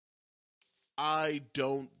 I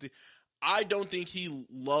don't think he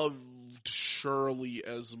loved Shirley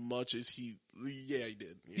as much as he. Yeah, he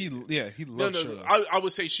did. He loved Shirley. I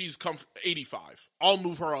would say she's 85. I'll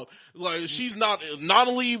move her up. Like she's not.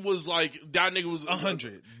 Nonali was like that nigga was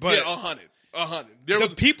 100. But yeah, 100. 100.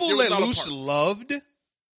 The people Lelouch loved.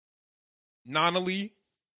 Nonali,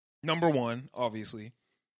 number one, obviously.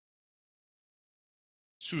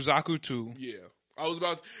 Suzaku 2. Yeah. I was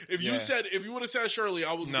about to, if you would have said Shirley,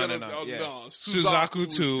 I was gonna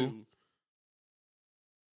Suzaku 2.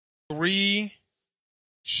 3,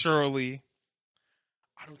 Shirley.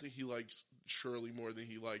 I don't think he likes Shirley more than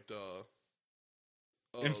he liked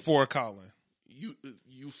and for Colin.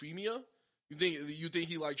 Euphemia. You think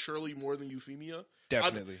he liked Shirley more than Euphemia?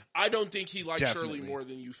 Definitely. I don't think he liked Definitely. Shirley more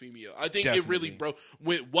than Euphemia. I think Definitely. it really broke.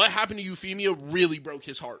 What happened to Euphemia really broke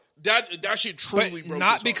his heart. That shit truly broke his heart.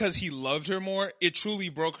 Not because he loved her more. It truly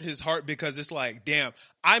broke his heart because it's like, damn,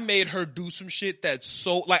 I made her do some shit that's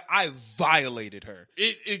so, like, I violated her.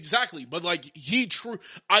 Exactly. But like,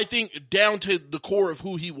 I think down to the core of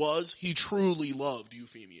who he was, he truly loved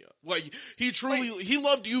Euphemia. Like, he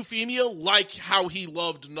loved Euphemia like how he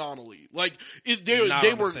loved Nonnally. Like,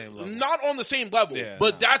 they were not on the same level,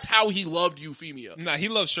 but that's how he loved Euphemia. Nah, he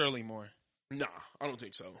loved Shirley more. Nah, I don't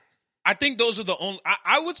think so. I think those are the only,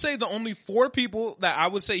 I would say the only 4 people that I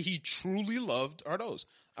would say he truly loved are those.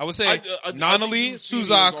 I would say Nonnally,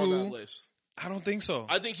 Suzaku. I don't think so.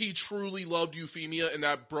 I think he truly loved Euphemia and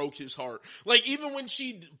that broke his heart. Like, even when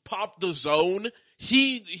she popped the zone,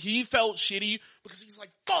 he felt shitty because he was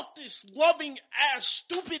like, fuck this loving ass,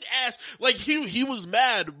 stupid ass. Like, he was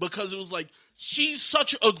mad because it was like, she's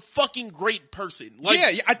such a fucking great person. Like,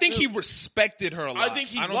 yeah, I think he respected her a lot. I think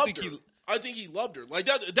he loved her. I think he loved her. Like,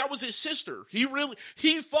 that was his sister. He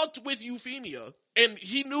fucked with Euphemia. And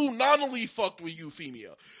he knew Nonnally fucked with Euphemia.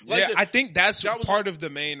 Like, yeah, I think that was part of the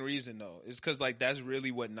main reason, though. Is because, like, that's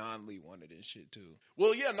really what Nonnally wanted and shit, too.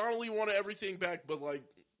 Well, yeah, Nonnally wanted everything back, but, like,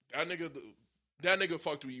 that nigga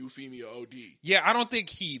fucked with Euphemia OD. Yeah, I don't think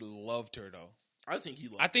he loved her, though. I think he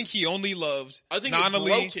loved I think he only loved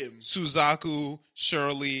Nonnally, Suzaku,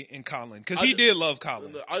 Shirley, and Colin. Because he did love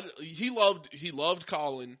Colin. He loved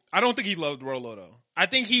Colin. I don't think he loved Rolo, though. I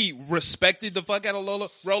think he respected the fuck out of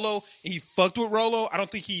Rolo, and he fucked with Rolo. I don't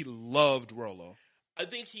think he loved Rolo. I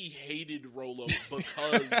think he hated Rolo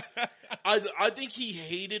because I think he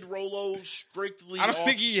hated Rolo strictly. I don't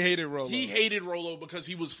think he hated Rolo. He hated Rolo because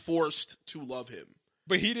he was forced to love him.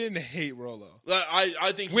 But he didn't hate Rolo.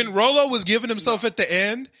 I think when Rolo was giving himself at the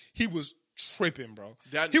end, he was tripping, bro.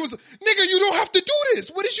 He was, nigga, you don't have to do this.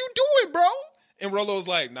 What is you doing, bro? And Rolo was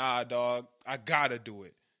like, nah, dog, I gotta do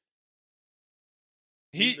it.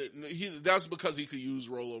 That's because he could use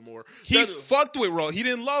Rolo more. He fucked with Rolo. He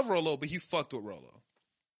didn't love Rolo, but he fucked with Rolo.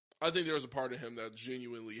 I think there was a part of him that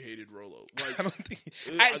genuinely hated Rolo. Like, I don't think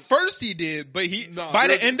at first he did, but by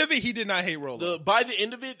the end of it, he did not hate Rolo. By the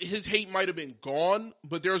end of it, his hate might have been gone,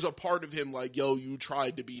 but there's a part of him like, yo, you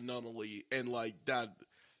tried to be Nonnally, and like that.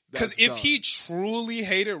 Because if he truly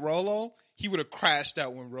hated Rolo, he would have crashed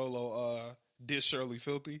out when Rolo did Shirley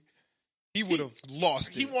filthy. He would have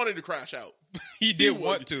lost it. He wanted to crash out. He did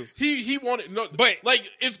want to. He wanted but like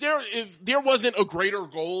if there wasn't a greater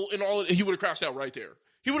goal in all, he would have crashed out right there.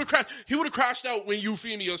 He would have crashed out when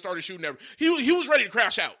Euphemia started shooting everything. He was ready to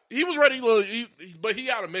crash out. He was ready, but he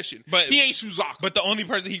had a mission. But he ain't Suzaku. But the only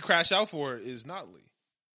person he crashed out for is Nonnally.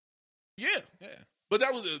 Yeah. But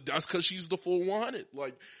that's because she's the full 100.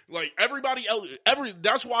 Like everybody else,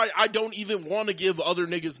 that's why I don't even want to give other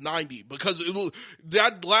niggas 90 because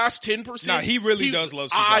that last 10%. Nah, he really does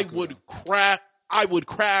love Suzaku. I would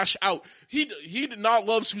crash out. He did not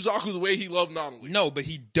love Suzaku the way he loved Nonnally. No, but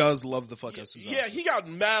he does love the fuck out of Suzaku. Yeah, he got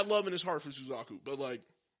mad love in his heart for Suzaku, but like,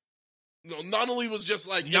 no, Nonnally was just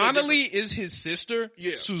like Nonnally is his sister.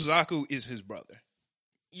 Yeah, Suzaku is his brother.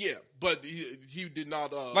 Yeah, but he did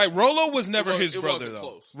not. Like Rolo was never his brother though.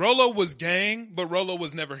 Close. Rolo was gang, but Rolo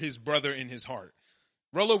was never his brother in his heart.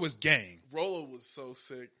 Rolo was gang. Rolo was so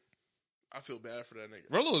sick. I feel bad for that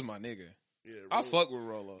nigga. Rolo was my nigga. Yeah, I fuck with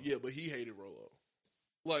Rolo. Yeah, but he hated Rolo.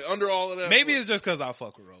 Like, under all of that. Maybe it's just because I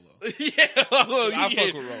fuck with Rolo. Yeah. I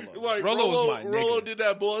fuck with Rolo. Like, Rolo was my nigga. Rolo did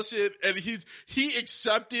that bullshit, and he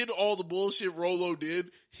accepted all the bullshit Rolo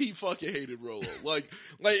did. He fucking hated Rolo. Like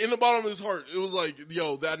in the bottom of his heart, it was like,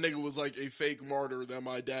 yo, that nigga was like a fake martyr that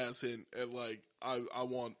my dad sent, and like, I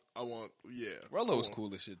want, yeah. Rolo was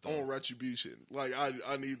cool as shit, though. I want retribution. Like,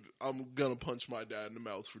 I'm gonna punch my dad in the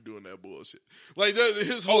mouth for doing that bullshit. Like,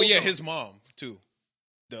 his whole. Oh, yeah, his mom, too.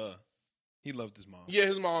 Duh. He loved his mom. Yeah,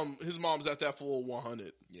 his mom's at that full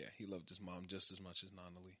 100. Yeah, he loved his mom just as much as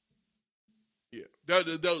Nonnally. Yeah,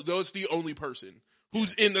 that's the only person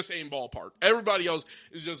who's in the same ballpark. Everybody else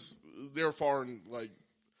is just, they're far and like.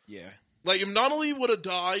 Yeah. Like, if Nonnally would have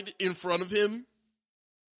died in front of him,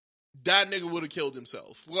 that nigga would have killed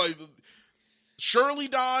himself. Like, Shirley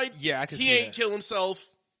died. Yeah, I can see he ain't kill himself.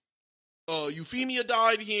 Euphemia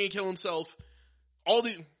died. He ain't kill himself. All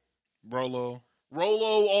the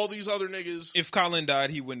Rolo, all these other niggas. If Colin died,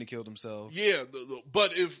 he wouldn't have killed himself. Yeah,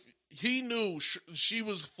 but if he knew she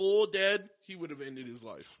was full dead, he would have ended his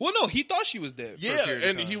life. Well, no, he thought she was dead. Yeah,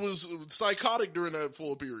 and he was psychotic during that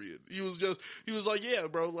full period. He was like, yeah,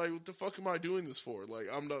 bro, like, what the fuck am I doing this for? Like,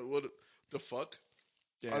 I'm not, what the fuck?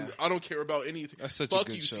 Yeah. I don't care about anything. That's such Fuck a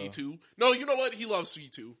good you, show. C2. No, you know what? He loves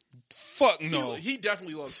C2. Fuck no. He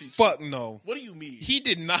definitely loves C2. Fuck no. What do you mean? He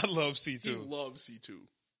did not love C2. He loves C2.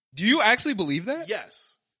 Do you actually believe that?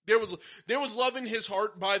 Yes. There was love in his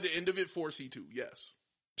heart by the end of it for C2. Yes.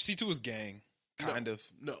 C2 was gang. Kind of.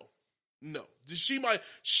 No. She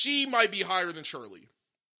might be higher than Shirley.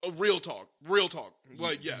 Real talk.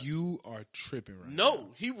 Like, yes. You are tripping right now. No,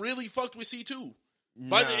 he really fucked with C2.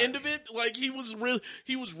 By the end of it, like, he was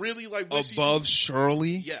really like with above C2.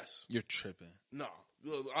 Shirley. Yes. You're tripping. No,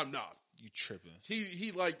 I'm not. You tripping.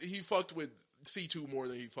 He fucked with C2 more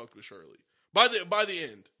than he fucked with Shirley. By the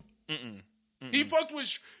end. He fucked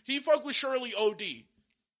with Shirley OD.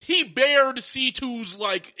 He bared C2's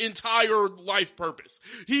like entire life purpose.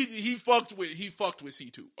 He fucked with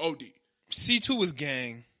C2 OD. C2 was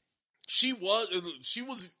gang. She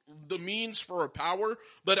was the means for her power,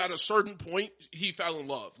 but at a certain point he fell in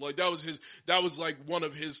love. Like that was like one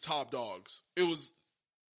of his top dogs. It was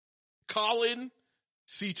Colin,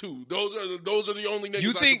 C2. Those are the only niggas.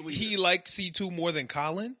 You think I can believe he in. liked C2 more than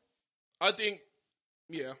Colin? I think,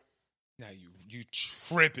 yeah. Now you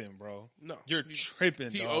tripping, bro. No, you're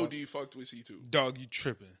tripping. He dog. OD fucked with C2. Dog, you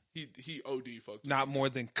tripping. He OD fucked with Not C2. more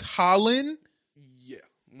than Colin? Yeah,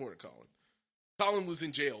 more than Colin. Colin was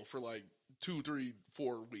in jail for like 2, 3,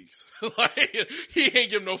 4 weeks. Like, he ain't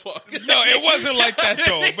give no fuck. No, it wasn't like that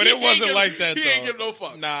though. But it wasn't like that though. He ain't give no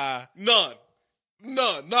fuck. Nah. None.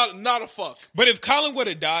 Not a fuck. But if Colin would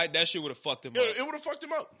have died, that shit would have fucked him up. It would have fucked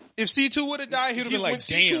him up. If C2 would have died, he would have been like, when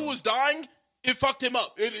damn. C2 was dying, it fucked him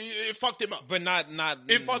up. It fucked him up. But not.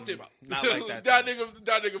 It fucked him up. Not like that. that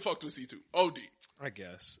nigga fucked with C2. OD. I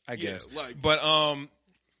guess. Yeah, like, but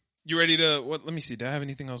you ready to? What? Let me see. Did I have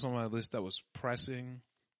anything else on my list that was pressing?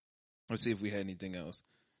 Let's see if we had anything else.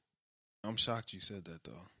 I'm shocked you said that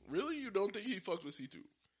though. Really? You don't think he fucked with C2?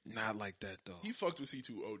 Not like that though. He fucked with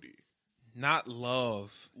C2 OD. Not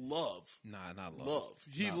love. Love. Nah, not love. Love.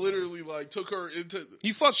 He not love. Like took her into.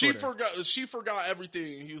 He fucked she with her. She forgot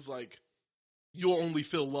everything. He was like, "You'll only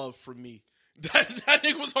feel love from me." That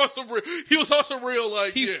nigga was also real. He was also real.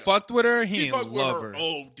 Like he fucked with her. He fucked ain't with love her.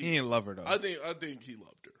 Oh, he ain't love her though. I think he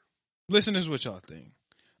loved her. Listeners, what y'all think?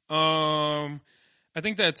 I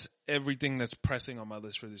think that's everything that's pressing on my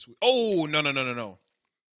list for this week. Oh, no.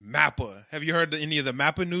 Mappa. Have you heard any of the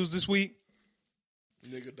Mappa news this week?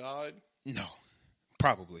 Nigga died? No.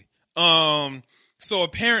 Probably. So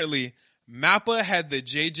apparently Mappa had the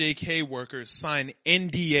JJK workers sign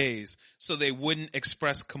NDAs so they wouldn't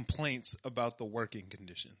express complaints about the working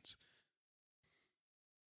conditions.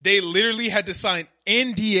 They literally had to sign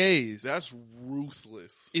NDAs. That's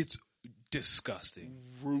ruthless. It's disgusting.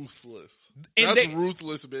 Ruthless. And that's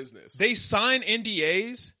ruthless business. They sign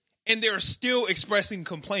NDAs and they're still expressing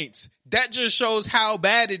complaints. That just shows how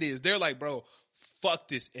bad it is. They're like, bro, fuck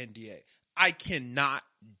this NDA. I cannot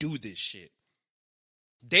do this shit.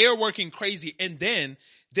 They are working crazy. And then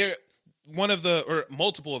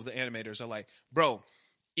multiple of the animators are like, bro,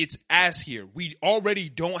 it's ass here. We already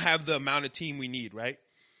don't have the amount of team we need, right?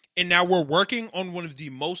 And now we're working on one of the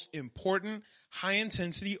most important high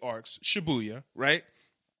intensity arcs, Shibuya, right?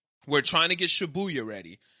 We're trying to get Shibuya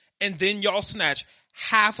ready. And then y'all snatch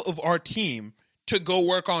half of our team to go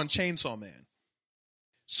work on Chainsaw Man.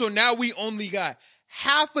 So now we only got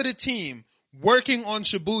half of the team working on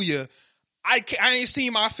Shibuya. I ain't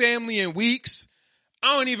seen my family in weeks.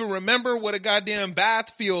 I don't even remember what a goddamn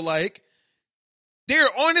bath feel like. They're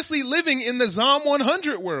honestly living in the Zom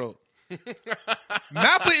 100 world.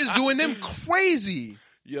 Mappa is doing them crazy.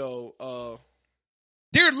 Yo,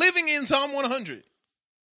 they're living in Zom 100.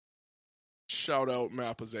 Shout out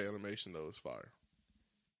Mappa's animation though, it's fire.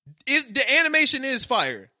 The animation is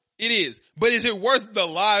fire. It is. But is it worth the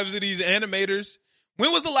lives of these animators?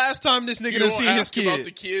 When was the last time this nigga done seen his kid? About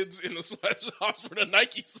the kids in the sweatshops for the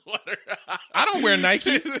Nike sweater. I don't wear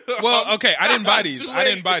Nike. Well, okay, I didn't buy these. The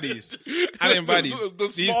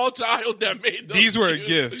small child that made those. These were a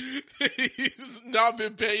gift. He's not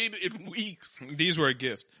been paid in weeks. These were a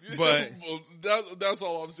gift. But that's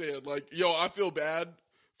all I'm saying. Like, yo, I feel bad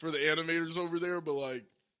for the animators over there, but like,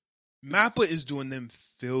 Mappa is doing them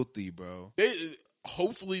filthy, bro.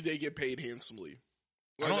 Hopefully they get paid handsomely.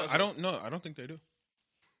 Like, I don't know. I don't think they do.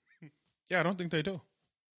 Yeah, I don't think they do.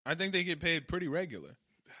 I think they get paid pretty regular.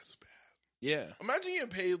 That's bad. Yeah. Imagine getting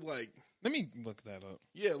paid like. Let me look that up.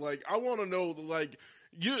 Yeah, like I want to know, like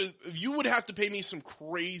you would have to pay me some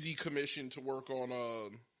crazy commission to work on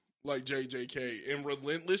like JJK and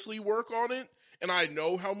relentlessly work on it, and I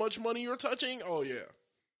know how much money you're touching. Oh yeah.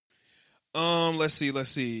 Let's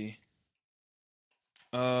see.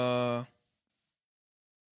 No,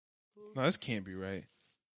 this can't be right.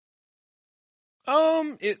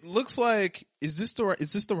 It looks like is this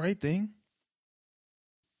the right thing?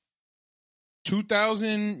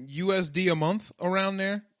 2,000 USD a month around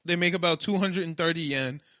there. They make about 230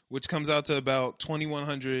 yen, which comes out to about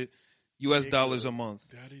 2,100 US dollars a month.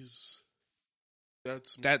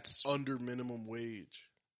 That's under minimum wage.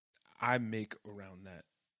 I make around that.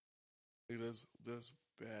 That's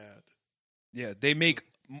bad. Yeah, they make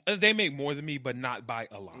more than me, but not by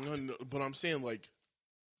a lot. No, but I'm saying like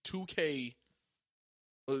 $2K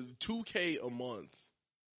a month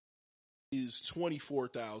is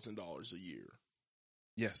 $24,000 a year.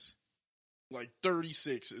 Yes. Like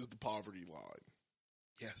 36 is the poverty line.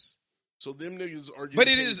 Yes. So them niggas are getting But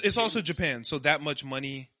it's also Japan, so that much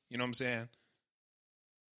money, you know what I'm saying?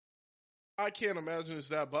 I can't imagine it's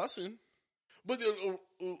that bussin'. But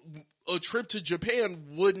a trip to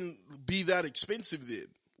Japan wouldn't be that expensive then.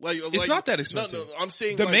 It's not that expensive. No, I'm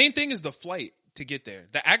saying the main thing is the flight to get there.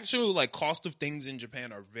 The actual cost of things in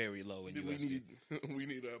Japan are very low in USD. We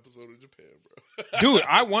need an episode of Japan, bro. Dude,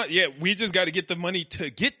 we just got to get the money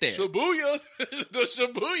to get there. Shibuya, the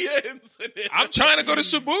Shibuya incident. I'm trying to go to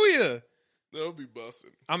Shibuya. That would be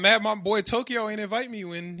busting. I'm mad my boy Tokyo ain't invite me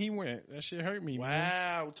when he went. That shit hurt me. Wow,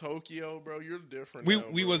 man. Tokyo, bro, you're different.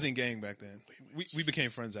 We wasn't gang back then. We became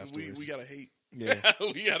friends afterwards. We gotta hate. Yeah,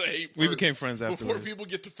 we gotta hate. First, we became friends afterwards. Before people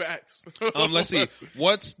get the facts. Let's see.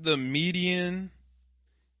 What's the median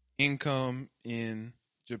income in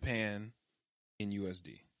Japan in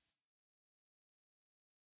USD?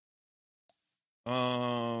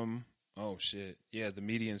 Oh shit. Yeah, the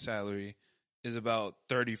median salary is about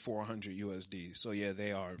 3,400 USD. So yeah,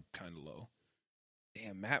 they are kind of low.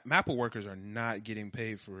 Damn, Mappa workers are not getting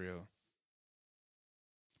paid for real.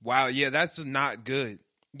 Wow, yeah, that's not good.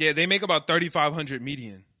 Yeah, they make about 3,500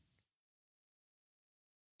 median.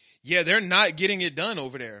 Yeah, they're not getting it done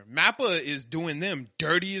over there. Mappa is doing them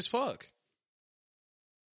dirty as fuck.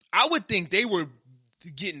 I would think they were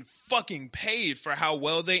getting fucking paid for how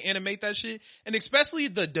well they animate that shit, and especially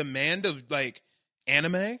the demand of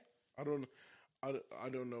anime. I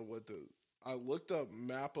don't know what I looked up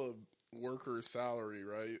Mappa worker salary,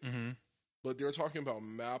 right? Mm-hmm. But they're talking about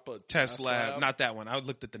Mappa Test Lab, not that one. I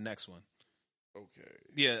looked at the next one. Okay.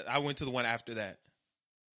 Yeah, I went to the one after that.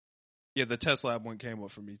 Yeah, the Test Lab one came up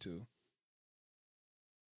for me too.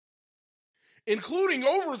 Including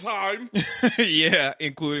overtime. Yeah,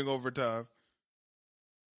 including overtime.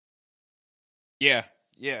 Yeah.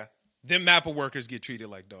 Them Mappa workers get treated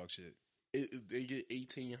like dog shit. They get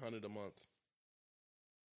 $1,800 a month.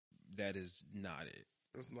 That is not it.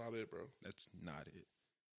 That's not it, bro. That's not it.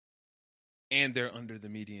 And they're under the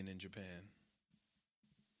median in Japan.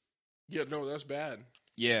 Yeah, no, that's bad.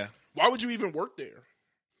 Yeah. Why would you even work there?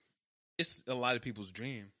 It's a lot of people's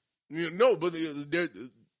dream. No, but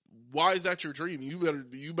why is that your dream?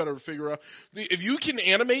 You better figure out. If you can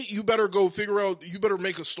animate, you better go figure out. You better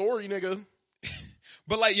make a story, nigga.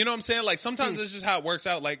 But you know what I'm saying? Sometimes that's just how it works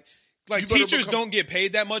out. Teachers don't get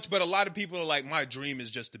paid that much, but a lot of people are like, my dream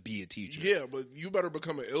is just to be a teacher. Yeah, but you better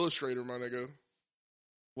become an illustrator, my nigga.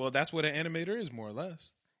 Well, that's what an animator is, more or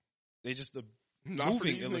less. They just a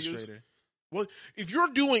moving illustrator. Niggas. Well, if you're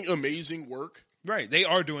doing amazing work, right? They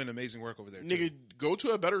are doing amazing work over there, nigga. Too. Go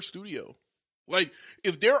to a better studio.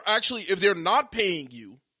 If they're not paying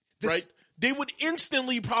you, right? They would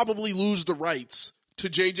instantly probably lose the rights to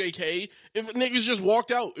JJK if niggas just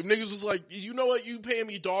walked out. If niggas was like, you know what, you paying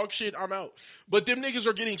me dog shit, I'm out. But them niggas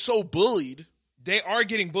are getting so bullied. They are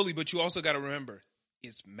getting bullied, but you also got to remember,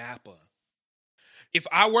 it's Mappa. If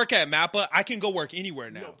I work at Mappa, I can go work anywhere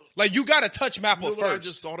now. No, you got to touch Mappa first. What I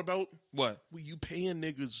just thought about? What? When you paying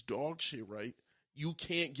niggas dog shit, right? You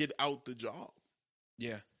can't get out the job.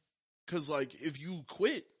 Yeah. Because, if you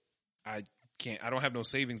quit. I can't. I don't have no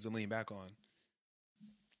savings to lean back on.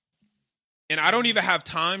 And I don't even have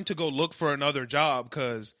time to go look for another job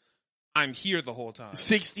because I'm here the whole time.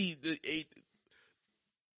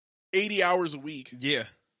 80 hours a week. Yeah.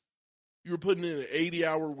 You're putting in an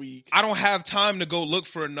 80-hour week. I don't have time to go look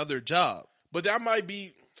for another job. But that might be...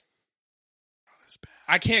 that's bad.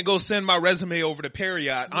 I can't go send my resume over to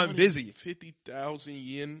Marriott. I'm busy. 50,000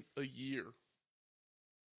 yen a year.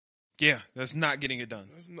 Yeah, that's not getting it done.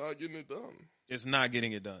 That's not getting it done. It's not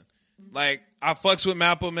getting it done. I fucks with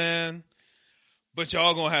Mappa, man. But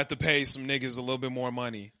y'all gonna have to pay some niggas a little bit more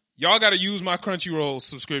money. Y'all gotta use my Crunchyroll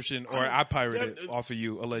subscription or I pirate it off of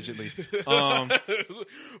you, allegedly.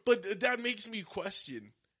 But that makes me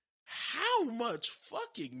question, how much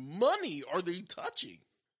fucking money are they touching?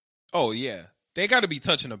 Oh, yeah. They gotta be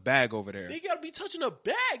touching a bag over there. They gotta be touching a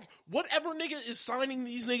bag. Whatever nigga is signing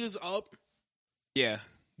these niggas up. Yeah.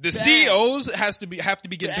 The CEOs have to be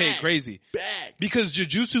getting paid crazy. Bag. Because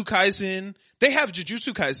Jujutsu Kaisen, they have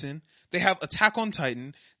Jujutsu Kaisen, they have Attack on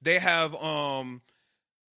Titan, they have Zom's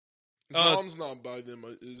not by them,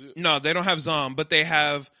 is it? No, they don't have Zom, but they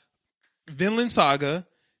have Vinland Saga,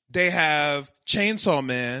 they have Chainsaw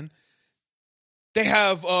Man, they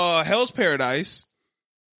have Hell's Paradise.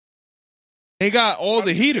 They got all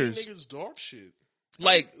the heaters. Niggas dog shit.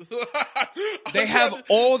 Like they have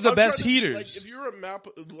all the best heaters. Like, if you're a map,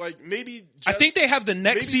 like maybe I think they have the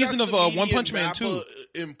next season of One Punch Man too.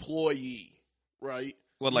 Employee, right?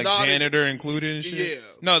 What, like not janitor included and shit? Yeah.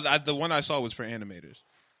 No, the one I saw was for animators.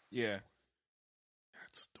 Yeah.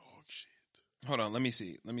 That's dog shit. Hold on, let me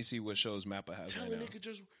see. Let me see what shows Mappa has Tell right a now. nigga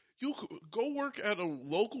just you go work at a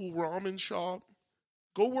local ramen shop.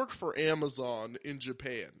 Go work for Amazon in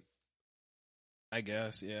Japan. I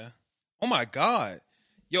guess, yeah. Oh my God.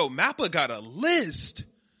 Yo, Mappa got a list.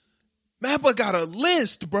 Mappa got a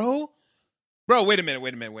list, bro. Bro, wait a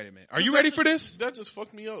minute. Are you ready for this? That just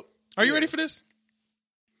fucked me up. Are you ready for this?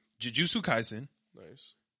 Jujutsu Kaisen.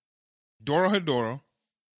 Nice. Dorohedoro.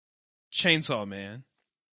 Chainsaw Man.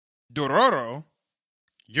 Dororo.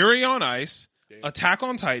 Yuri on Ice. Damn. Attack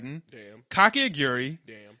on Titan. Damn. Kakegurui.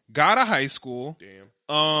 Damn. God of High School.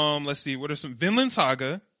 Damn. Let's see. What are some? Vinland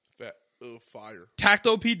Saga. Fire.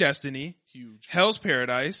 Tacto P Destiny. Huge. Hell's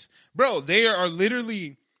Paradise. Bro, they are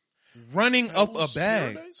literally running up a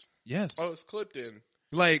bag. Paradise? Yes. Oh, it's clipped in.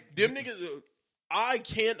 Like, Them niggas, I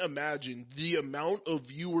can't imagine the amount of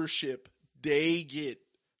viewership they get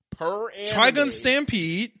per anime. Trigun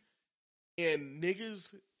Stampede. And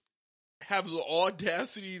niggas have the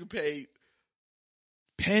audacity to pay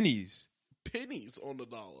pennies on the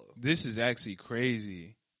dollar. This is actually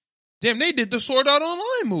crazy. Damn, they did the Sword Art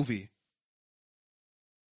Online movie.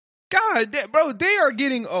 God, bro, they are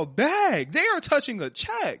getting a bag. They are touching a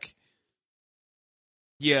check.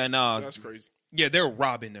 Yeah, nah. That's crazy. Yeah, they're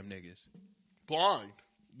robbing them niggas. Blind.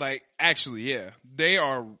 Like, actually, yeah. They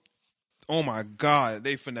are, oh my God,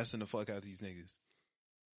 they finessing the fuck out of these niggas.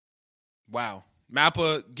 Wow.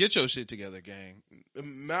 Mappa, get your shit together, gang.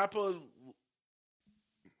 Mappa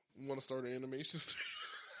want to start an animation studio.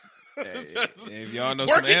 Hey, if y'all know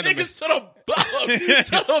working some anime, niggas to the bottom,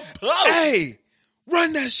 to the bottom. Hey,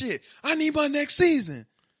 run that shit. I need my next season.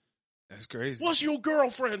 That's crazy. What's your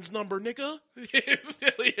girlfriend's number, nigga?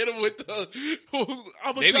 Hit him with the.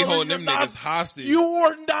 They be holding them niggas hostage.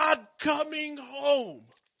 You're not coming home.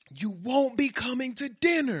 You won't be coming to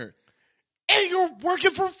dinner, and you're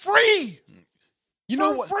working for free. You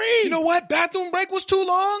know what? You know what? Bathroom break was too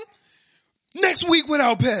long. Next week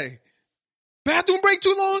without pay. Bathroom break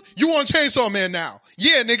too long? You want Chainsaw Man now?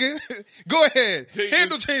 Yeah, nigga. Go ahead.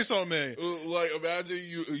 Handle Chainsaw Man. Like, imagine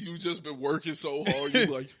you just been working so hard. You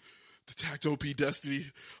like, the Tacto P Destiny.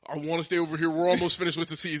 I want to stay over here. We're almost finished with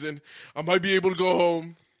the season. I might be able to go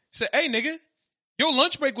home. Say, hey, nigga, your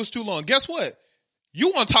lunch break was too long. Guess what?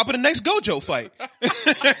 You on top of the next Gojo fight.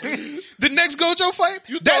 The next Gojo fight?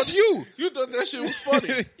 That's you. You thought that shit was funny.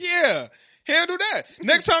 Yeah. Handle that.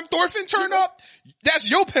 Next time Thorfinn turn up, that's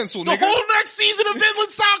your pencil, nigga. The whole next season of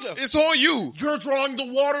Vinland Saga. It's on you. You're drawing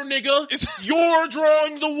the water, nigga. You're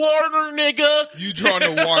drawing the water, nigga. You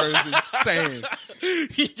drawing the water is insane.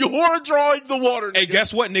 You're drawing the water, nigga. Hey,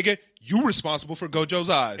 guess what, nigga? You responsible for Gojo's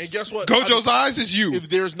eyes. And guess what? Gojo's eyes is you. If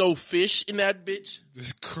there's no fish in that bitch.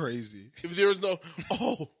 That's crazy. If there's no,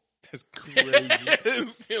 that's crazy.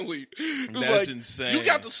 Instantly. That's insane. You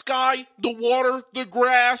got the sky, the water, the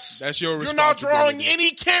grass. That's your responsibility. You're not drawing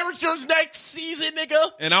any characters next season, nigga.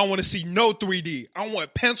 And I don't want to see no 3D. I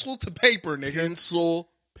want pencil to paper, nigga. Pencil,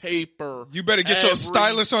 paper. You better get your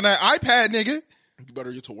stylus on that iPad, nigga. You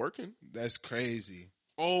better get to working. That's crazy.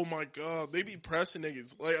 Oh my God, they be pressing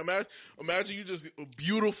niggas. Like, imagine you just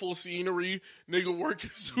beautiful scenery, nigga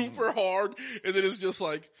working super hard, and then it's just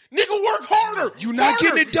like, nigga, work harder. You not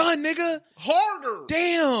getting it done, nigga. Harder.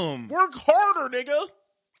 Damn. Work harder, nigga.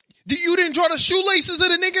 You didn't draw the shoelaces of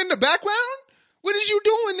the nigga in the background? What is you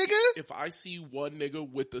doing, nigga? If I see one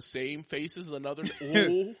nigga with the same face as another,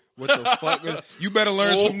 what the fuck? You better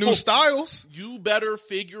learn some new styles. You better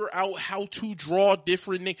figure out how to draw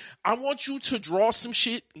different niggas. I want you to draw some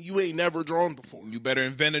shit you ain't never drawn before. You better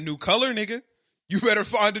invent a new color, nigga. You better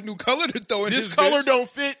find a new color to throw in this color bitch. Don't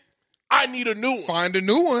fit. I need a new one. Find a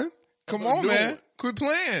new one. Come on, man. Quit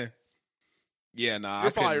playing. Yeah, nah.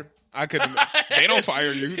 You're fired. I couldn't. They don't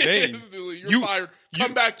fire you. You're fired.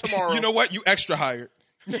 Come back tomorrow. You know what? You extra hired.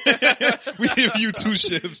 We give you 2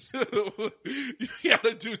 shifts. You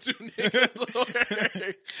gotta do 2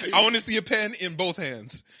 niggas. I want to see a pen in both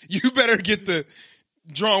hands. You better get the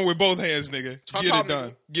drawing with both hands, nigga. Get it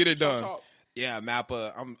done. Get it done. Yeah,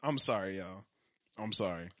 Mappa. I'm sorry, y'all. I'm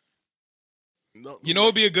sorry. No, you know,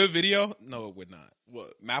 it'd be a good video. No, it would not.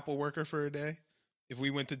 What? Mappa worker for a day. If we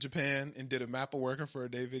went to Japan and did a Mappa worker for a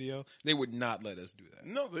day video, they would not let us do that.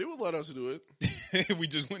 No, they would let us do it. We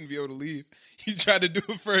just wouldn't be able to leave. He tried to do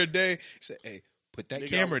it for a day. He said, "Hey, put that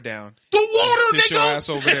camera down. The water, sit nigga. your ass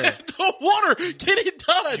over there. The water. Get it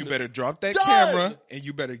done. You better drop that Done. camera and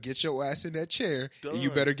you better get your ass in that chair. Done. And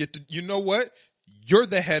you better get to. You know what? You're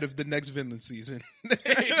the head of the next Vinland season.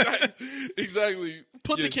 Exactly.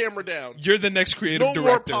 Put the camera down. You're the next creative no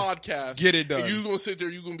director. No more podcast. Get it done. And you're gonna sit there.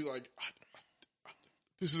 You're gonna be like,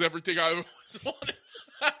 this is everything I always wanted.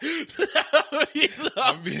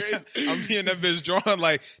 I'm being that bitch drawing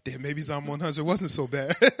like, damn, maybe Zom 100 wasn't so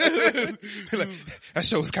bad. Like, that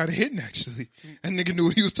show was kind of hitting, actually. That nigga knew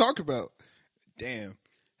what he was talking about. Damn,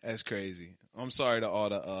 that's crazy. I'm sorry to all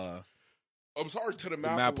the I'm sorry to the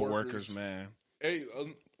Mappa workers, workers, man. Hey,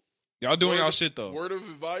 y'all doing y'all shit though. Word of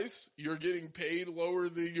advice: you're getting paid lower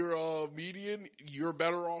than your median. You're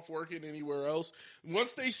better off working anywhere else.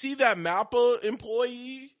 Once they see that Mappa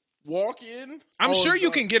employee walk in, I'm sure you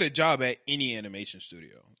can get a job at any animation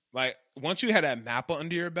studio. Like, once you had that Mappa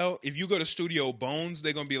under your belt, if you go to Studio Bones,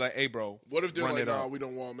 they're gonna be like, "Hey, bro, what if they're like, nah, up. we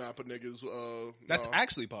don't want Mappa niggas." That's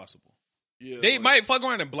actually possible. Yeah, they might fuck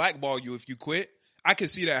around and blackball you if you quit. I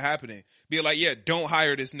could see that happening. Be like, yeah, don't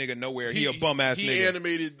hire this nigga nowhere. He a bum ass nigga. He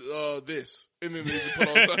animated this, and then they just put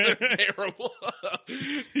on something terrible.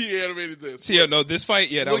 He animated this. See, no, this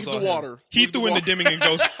fight, yeah, that was the all water. Him. He threw in the dimming and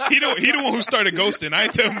ghost. He the one who started ghosting. I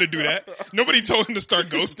didn't tell him to do that. Nobody told him to start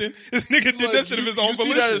ghosting. This nigga did that shit of his own volition.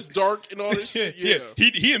 You see that it's dark and all this shit? Yeah.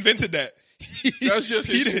 He invented that. That's just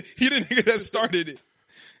his he the nigga that started it.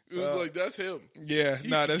 It was like, that's him. Yeah,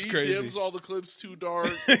 that's crazy. He dims all the clips too dark.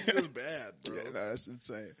 He's just bad, bro. Yeah, that's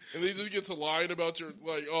insane. And they just get to lying about your,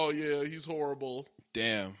 like, oh yeah, he's horrible.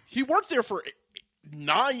 Damn. He worked there for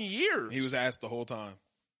 9 years. He was asked the whole time.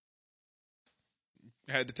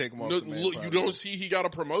 I had to take him off. Look, you don't see he got a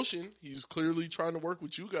promotion. He's clearly trying to work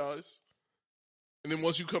with you guys. And then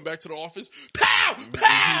once you come back to the office, pow,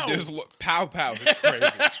 pow, he just pow, pow. It's crazy.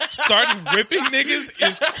 Starting ripping niggas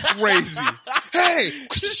is crazy. Hey,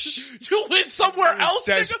 you went somewhere else.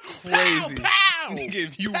 That's nigga? crazy. Pow, pow, nigga,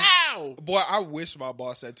 if you, pow. Boy, I wish my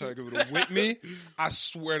boss at Target would have whipped me. I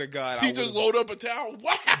swear to God, he just load up a towel.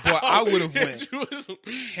 Wow, boy, I would have went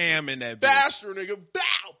ham in that bitch. Faster, nigga. Bow,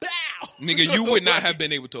 bow. Nigga, you would not have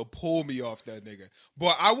been able to pull me off that nigga.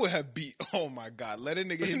 Boy, I would have beat. Oh my God, let a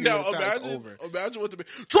nigga hit me. Now imagine what the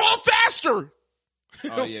draw faster.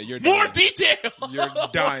 Oh yeah, you're dying. More detail. You're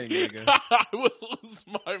dying, nigga. I would lose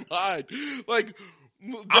my mind. Like,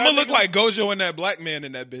 I'm gonna look like Gojo and that black man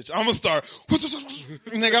in that bitch. I'm gonna start.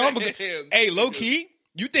 Nigga, hey, low key,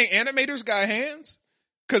 you think animators got hands?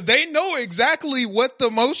 Cause they know exactly what the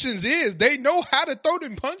motions is. They know how to throw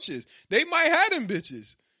them punches. They might have them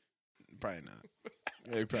bitches. Probably not.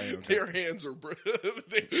 They probably don't. Their hands are look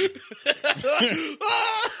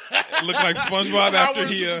like SpongeBob after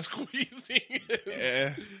he squeezing.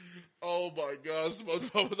 Yeah. Oh my God,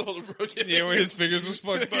 SpongeBob with all the broken. Yeah, when his fingers was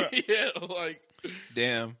fucked up. Yeah, like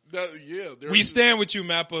damn. We stand with you,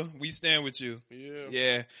 Mappa. We stand with you.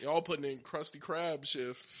 Yeah. Y'all putting in Krusty Krab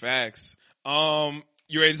shift. Facts.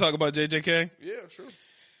 You ready to talk about JJK? Yeah, sure.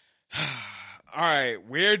 All right,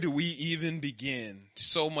 where do we even begin?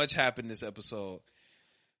 So much happened this episode.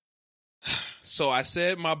 So I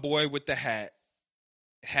said my boy with the hat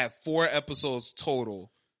had 4 episodes total,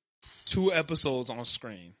 2 episodes on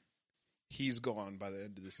screen. He's gone by the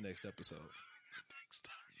end of this next episode.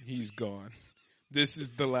 He's gone. This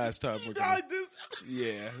is the last time we're gonna.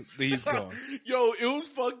 Yeah, he's gone. Yo, it was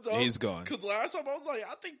fucked up. He's gone. Because last time I was like,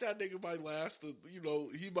 I think that nigga might last.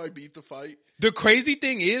 He might beat the fight. The crazy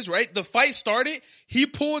thing is, right? The fight started. He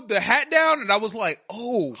pulled the hat down, and I was like,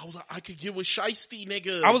 "Oh!" I was like, I could get with Shiesty,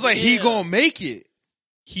 nigga. I was like, "He gonna make it."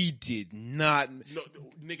 He did not. No,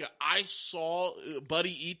 nigga, I saw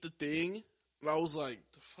Buddy eat the thing, and I was like,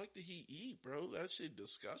 "The fuck did he eat, bro? That shit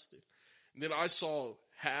disgusting." And then I saw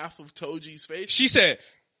half of Toji's face. She said,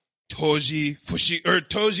 Toji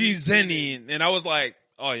Zenin. And I was like,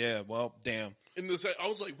 oh yeah, well, damn. I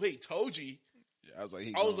was like, wait, Toji? Yeah, I was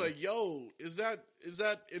like, yo, is that?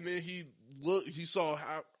 And then he saw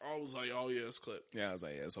half. I was like, oh yeah, it's clipped. Yeah, I was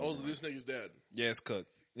like, yeah, it's over. This nigga's dead. Yeah, it's cooked.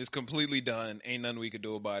 It's completely done. Ain't nothing we could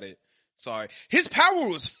do about it. Sorry. His power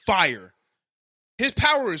was fire. His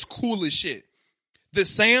power is cool as shit. The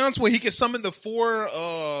seance where he can summon the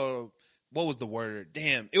 4, what was the word?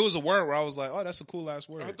 Damn. It was a word where I was like, oh, that's a cool ass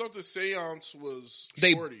word. I thought the seance was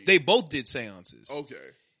shorty. They both did seances. Okay.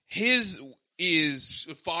 is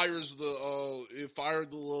it fires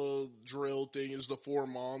the drill thing is the 4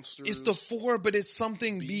 monsters. It's the 4, but it's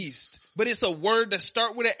something beast. But it's a word that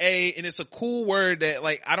start with an A, and it's a cool word that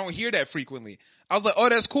like I don't hear that frequently. I was like, oh,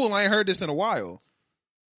 that's cool. I ain't heard this in a while.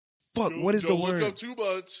 Fuck, what is the word? Don't look up too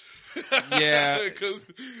much. Yeah, because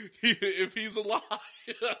if he's alive,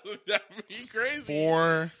 that'd be crazy.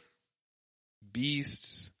 4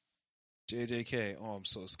 beasts. JJK. Oh, I'm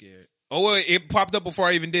so scared. Oh, wait, it popped up before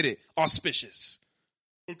I even did it. Auspicious.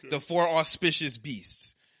 Okay. The 4 auspicious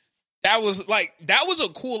beasts. That was a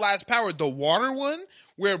cool last power. The water one,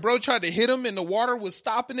 where bro tried to hit him and the water was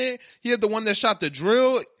stopping it. He had the one that shot the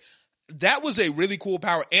drill. That was a really cool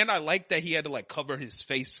power. And I like that he had to like cover his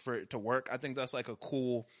face for it to work. I think that's like a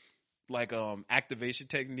cool activation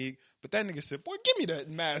technique. But that nigga said, boy, give me that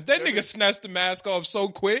mask. That nigga snatched the mask off so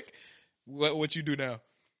quick. What you do now?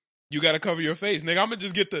 You gotta cover your face, nigga. I'm gonna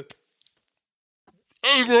just get the,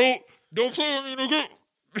 hey bro, don't play with me, nigga.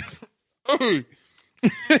 Hey.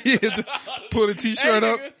 Pull the t-shirt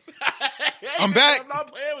up. I'm back. I'm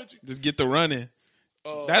not playing with you. Just get the running.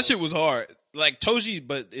 That shit was hard. Like Toji,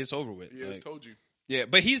 but it's over with. Yeah, like, it's Toji. Yeah,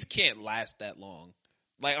 but he can't last that long.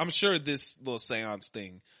 Like I'm sure this little seance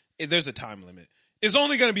thing, there's a time limit. It's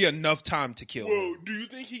only going to be enough time to kill him. Do you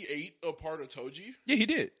think he ate a part of Toji? Yeah, he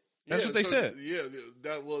did. That's what they said. Yeah,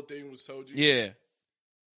 that little thing was Toji. Yeah.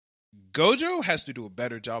 Gojo has to do a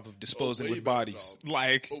better job of disposing with bodies. Job.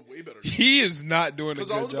 Like, way better. He is not doing a good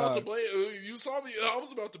job. Because I was about to blame. You saw me. I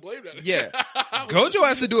was about to blame that. Yeah, Gojo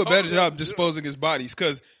has to do a better job disposing his bodies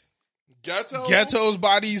because Geto's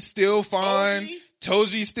body's still fine.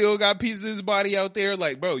 Toji still got pieces of his body out there.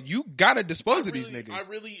 Like, bro, you gotta dispose of these niggas. I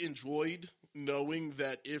really enjoyed knowing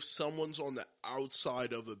that if someone's on the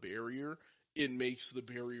outside of a barrier, it makes the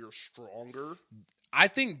barrier stronger. I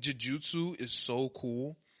think Jujutsu is so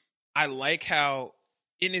cool. I like how,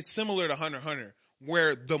 and it's similar to Hunter x Hunter,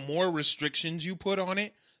 where the more restrictions you put on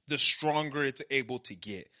it, the stronger it's able to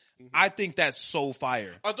get. Mm-hmm. I think that's so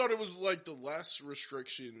fire. I thought it was like the less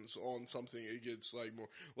restrictions on something, it gets like more.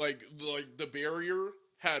 Like the barrier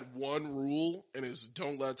had one rule, and it's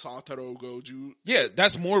don't let Satoru Goju. Yeah,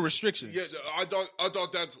 that's more restrictions. Yeah, I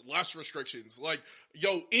thought that's less restrictions. Like,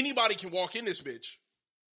 yo, anybody can walk in this bitch.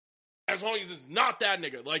 As long as it's not that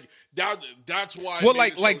nigga, like that's why. Well,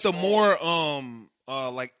 like the more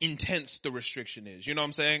like intense the restriction is, you know what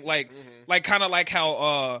I'm saying? Like, like kind of like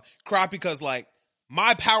how Kurapika's like,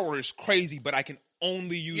 my power is crazy, but I can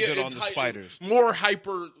only use it on the spiders. More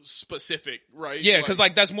hyper specific, right? Yeah, because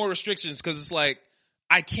like that's more restrictions. Because it's like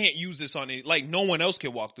I can't use this on it. Like no one else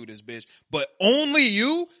can walk through this bitch, but only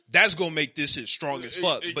you. That's gonna make this shit strong as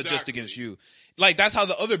fuck. Exactly. But just against you. Like, that's how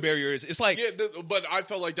the other barrier is. It's like... Yeah, but I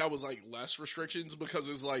felt like that was, like, less restrictions because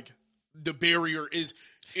it's like, the barrier is...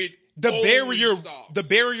 The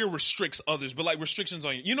barrier restricts others, but, like, restrictions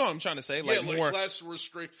on you. You know what I'm trying to say? Like, yeah, more... less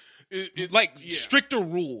restrict... stricter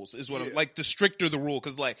rules is what I'm... Like, the stricter the rule,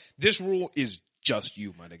 because, like, this rule is just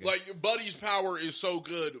you, my nigga. Like, your buddy's power is so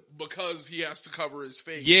good because he has to cover his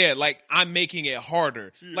face. Yeah, like, I'm making it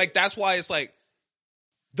harder. Yeah. Like, that's why it's like,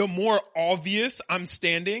 the more obvious I'm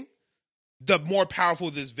standing... the more powerful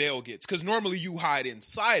this veil gets. Because normally you hide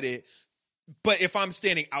inside it, but if I'm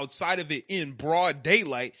standing outside of it in broad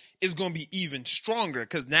daylight, it's going to be even stronger.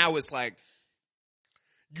 Because now it's like...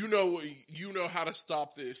 You know how to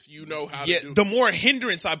stop this. You know how to do it. The more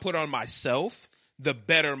hindrance I put on myself, the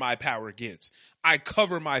better my power gets. I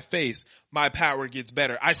cover my face, my power gets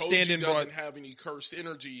better. I stand in broad... doesn't have any cursed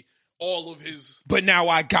energy... all of his... But now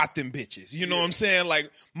I got them bitches. You know what I'm saying? Like,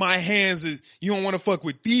 my hands is... You don't want to fuck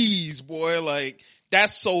with these, boy. Like,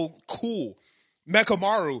 that's so cool.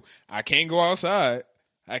 Mekamaru, I can't go outside.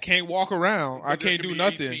 I can't walk around. I can't do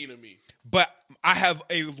nothing. But I have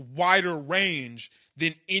a wider range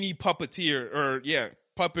than any puppeteer or,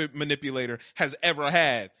 puppet manipulator has ever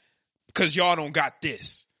had. Because y'all don't got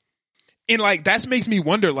this. And, like, that makes me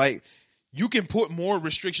wonder, like, you can put more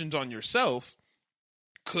restrictions on yourself...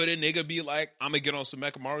 Could a nigga be like, I'm going to get on some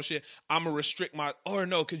Mekamaru shit. I'm going to restrict my... Or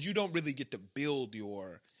no, because you don't really get to build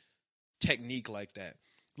your technique like that.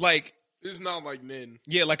 Like... It's not like Nen.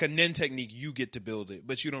 Yeah, like a Nen technique, you get to build it.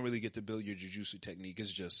 But you don't really get to build your Jujutsu technique.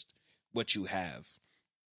 It's just what you have.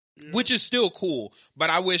 Yeah. Which is still cool.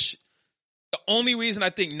 But I wish... The only reason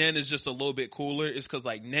I think Nen is just a little bit cooler is because,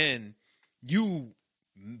 like, Nen, you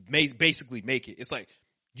basically make it. It's like,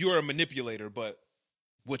 you're a manipulator, but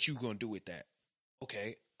what you going to do with that?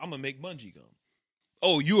 Okay, I'm going to make bungee gum.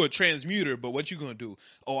 Oh, you a transmuter, but what you going to do?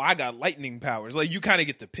 Oh, I got lightning powers. Like, you kind of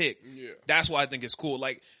get to pick. Yeah. That's why I think it's cool.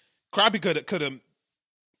 Like, Kurapika could have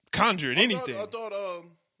conjured anything. I thought, no,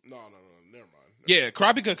 never mind. Yeah,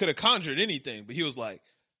 Kurapika could have conjured anything, but he was like,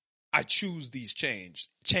 I choose these chains,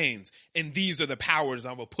 and these are the powers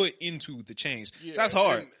I'm gonna put into the chains. Yeah, that's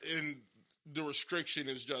hard. And the restriction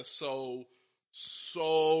is just so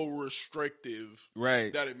restrictive,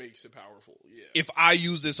 Right? That it makes it powerful. Yeah. If I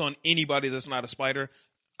use this on anybody that's not a spider,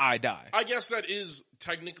 I die. I guess that is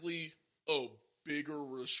technically a bigger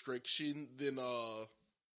restriction than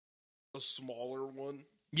a smaller one.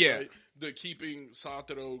 Yeah. Right? The keeping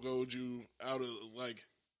Satoru Goju out of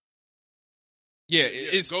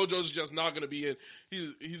it's Gojo's just not going to be in.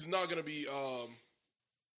 He's not going to be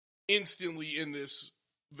instantly in this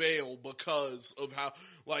veil because of how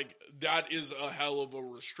that is a hell of a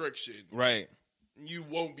restriction. Right. You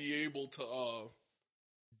won't be able to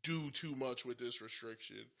do too much with this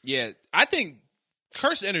restriction. Yeah, I think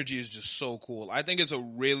Cursed Energy is just so cool. I think it's a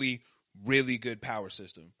really, really good power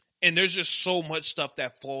system. And there's just so much stuff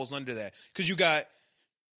that falls under that. Because you got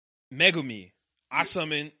Megumi. I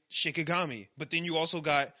summon Shikigami. But then you also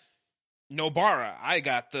got Nobara. I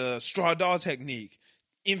got the Straw Dog technique.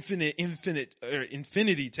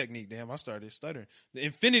 Infinity technique. Damn, I started stuttering. The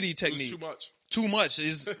Infinity technique. It was too much. Too much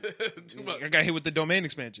is too much. I got hit with the domain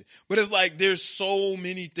expansion. But it's like there's so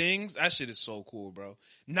many things. That shit is so cool, bro.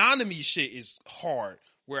 Nanami shit is hard.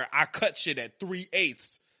 Where I cut shit at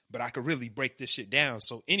 3/8, but I could really break this shit down.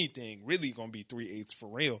 So anything really gonna be 3/8 for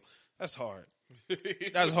real. That's hard.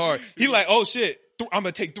 That's hard. He like, oh shit, I'm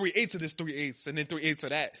gonna take 3/8 of this 3/8 and then 3/8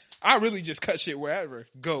 of that. I really just cut shit wherever.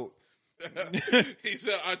 Goat. He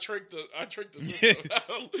said, "I tricked the system."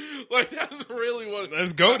 Like that's really what.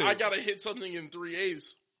 Let's go. I gotta hit something in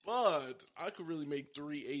 3/8, but I could really make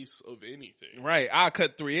 3/8 of anything. Right. I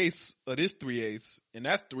cut 3/8 of this 3/8, and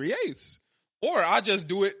that's 3/8. Or I just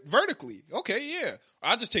do it vertically. Okay, yeah.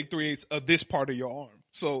 I just take 3/8 of this part of your arm.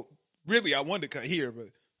 So really, I wanted to cut here, but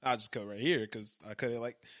I'll just cut right here because I cut it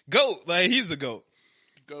like goat. Like he's a goat.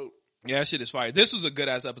 Goat. Yeah, that shit is fire. This was a good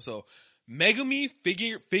ass episode. Megumi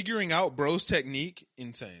figuring out bro's technique,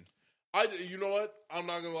 insane. You know what? I'm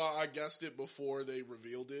not gonna lie. I guessed it before they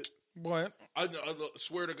revealed it. What? I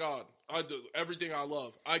swear to God, I do everything I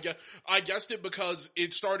love. I guessed it because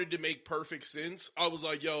it started to make perfect sense. I was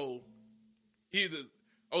like, yo, he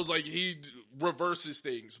reverses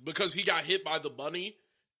things because he got hit by the bunny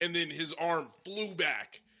and then his arm flew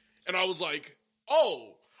back, and I was like,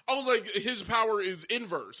 oh. I was like, his power is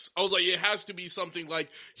inverse. I was like, it has to be something like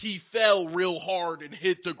he fell real hard and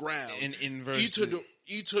hit the ground. And inverse.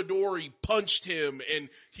 Itadori punched him and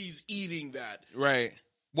he's eating that. Right.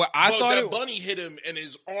 Well, I thought that bunny hit him and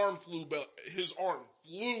his arm flew back.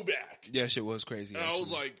 Yeah, shit was crazy. And actually. I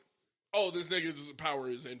was like, oh, this nigga's power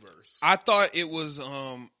is inverse. I thought it was,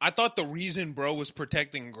 I thought the reason bro was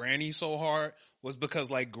protecting Granny so hard was because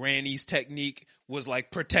like Granny's technique was like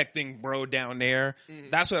protecting bro down there. Mm-hmm.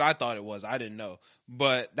 That's what I thought it was. I didn't know.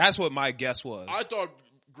 But that's what my guess was. I thought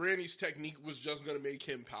Granny's technique was just going to make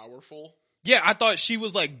him powerful. Yeah, I thought she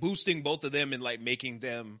was like boosting both of them and like making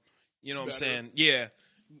them, you know what better. I'm saying? Yeah.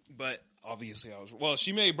 But obviously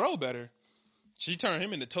she made bro better. She turned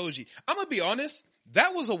him into Toji. I'm going to be honest.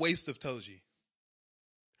 That was a waste of Toji.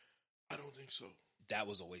 I don't think so. That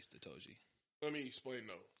was a waste of Toji. Let me explain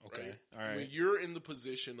though. Okay. Right? All right. When you're in the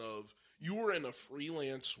position of, you were in a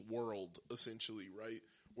freelance world, essentially, right?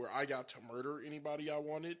 Where I got to murder anybody I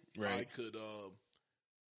wanted. Right.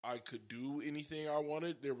 I could do anything I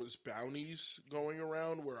wanted. There was bounties going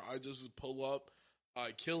around where I just pull up,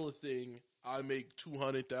 I kill a thing, I make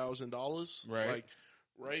 $200,000. Right.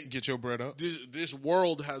 Right? Get your bread up. This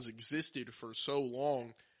world has existed for so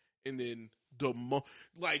long, and then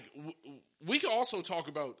we can also talk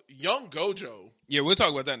about young Gojo. Yeah, we'll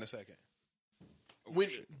talk about that in a second. When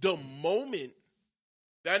the moment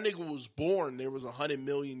that nigga was born, there was 100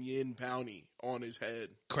 million yen bounty on his head.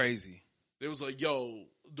 Crazy. It was like, yo,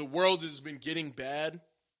 the world has been getting bad.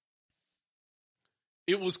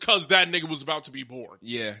 It was because that nigga was about to be born.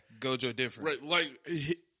 Yeah, Gojo different. Right, like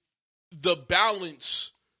the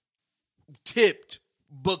balance tipped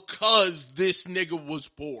because this nigga was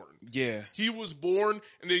born. Yeah. He was born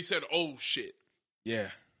and they said, oh shit. Yeah.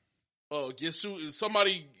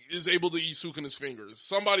 Somebody is able to eat Sukana's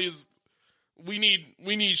fingers. We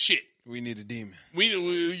need shit. We need a demon.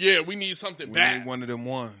 We need something bad. We need one of them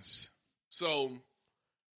ones. So,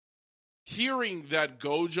 hearing that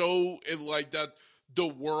Gojo and like that the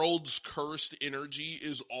world's cursed energy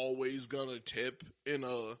is always gonna tip in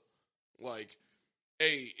a like,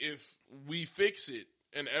 hey, if we fix it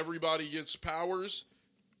and everybody gets powers,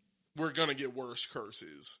 we're gonna get worse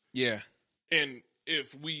curses. Yeah. And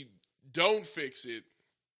if we don't fix it,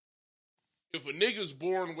 if a nigga's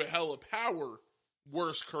born with hella power,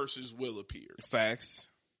 worse curses will appear. Facts.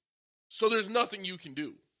 So there's nothing you can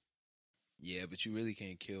do. Yeah, but you really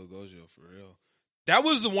can't kill Gojo for real. That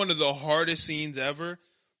was one of the hardest scenes ever,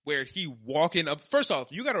 where he walking up. First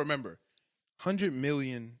off, you got to remember, 100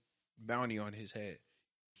 million bounty on his head,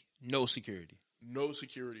 no security,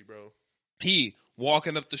 bro. He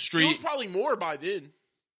walking up the street. It was probably more by then.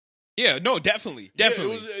 Yeah, no, definitely. Yeah,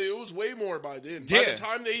 it was way more by then. Yeah. By the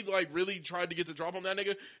time they like really tried to get the drop on that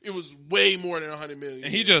nigga, it was way more than 100 million.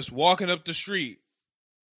 And he just walking up the street.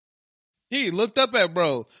 He looked up at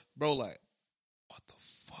bro like, what the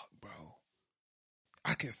fuck, bro?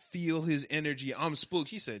 I can feel his energy. I'm spooked.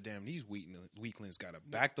 He said, damn, these weaklings gotta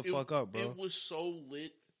back the fuck up, bro. It was so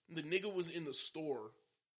lit. The nigga was in the store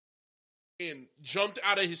and jumped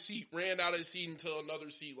out of his seat, ran out of his seat into another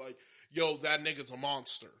seat like, yo, that nigga's a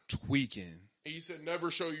monster. Tweaking. And he said,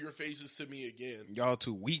 never show your faces to me again. Y'all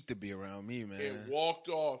too weak to be around me, man. And walked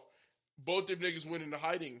off. Both them niggas went into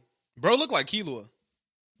hiding. Bro looked like Killua.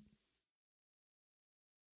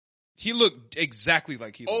 He looked exactly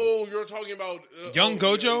like Killua. Oh, you're talking about... Young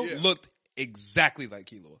Gojo looked exactly like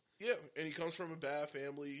Killua. Yeah, and he comes from a bad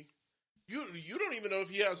family. You don't even know if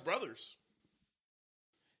he has brothers.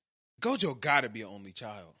 Gojo gotta be an only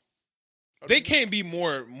child. They can't be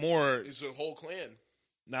more. It's a whole clan.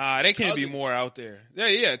 Nah, they can't be more out there.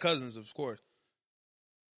 Yeah, cousins, of course.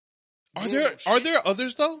 Are there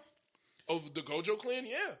others though? Of the Gojo clan,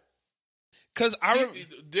 yeah. Because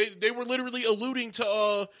they were literally alluding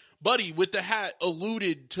to Buddy with the hat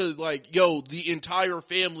alluded to like, yo, the entire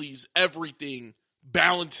family's everything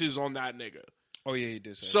balances on that nigga. Oh yeah, he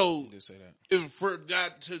did say so. He did say that. If for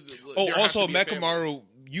that to also Mechamaru,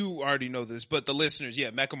 you already know this, but the listeners, yeah,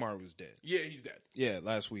 Mechamaru was dead. Yeah, he's dead. Yeah,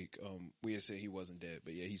 last week we had said he wasn't dead,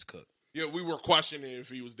 but yeah, he's cooked. Yeah, we were questioning if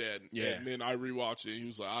he was dead. Yeah, and then I rewatched it. And he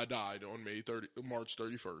was like, "I died on March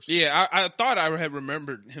 31st." Yeah, I thought I had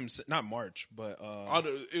remembered him, not March, but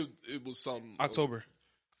it was some October.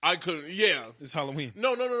 I couldn't. Yeah, it's Halloween.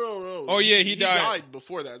 No. Oh yeah, he died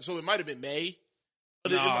before that, so it might have been May.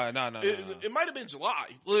 No. It might have been July.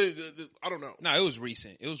 I don't know. No, it was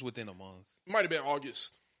recent. It was within a month. It might have been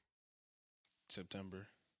August, September,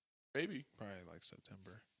 maybe, probably like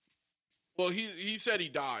September. Well, he said he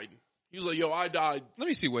died. He was like, "Yo, I died." Let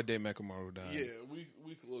me see what day Mechamaru died. Yeah, we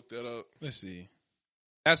can look that up. Let's see.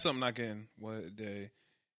 That's something I can. What day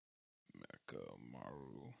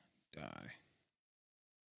Mechamaru died?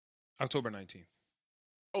 October 19th.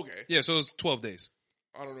 Okay. Yeah, so it's 12 days.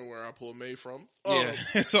 I don't know where I pulled May from. Yeah,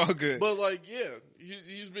 it's all good. But like, yeah,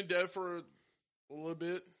 he's been dead for a little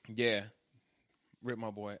bit. Yeah, rip my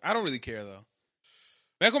boy. I don't really care though.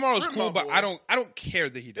 Mechamaru's cool, but I don't care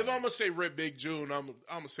that he died. If I'm gonna say rip Big June, I'm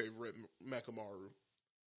gonna say rip Mechamaru.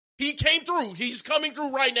 He came through. He's coming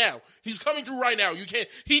through right now. You can't.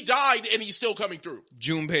 He died and he's still coming through.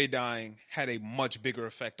 Junpei dying had a much bigger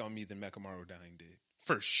effect on me than Mechamaru dying did.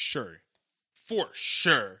 For sure.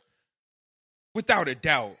 Without a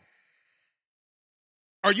doubt.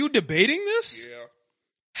 Are you debating this? Yeah.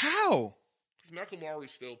 How?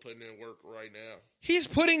 Mechamaru's still putting in work right now. He's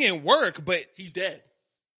putting in work, but he's dead.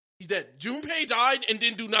 Junpei died and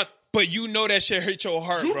didn't do nothing. But you know that shit hurt your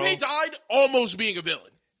heart, bro. Junpei died almost being a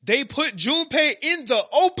villain. They put Junpei in the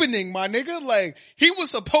opening, my nigga. Like, he was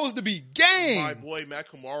supposed to be gang. My boy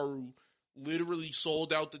Mechamaru literally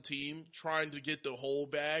sold out the team trying to get the whole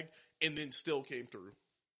bag and then still came through.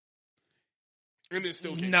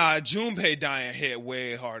 Junpei dying hit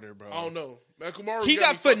way harder, bro. I don't know. Mechamaru he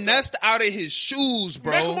got finessed out of his shoes,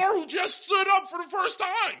 bro. Mechamaru just stood up for the first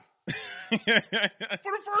time. For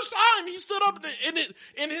the first time, he stood up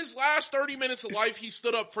in his last 30 minutes of life. He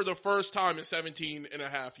stood up for the first time in 17 and a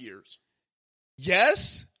half years.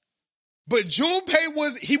 Yes, but Junpei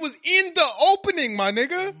was in the opening, my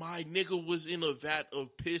nigga. My nigga was in a vat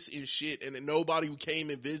of piss and shit, and nobody came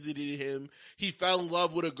and visited him. He fell in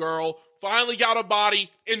love with a girl, finally got a body,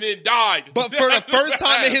 and then died. But for the first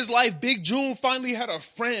time in his life, Big June finally had a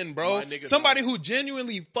friend, bro. Somebody who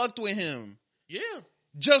genuinely fucked with him. Yeah.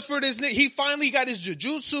 Just for this nigga. He finally got his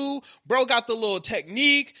jujutsu. Bro got the little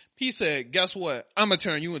technique. He said, guess what? I'm gonna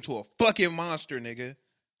turn you into a fucking monster, nigga.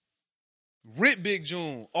 Rip Big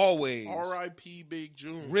June, always. R.I.P. Big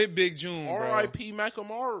June. Rip Big June, bro. R.I.P.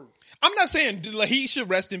 Mechamaru. I'm not saying like, he should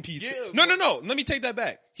rest in peace. Yeah, no. Let me take that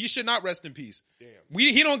back. He should not rest in peace. Damn.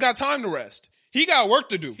 He don't got time to rest. He got work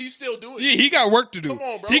to do. He's still doing it. Yeah, he got work to do. Come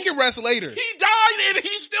on, bro. He can rest later. He died and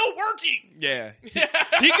he's still working. Yeah.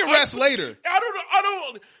 He can rest later. I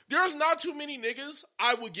don't, there's not too many niggas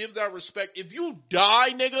I would give that respect. If you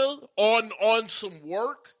die, nigga, on some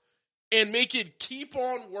work and make it keep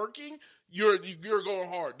on working, you're going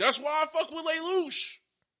hard. That's why I fuck with Lelouch.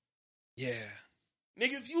 Yeah.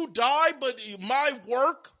 Nigga, if you die, but my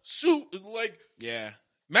work suit, like. Yeah.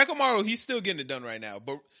 Mekamaru, he's still getting it done right now.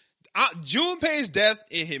 But Junpei's death,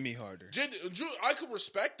 it hit me harder. I could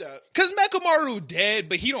respect that. Because Mekamaru dead,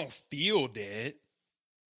 but he don't feel dead.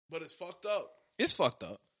 But it's fucked up. It's fucked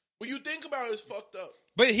up. When you think about it, it's fucked up.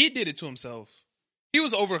 But he did it to himself. He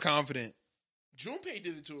was overconfident. Junpei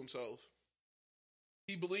did it to himself.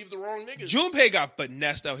 He believed the wrong niggas. Junpei got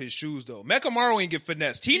finessed out his shoes, though. Mekamaru ain't get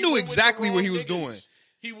finessed. He knew exactly what he was doing.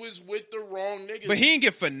 He was with the wrong niggas. But he didn't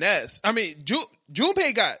get finessed. I mean,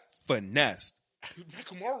 Junpei got finessed.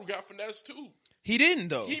 Mekamaru got finessed, too. He didn't,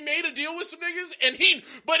 though. He made a deal with some niggas,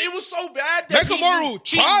 but it was so bad that Mekamaru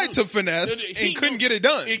tried to finesse and couldn't get it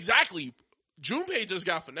done. Exactly. Junpei just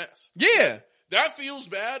got finessed. Yeah. That feels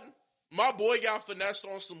bad. My boy got finessed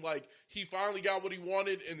on some, like, he finally got what he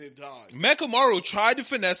wanted and then died. Mekamaru tried to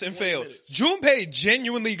finesse and failed. Junpei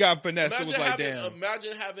genuinely got finessed. It was like, damn.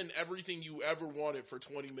 Imagine having everything you ever wanted for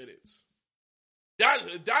 20 minutes.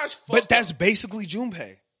 That's But that's basically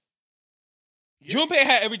Junpei. Yeah. Junpei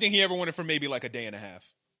had everything he ever wanted for maybe like a day and a half.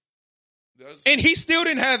 And he still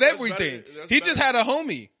didn't have everything. He just had a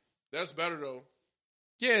homie. That's better, though.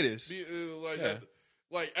 Yeah, it is.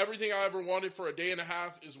 Like, everything I ever wanted for a day and a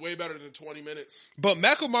half is way better than 20 minutes. But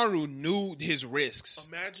Mekamaru knew his risks.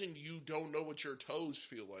 Imagine you don't know what your toes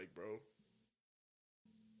feel like, bro.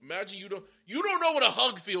 Imagine you don't know what a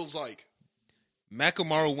hug feels like.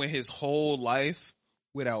 Mekamaru went his whole life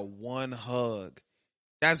without one hug.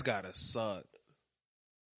 That's gotta suck.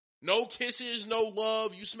 No kisses, no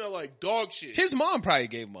love. You smell like dog shit. His mom probably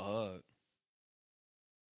gave him a hug.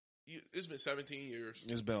 It's been 17 years.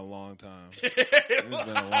 It's been a long time. It's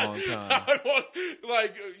been a long time.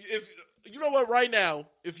 If you know what, right now,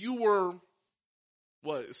 if you were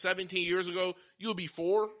 17 years ago, you would be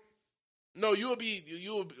 4. No, you would be.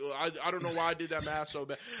 I don't know why I did that math so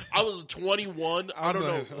bad. I was 21. I don't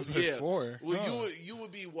know. I was like 4. Well, you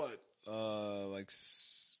would be what? Like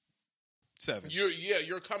 7.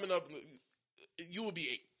 You're coming up. You would be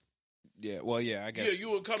 8. Yeah, well, yeah, I guess. Yeah,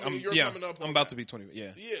 you're coming up. I'm about to be 20.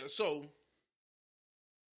 Yeah. Yeah, so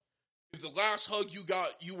if the last hug you got,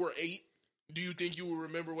 you were 8, do you think you will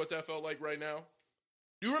remember what that felt like right now?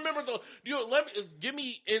 Do you remember give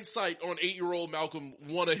me insight on 8-year-old Malcolm,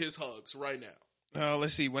 one of his hugs right now.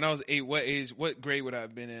 Let's see. When I was 8, what grade would I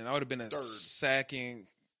have been in? I would have been a second.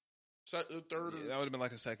 Third? Yeah, I would have been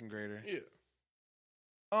like a second grader. Yeah.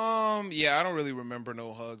 Yeah, I don't really remember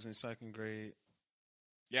no hugs in second grade.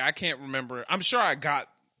 Yeah, I can't remember. I'm sure I got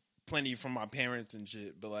plenty from my parents and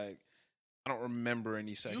shit, but like, I don't remember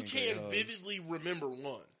any second grade. You can't vividly remember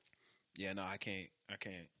one. Yeah, no, I can't.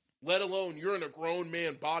 Let alone you're in a grown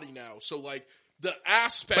man body now, so like the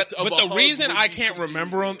aspect of. But the reason I can't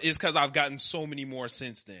remember them is because I've gotten so many more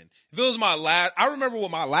since then. If it was my last, I remember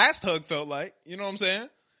what my last hug felt like. You know what I'm saying?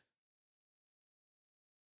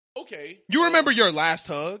 Okay. You remember your last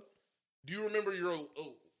hug? Do you remember your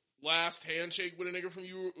last handshake with a nigga from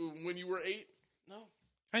you when you were 8? No.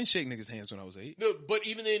 I didn't shake niggas' hands when I was 8. No, but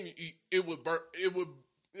even then, it would burn. It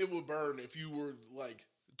would burn if you were like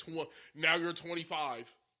 20. Now you're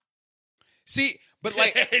 25. See, but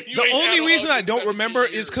like the only reason I don't remember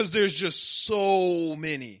is because there's just so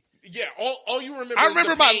many. Yeah, all you remember. I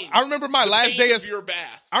remember my last day of your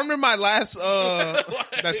bath. I remember my last.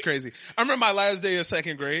 That's crazy. I remember my last day of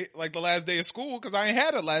second grade, like the last day of school, because I ain't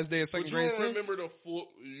had a last day of second grade. You don't remember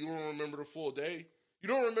the full day. You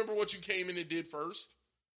don't remember what you came in and did first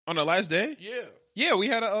on the last day. Yeah, we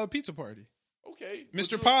had a pizza party. Okay,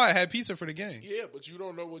 Mr. Pie had pizza for the gang. Yeah, but you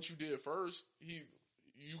don't know what you did first.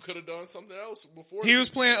 You could have done something else before. He was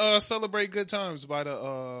playing "Celebrate Good Times" by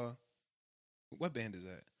the what band is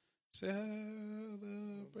that? Celebrate.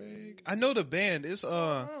 I know the band. It's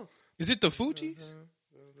is it the Fugees?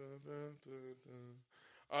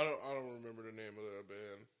 I don't remember the name of that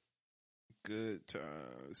band. Good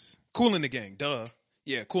Times. Cool in the Gang. Duh.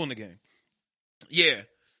 Yeah, Cool in the Gang. Yeah.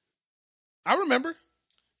 I remember.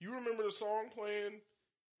 You remember the song playing?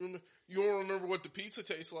 You don't remember what the pizza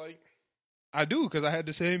tastes like? I do, because I had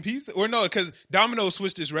the same pizza. Or no, because Domino's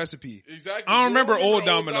switched its recipe. Exactly. I don't remember old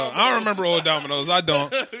Domino's. I don't remember old Domino's. I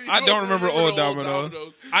don't. I don't remember old Domino's.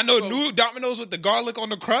 I know new Domino's with the garlic on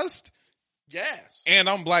the crust. Yes. And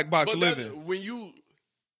I'm black box living. When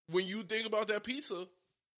you think about that pizza,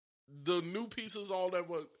 the new pizza is all that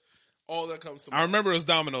comes to mind. I remember it was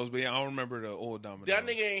Domino's, but yeah, I don't remember the old Domino's. That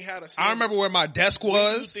nigga ain't had a sandwich. I remember where my desk was.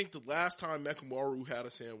 What do you think the last time Mekamaru had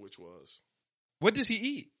a sandwich was? What does he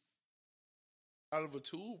eat? Out of a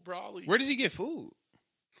tube, probably. Where does he get food?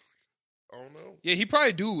 I don't know. Yeah, he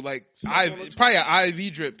probably do like probably an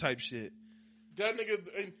IV drip type shit. That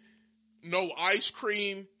nigga, no ice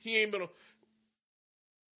cream. He ain't been.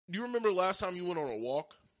 Do you remember the last time you went on a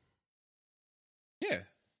walk? Yeah.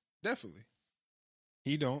 Definitely.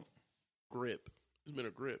 He don't. Grip. He's been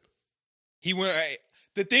a grip. He went.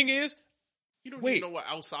 The thing is, you don't even know what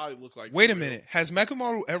outside looked like. Wait a minute. Has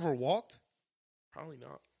Mekamaru ever walked? Probably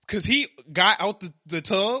not. Because he got out the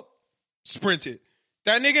tub, sprinted.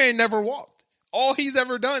 That nigga ain't never walked. All he's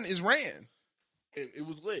ever done is ran. And it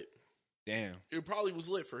was lit. Damn. It probably was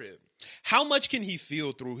lit for him. How much can he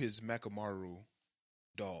feel through his Mekamaru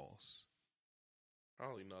dolls?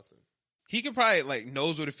 Probably nothing. He could probably like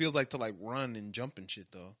knows what it feels like to like run and jump and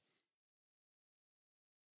shit though.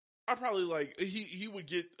 I probably like he would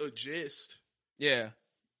get a gist. Yeah.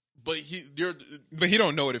 But he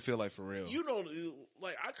don't know what it feel like for real. You don't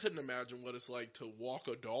like. I couldn't imagine what it's like to walk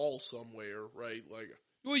a doll somewhere, right? Like,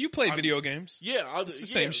 well, you play video games. Yeah, it's the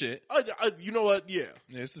same shit. You know what? Yeah,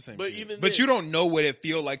 it's the same. But shit. But you don't know what it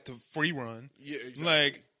feel like to free run. Yeah, exactly.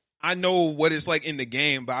 Like I know what it's like in the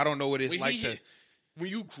game, but I don't know what it's like to. When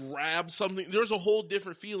you grab something, there's a whole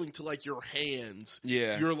different feeling to like your hands.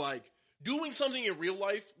 Yeah, you're like doing something in real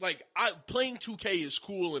life. Like playing 2K is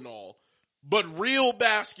cool and all. But real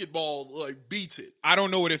basketball, like, beats it. I don't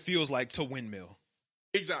know what it feels like to windmill.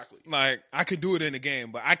 Exactly. Like, I could do it in a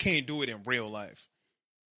game, but I can't do it in real life.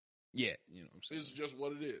 Yeah, you know what I'm saying? It's just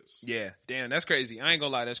what it is. Yeah, damn, that's crazy. I ain't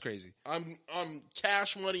gonna lie, that's crazy. I'm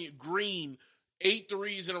cash money green, 8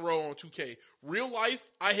 threes in a row on 2K. Real life,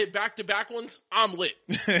 I hit back-to-back ones, I'm lit.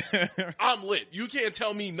 I'm lit. You can't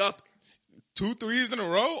tell me nothing. 2 threes in a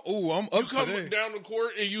row? Ooh, I'm up today. You come down the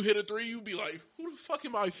court and you hit a 3, you be like, who the fuck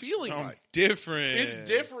am I feeling like? Different. It's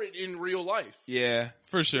different in real life. Yeah,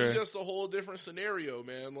 for sure. It's just a whole different scenario,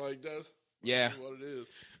 man. Like, that's what it is.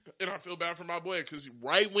 And I feel bad for my boy, because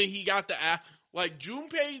right when he got like,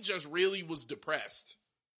 Junpei just really was depressed.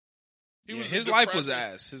 His life was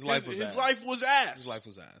ass. His life was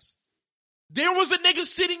ass. There was a nigga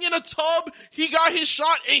sitting in a tub. He got his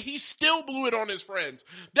shot and he still blew it on his friends.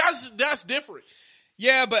 That's different.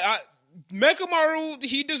 Yeah, but Mekamaru,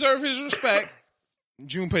 he deserved his respect.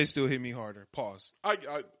 Junpei still hit me harder. Pause. I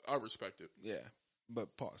respect it. Yeah,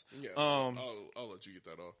 but pause. Yeah, I'll let you get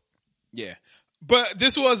that off. Yeah, but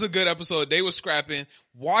this was a good episode. They were scrapping.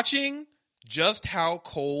 Watching just how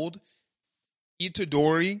cold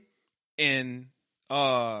Itadori and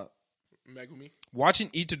Megumi. Watching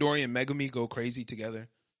Itadori and Megumi go crazy together,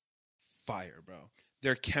 fire, bro.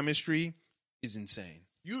 Their chemistry is insane.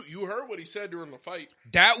 You heard what he said during the fight.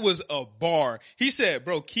 That was a bar. He said,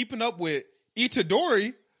 bro, keeping up with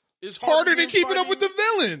Itadori is harder than keeping up with the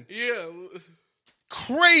villain. Yeah.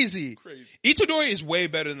 Crazy. Itadori is way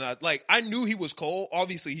better than that. Like, I knew he was cold.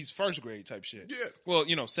 Obviously, he's first grade type shit. Yeah. Well,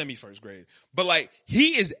 semi-first grade. But, like,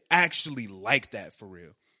 he is actually like that for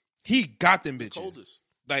real. He got them bitches. Coldest.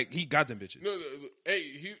 Like, he got them bitches. No, hey,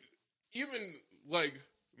 even, like,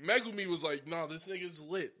 Megumi was like, nah, this nigga's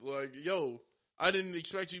lit. Like, yo, I didn't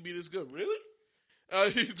expect you to be this good. Really?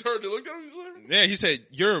 He turned to look at him. He's like, yeah, he said,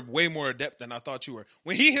 you're way more adept than I thought you were.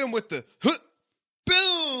 When he hit him with the,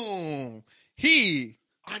 boom, I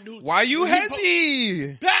knew. Why you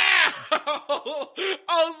hezzy? I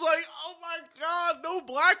was like, oh my God, no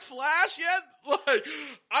Black Flash yet? Like,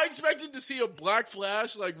 I expected to see a Black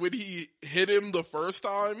Flash, like, when he hit him the first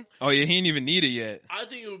time. Oh yeah, he didn't even need it yet. I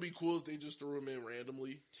think it would be cool if they just threw him in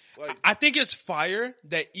randomly. Like, I think it's fire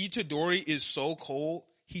that Itadori is so cold,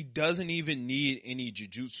 he doesn't even need any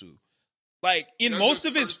jujutsu. Like, in most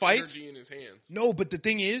of his fights, in his hands. No, but the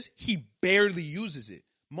thing is, he barely uses it.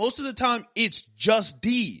 Most of the time, it's just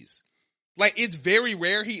D's. Like, it's very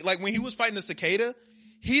rare. When he was fighting the cicada,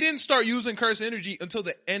 he didn't start using curse energy until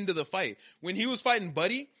the end of the fight. When he was fighting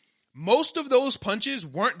Buddy, most of those punches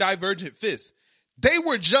weren't divergent fists. They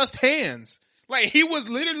were just hands. Like, he was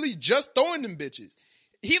literally just throwing them bitches.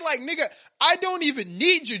 He like, nigga, I don't even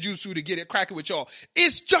need jujutsu to get it cracking with y'all.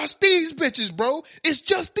 It's just these bitches, bro. It's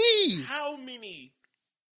just these. How many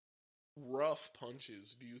rough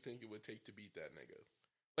punches do you think it would take to beat that nigga?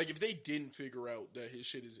 Like, if they didn't figure out that his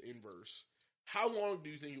shit is inverse, how long do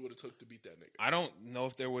you think it would have took to beat that nigga? I don't know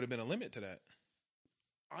if there would have been a limit to that.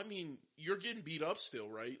 I mean, you're getting beat up still,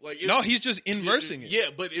 right? Like, no, he's just inversing it.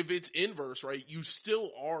 Yeah, but if it's inverse, right, you still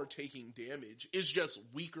are taking damage. It's just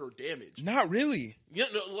weaker damage. Not really. Yeah,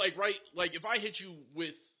 no, like, right, like, if I hit you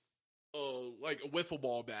with, like, a wiffle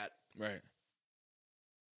ball bat, right,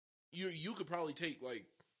 you could probably take, like,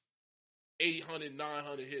 800,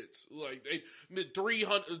 900 hits, like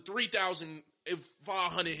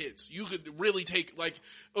 3,500 hits. You could really take like.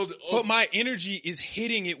 But my energy is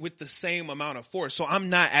hitting it with the same amount of force, so I'm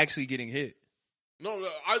not actually getting hit. No,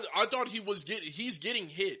 I thought he's getting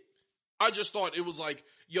hit. I just thought it was like,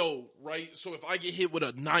 yo, right? So if I get hit with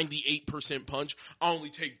a 98% punch, I only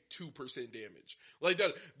take 2% damage. Like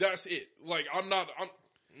that's it. Like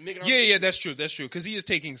Nigga, Yeah, that's true. That's true. Because he is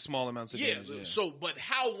taking small amounts of damage. Yeah. So, but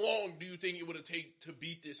how long do you think it would have taken to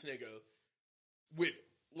beat this nigga with,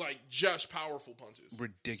 like, just powerful punches?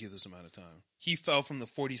 Ridiculous amount of time. He fell from the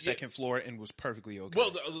 42nd floor and was perfectly okay.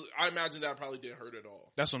 Well, I imagine that probably didn't hurt at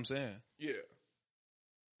all. That's what I'm saying. Yeah.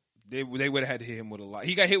 They would have had to hit him with a lot.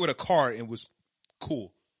 He got hit with a car and was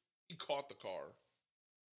cool. He caught the car.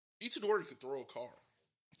 Itadori could throw a car.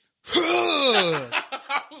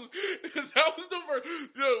 that was the first.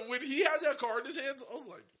 When he had that car in his hands, I was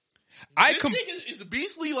like, this nigga is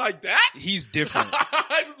beastly like that? He's different.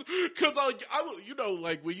 Because,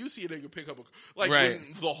 like, when you see a nigga pick up when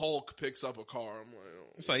the Hulk picks up a car, I'm like,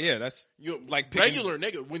 oh. It's like, yeah, that's like regular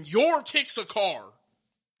nigga. When your kicks a car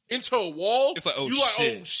into a wall, it's like, oh, you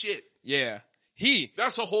shit. Like, oh, shit. Yeah.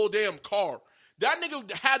 That's a whole damn car. That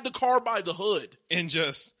nigga had the car by the hood. And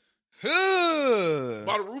just, by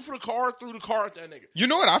the roof of the car, threw the car at that nigga. You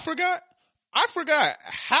know what I forgot? I forgot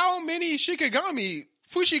how many Shikigami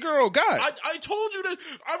Fushiguro got. I told you that.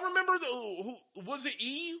 I remember was it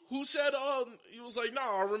E who said he was like,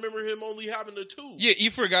 I remember him only having the 2. Yeah, E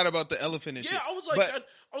forgot about the elephant and shit. I was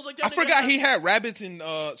like, I forgot he had rabbits and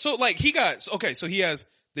so like he got so he has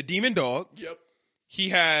the demon dog. Yep. He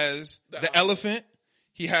has the elephant.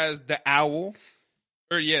 He has the owl.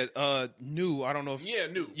 Or Nu. I don't know if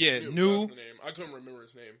Nu. Yeah, Nu. Nu. That's the name. I couldn't remember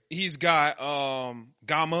his name. He's got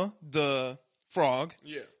Gamma, the frog.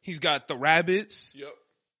 Yeah. He's got the rabbits. Yep.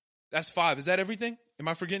 That's 5. Is that everything? Am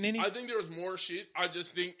I forgetting any? I think there's more shit. I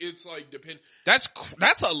just think it's like That's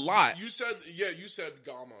a lot. You said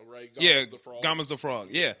Gamma, right? Gamma's the frog. Gamma's the frog.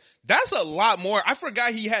 Yeah. That's a lot more. I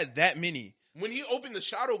forgot he had that many. When he opened the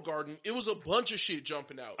Shadow Garden, it was a bunch of shit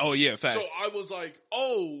jumping out. Oh yeah, facts. So I was like,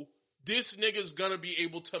 oh, this nigga's gonna be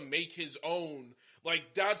able to make his own.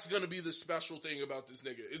 Like, that's gonna be the special thing about this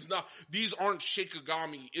nigga. It's not, these aren't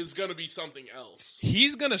Shikigami. It's gonna be something else.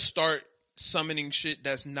 He's gonna start summoning shit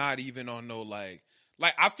that's not even on no like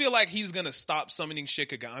I feel like he's gonna stop summoning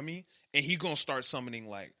Shikigami and he gonna start summoning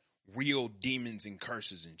like real demons and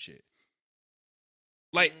curses and shit.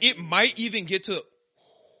 Like it might even get to,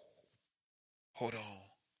 hold on,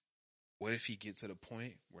 what if he gets to the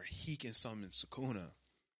point where he can summon Sukuna?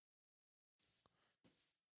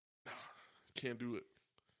 Can't do it.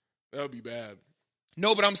 That would be bad.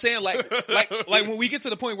 No, but I'm saying like when we get to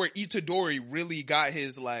the point where Itadori really got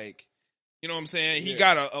his like, you know what I'm saying? He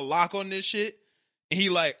got a lock on this shit. And he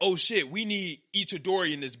like, oh shit, we need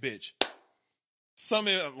Itadori in this bitch.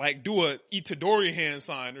 Summon, like do a Itadori hand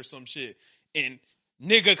sign or some shit. And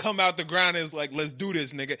nigga come out the ground and is like, let's do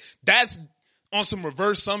this, nigga. That's on some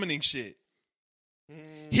reverse summoning shit.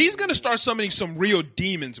 He's gonna start summoning some real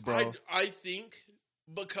demons, bro. I think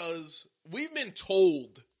because we've been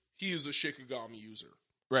told he is a Shikigami user.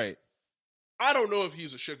 Right. I don't know if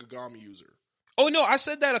he's a Shikigami user. Oh no, I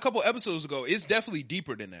said that a couple episodes ago. It's definitely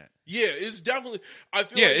deeper than that. Yeah, it's definitely. I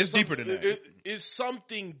feel like it's deeper than that. It's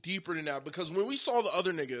something deeper than that because when we saw the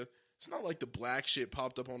other nigga, it's not like the black shit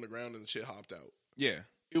popped up on the ground and the shit hopped out. Yeah,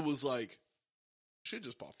 it was like shit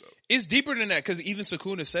just popped up. It's deeper than that because even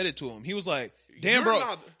Sukuna said it to him. He was like, "Damn, bro."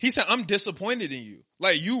 He said, "I'm disappointed in you.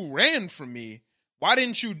 Like you ran from me. Why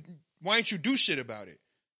didn't you do shit about it?"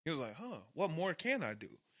 He was like, "Huh? What more can I do?"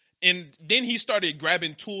 And then he started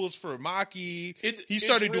grabbing tools for Maki. He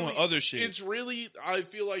started doing other shit. It's really, I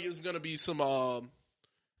feel like it's going to be some, how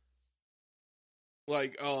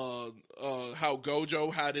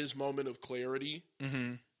Gojo had his moment of clarity.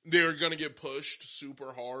 Mm-hmm. They're going to get pushed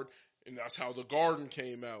super hard. And that's how the garden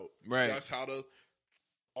came out. Right. That's how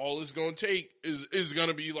all it's going to take is going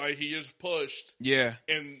to be like he is pushed. Yeah.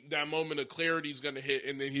 And that moment of clarity is going to hit.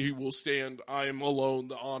 And then he will stand, I am alone,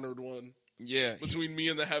 the honored one. Yeah. Between me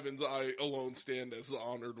and the heavens, I alone stand as the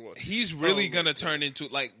honored one. He's really going to turn into,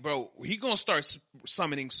 like, bro, he going to start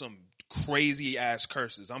summoning some crazy ass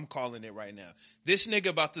curses. I'm calling it right now. This nigga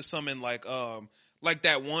about to summon like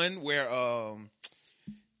that one where,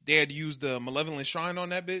 they had used the Malevolent Shrine on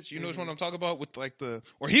that bitch. You know which one I'm talking about? With like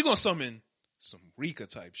or he going to summon some Rika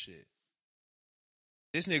type shit.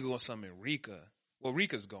 This nigga going to summon Rika. Well,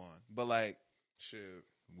 Rika's gone, but like, shit.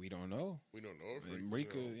 We don't know. We don't know if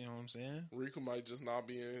Rika, you know what I'm saying? Rika might just not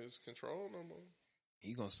be in his control no more.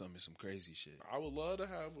 He gonna summon some crazy shit. I would love to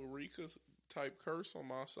have a Rika type curse on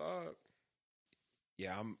my side.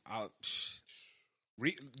 Yeah,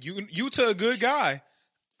 you to a good guy.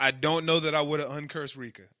 I don't know that I would have uncursed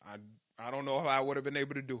Rika. I don't know how I would have been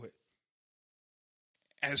able to do it.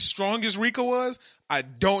 As strong as Rika was, I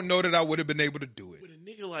don't know that I would have been able to do it. With a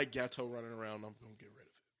nigga like Gato running around, I'm gonna get rid of it.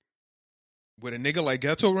 With a nigga like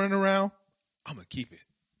Ghetto running around, I'm going to keep it.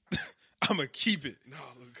 I'm going to keep it. No,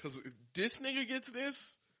 because this nigga gets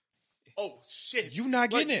this, Oh shit! You not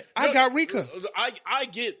getting it? I got Rika. I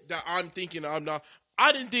get that. I'm thinking I'm not.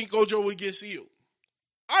 I didn't think Gojo would get sealed.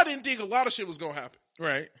 I didn't think a lot of shit was gonna happen.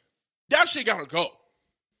 Right. That shit gotta go.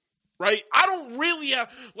 Right. I don't really have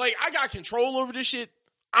I got control over this shit.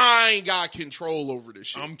 I ain't got control over this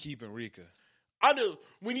shit. I'm keeping Rika. I know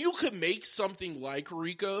when you could make something like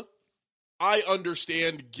Rika, I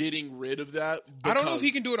understand getting rid of that. I don't know if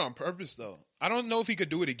he can do it on purpose though. I don't know if he could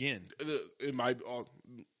do it again. It might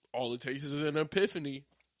all it takes is an epiphany.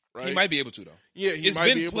 Right? He might be able to though. Yeah, it's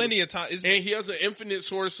been plenty of time, and he has an infinite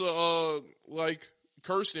source of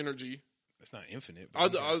cursed energy. It's not infinite. I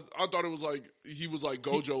thought it was he was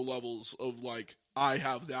Gojo levels of I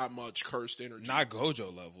have that much cursed energy. Not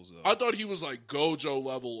Gojo levels though. I thought he was Gojo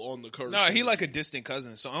level on the curse. No, he a distant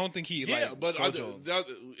cousin, so I don't think he but Gojo. That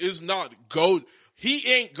is not Gojo.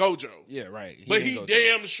 He ain't Gojo. Yeah, right. He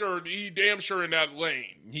damn sure in that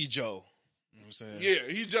lane. He Joe. You know what I'm saying?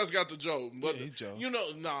 Yeah, he just got the Joe. But he Joe.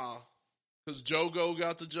 Nah. Because Jogo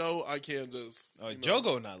got the Joe, I can't just.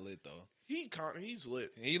 Jogo not lit though. He's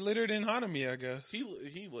lit. He litter than Hanami, I guess. He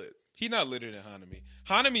lit. He not litter than Hanami.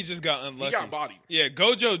 Hanami just got unlucky. He got bodied. Yeah,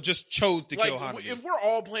 Gojo just chose to kill Hanami. If we're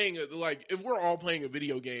all playing a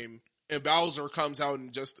video game and Bowser comes out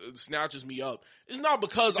and just snatches me up, it's not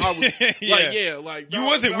because I was you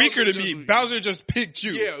wasn't weaker than me. Bowser just picked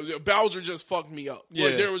you. Yeah, Bowser just fucked me up.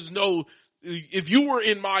 Yeah. There was no. If you were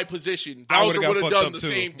in my position, Bowser would have done the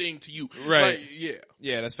same thing to you. Right.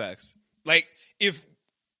 Yeah, that's facts. If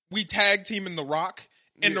we tag team in The Rock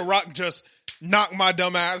and The Rock just knocked my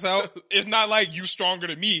dumb ass out, it's not like you stronger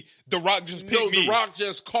than me. The Rock just picked me. The Rock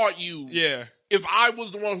just caught you. Yeah. If I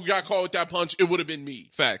was the one who got caught with that punch, it would have been me.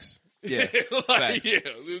 Facts. Yeah. Facts. Yeah.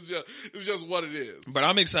 It's just what it is. But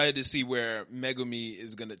I'm excited to see where Megumi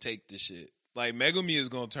is going to take this shit. Megumi is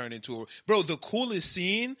going to turn into bro, the coolest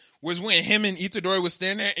scene was when him and Itadori was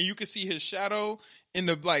standing there and you could see his shadow in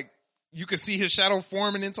the, you could see his shadow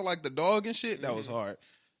forming into, the dog and shit. That was hard.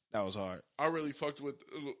 That was hard. I really fucked with,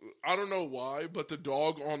 I don't know why, but the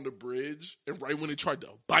dog on the bridge, and right when it tried to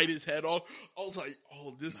bite his head off, I was like,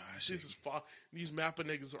 oh, this is fine. These Mappa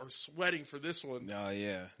niggas are sweating for this one. Oh,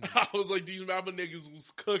 yeah. I was like, these Mappa niggas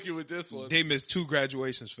was cooking with this one. They missed 2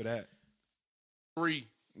 graduations for that. 3.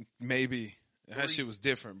 Maybe. That shit was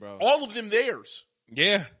different, bro. All of them theirs.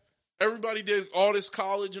 Yeah. Everybody did all this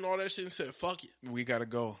college and all that shit and said, fuck it. We gotta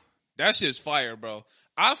go. That shit's fire, bro.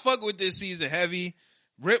 I fuck with this season heavy.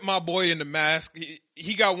 Rip my boy in the mask.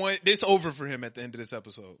 He got one. It's over for him at the end of this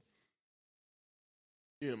episode.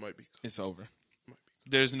 Yeah, it might be. It's over.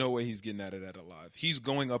 There's no way he's getting out of that alive. He's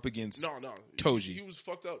going up against No. Toji. He was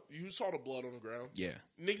fucked up. You saw the blood on the ground. Yeah.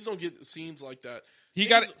 Niggas don't get scenes like that.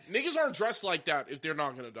 Niggas aren't dressed like that if they're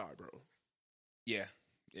not gonna die, bro. Yeah.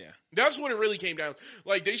 Yeah. That's what it really came down.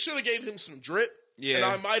 They should have gave him some drip. Yeah. And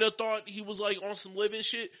I might have thought he was on some living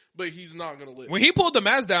shit, but he's not gonna live. When he pulled the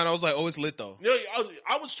mask down, I was like, oh, it's lit though. No,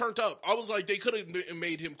 I was turned up. I was like, they could have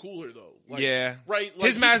made him cooler though. Yeah. Right?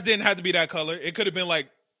 His mask didn't have to be that color. It could have been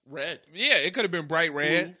red. Yeah, it could have been bright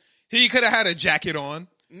red. Blue. He could have had a jacket on.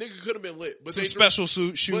 Nigga could have been lit. But some special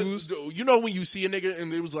shoes. But, you know when you see a nigga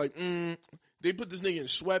and it was they put this nigga in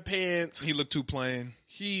sweatpants. He looked too plain.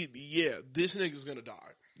 This nigga's gonna die.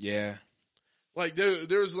 Yeah.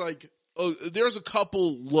 There's a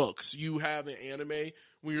couple looks you have in anime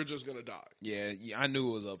when you're just gonna die. Yeah, I knew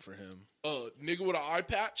it was up for him. Nigga with an eye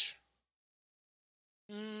patch.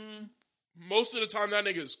 Most of the time that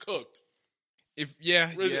nigga is cooked. With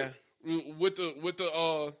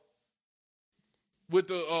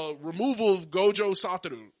the removal of Gojo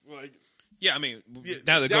Satoru, yeah, I mean,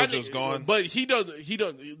 now that Gojo's gone, but he does.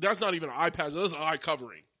 That's not even an eye patch. That's an eye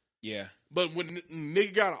covering. Yeah, but when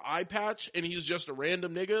nigga got an eye patch and he's just a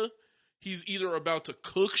random nigga, he's either about to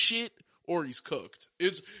cook shit or he's cooked.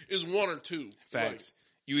 It's one or two. Facts.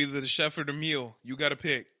 You either the chef or the meal. You got to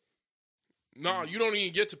pick. Nah, you don't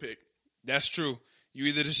even get to pick. That's true. You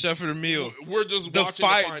either the chef or the meal. We're just watching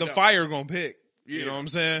the fire gonna pick. Yeah, you know what I'm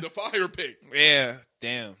saying? The fire pick. Yeah.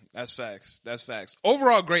 Damn. That's facts. That's facts.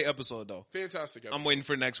 Overall, great episode though. Fantastic episode. I'm waiting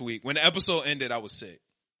for next week. When the episode ended, I was sick.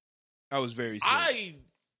 I was very sick. I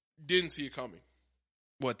didn't see it coming.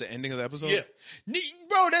 What, the ending of the episode? Yeah.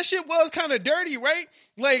 Bro, that shit was kind of dirty, right?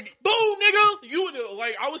 Boom, nigga.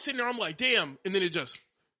 I was sitting there, I'm like, damn. And then it just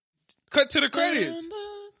cut to the credits.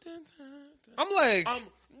 I'm like,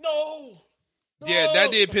 no. Yeah,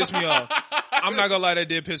 that did piss me off. I'm not gonna lie, that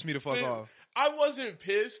did piss me the fuck off. I wasn't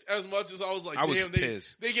pissed as much as I was like, damn,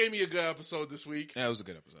 pissed. They gave me a good episode this week. Yeah, it was a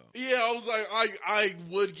good episode. Yeah, I was like, I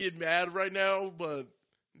would get mad right now, but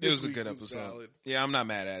it was a good episode. Valid. Yeah, I'm not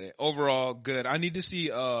mad at it. Overall, good. I need to see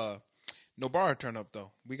Nobara turn up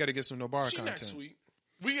though. We got to get some Nobara content next week.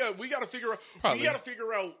 We got to figure out. Probably. We got to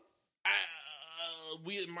figure out.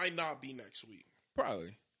 It might not be next week.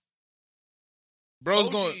 Probably. Bro's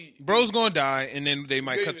going to die, and then they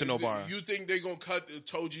might cut to Nobara. You think they going to cut?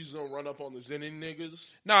 Toji's going to run up on the Zenin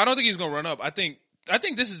niggas? No, I don't think he's going to run up. I think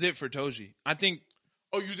this is it for Toji. I think.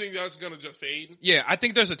 Oh, you think that's going to just fade? Yeah, I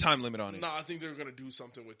think there's a time limit on it. Nah, I think they're going to do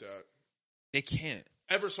something with that. They can't.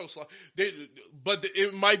 Ever so slightly. But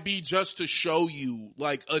it might be just to show you,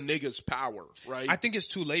 like, a nigga's power, right? I think it's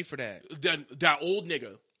too late for that. Then that old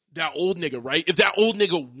nigga, right? If that old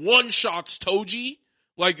nigga one-shots Toji,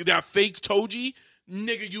 like that fake Toji,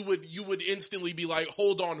 nigga, you would instantly be like,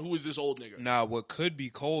 hold on, who is this old nigga? Nah, what could be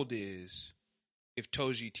cold is if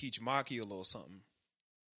Toji teach Maki a little something.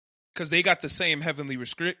 Because they got the same heavenly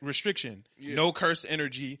restriction. Yeah. No cursed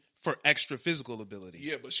energy for extra physical ability.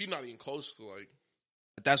 Yeah, but she's not even close to like.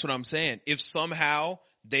 That's what I'm saying. If somehow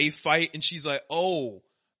they fight and she's like, oh,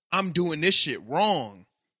 I'm doing this shit wrong.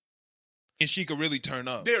 And she could really turn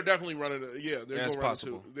up. They're definitely running.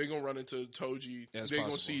 They're gonna run into Toji. They're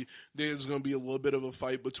gonna see. There's gonna be a little bit of a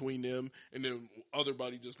fight between them, and then other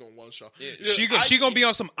body just gonna one shot. Yeah, she gonna be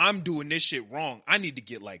on some. I'm doing this shit wrong. I need to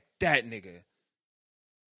get like that nigga.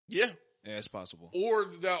 Yeah, it's possible. Or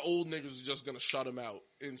that old nigga's just gonna shut him out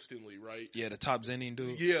instantly, right? Yeah, the top Zenin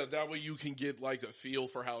dude. Yeah, that way you can get like a feel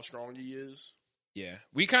for how strong he is. Yeah,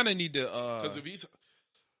 we kind of need to. Because if he's,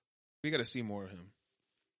 we got to see more of him.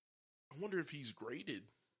 I wonder if he's graded.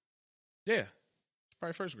 Yeah,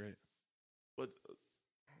 probably first grade. But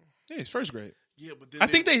yeah, he's first grade. Yeah, but I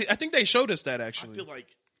think they showed us that actually. I feel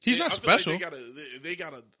like he's not special. Like they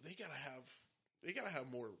gotta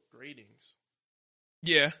have more gradings.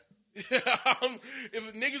 Yeah.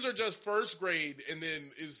 If niggas are just first grade and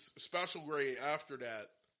then is special grade after that.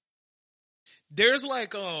 There's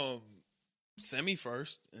like semi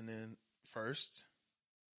first and then first.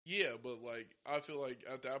 Yeah, but like I feel like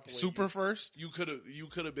at that point super first? You could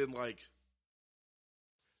have been like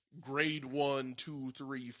grade 1, 2,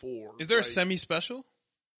 3, 4. Is there a semi special?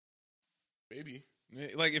 Maybe.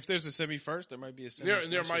 Like if there's a semi first, there might be a semi.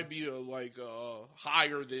 There might be a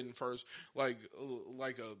higher than first, like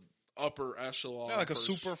a upper echelon, like first.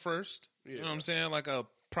 A super first. Yeah. You know what I'm saying? Like a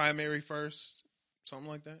primary first, something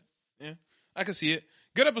like that. Yeah, I can see it.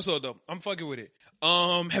 Good episode though. I'm fucking with it.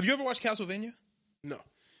 Have you ever watched Castlevania? No,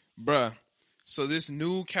 bruh. So this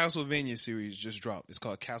new Castlevania series just dropped. It's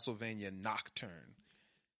called Castlevania Nocturne.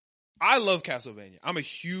 I love Castlevania. I'm a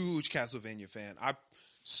huge Castlevania fan. I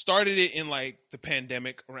started it in like the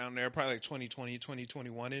pandemic around there, probably like 2020,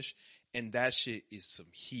 2021-ish. And that shit is some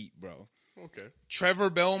heat, bro. Okay. Trevor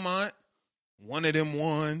Belmont, one of them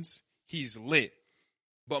ones, he's lit.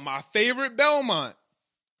 But my favorite Belmont,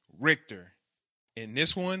 Richter. And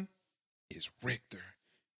this one is Richter.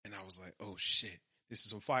 And I was like, oh shit, this is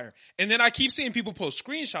some fire. And then I keep seeing people post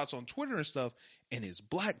screenshots on Twitter and stuff, and it's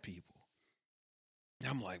black people. And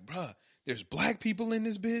I'm like, bruh, there's black people in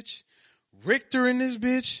this bitch. Richter in this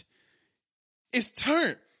bitch. It's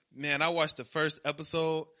turned. Man, I watched the first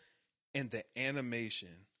episode and the animation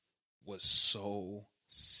was so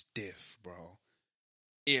stiff, bro.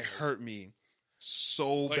 It hurt me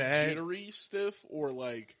so like bad. Jittery stiff or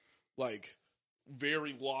like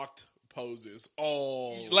very locked poses.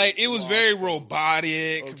 Oh, like it was very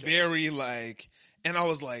robotic, okay. Very like, and I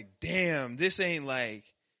was like, damn, this ain't like,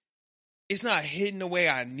 it's not hitting the way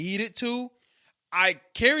I need it to. I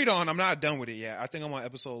carried on. I'm not done with it yet. I think I'm on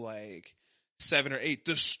episode like 7 or 8.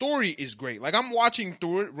 The story is great. Like I'm watching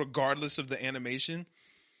through it regardless of the animation.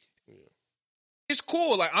 Yeah. It's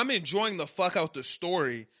cool. Like I'm enjoying the fuck out the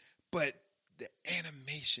story, but the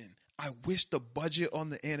animation, I wish the budget on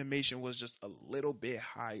the animation was just a little bit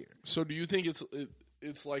higher. So do you think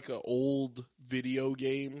it's like an old video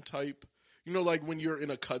game type? You know, like when you're in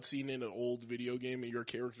a cutscene in an old video game and your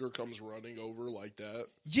character comes running over like that?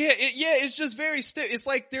 Yeah, it's just very stiff. It's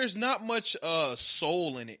like there's not much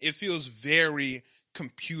soul in it. It feels very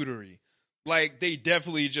computery. Like they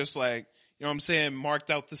definitely just like, you know what I'm saying, marked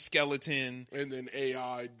out the skeleton. And then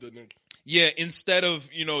AI didn't. Yeah, instead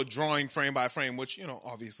of, you know, drawing frame by frame, which, you know,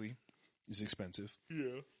 obviously is expensive.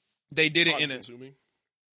 Yeah. They did it in consuming.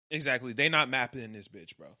 Exactly. They not mapping in this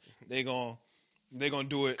bitch, bro. They gonna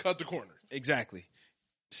do it. Cut the corners. Exactly.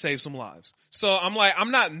 Save some lives. So I'm like,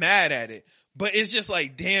 I'm not mad at it, but it's just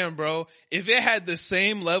like, damn, bro, if it had the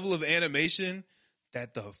same level of animation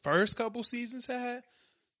that the first couple seasons had,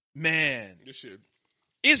 man. This shit.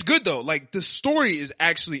 It's good though. Like the story is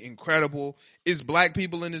actually incredible. It's black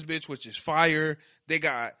people in this bitch, which is fire. They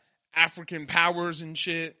got African powers and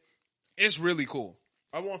shit. It's really cool.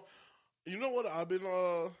 You know what I've been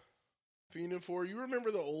fiending for? You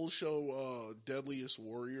remember the old show Deadliest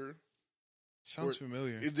Warrior? Sounds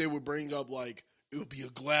familiar. If they would bring up like it would be a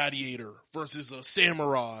gladiator versus a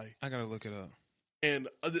samurai. I gotta look it up. And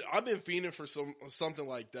I've been fiending for something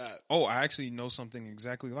like that. Oh, I actually know something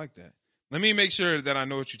exactly like that. Let me make sure that I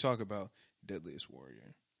know what you talk about. Deadliest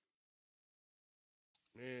Warrior.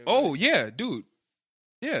 Man, oh, yeah, dude.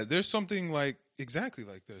 Yeah, there's something like exactly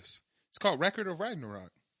like this. It's called Record of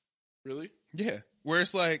Ragnarok. Really? Yeah. Where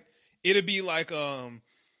it's like, it'd be like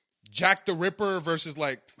Jack the Ripper versus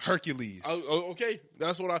like Hercules. Okay.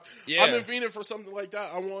 That's what I've been fiending for something like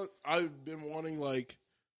that. I've been wanting like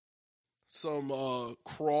some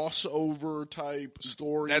crossover type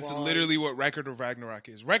story. That's literally what Record of Ragnarok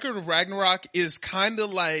is. Record of Ragnarok is kind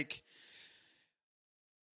of like,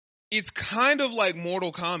 it's kind of like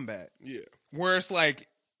Mortal Kombat. Yeah. Where it's like,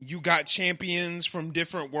 you got champions from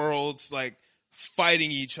different worlds, like, fighting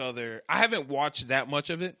each other. I haven't watched that much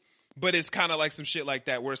of it, but it's kind of like some shit like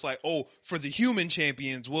that, where it's like, oh, for the human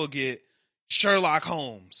champions, we'll get Sherlock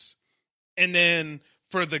Holmes. And then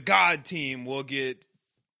for the God team, we'll get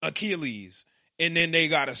Achilles. And then they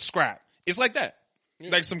got to scrap. It's like that. Yeah.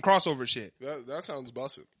 Like some crossover shit. That sounds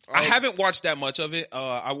busted. I haven't watched that much of it.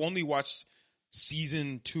 I only watched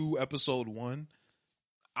season 2, episode 1.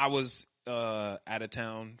 I was out of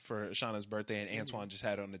town for Shauna's birthday, and Antoine just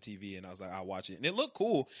had it on the TV, and I was like, I'll watch it. And it looked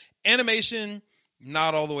cool. Animation,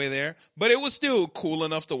 not all the way there, but it was still cool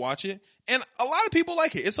enough to watch it. And a lot of people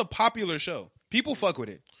like it. It's a popular show. People fuck with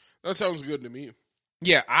it. That sounds good to me.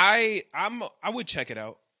 Yeah, I would check it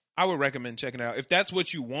out. I would recommend checking it out. If that's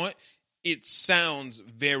what you want, it sounds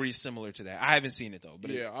very similar to that. I haven't seen it, though.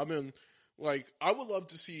 But yeah, I mean, like, I would love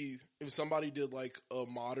to see if somebody did, like, a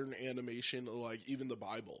modern animation of, like, even the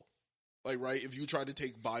Bible. Like, right? If you try to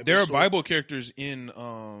take Bible... There are Bible characters in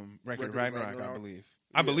Record of Ragnarok, I believe.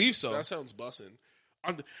 I believe so. That sounds bussin'.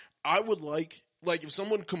 I would like, if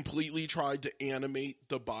someone completely tried to animate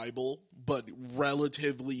the Bible, but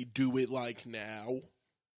relatively do it, like, now.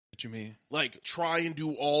 What you mean? Like, try and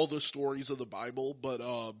do all the stories of the Bible, but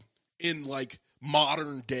in, like,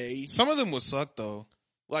 modern day. Some of them would suck, though.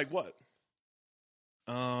 Like what?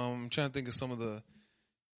 I'm trying to think of some of the...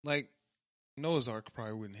 Like... Noah's Ark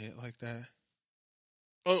probably wouldn't hit like that.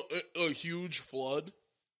 A huge flood?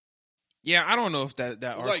 Yeah, I don't know if that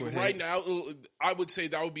arc like would right hit. now, I would say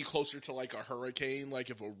that would be closer to like a hurricane. Like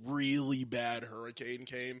if a really bad hurricane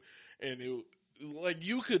came, and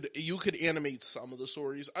you could animate some of the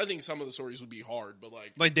stories. I think some of the stories would be hard, but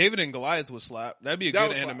like David and Goliath would slap. That'd be a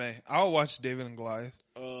good anime. I'll watch David and Goliath.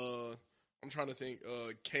 I'm trying to think.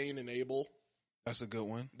 Cain and Abel. That's a good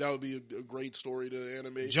one. That would be a great story to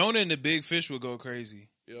animate. Jonah and the Big Fish would go crazy.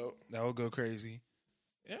 Yep. That would go crazy.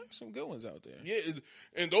 Yeah, some good ones out there. Yeah,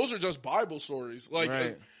 and those are just Bible stories. Like,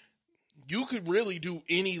 right. You could really do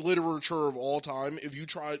any literature of all time if you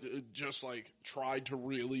tried to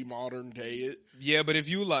really modern day it. Yeah, but if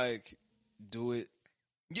you like do it.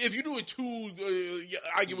 Yeah, if you do it too,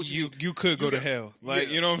 I get what you could go to hell. Like,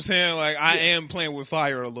 you know what I'm saying? Like, I am playing with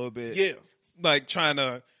fire a little bit. Yeah. Like, trying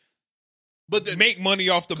to then, make money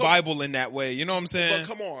off the Bible in that way. You know what I'm saying?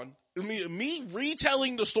 But come on. Me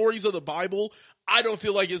retelling the stories of the Bible, I don't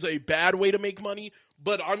feel like is a bad way to make money.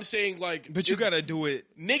 But I'm saying like, but you gotta do it.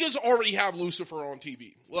 Niggas already have Lucifer on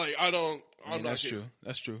TV. Like I'm not. That's kidding. true.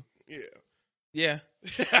 That's true. Yeah. Yeah.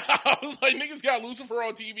 I was like, niggas got Lucifer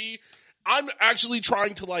on TV. I'm actually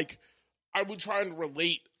trying to like, I would try and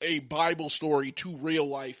relate a Bible story to real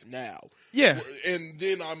life now. Yeah. And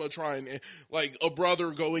then I'm going to try and, like, a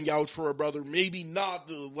brother going out for a brother, maybe not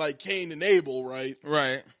like Cain and Abel, right?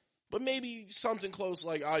 Right. But maybe something close,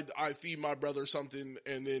 like I feed my brother something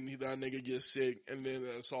and then that nigga gets sick and then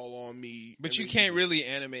it's all on me. But you can't really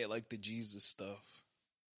animate like the Jesus stuff.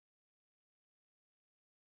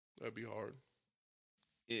 That'd be hard.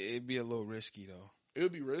 It'd be a little risky though. It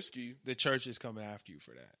would be risky. The church is coming after you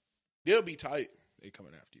for that. They'll be tight. They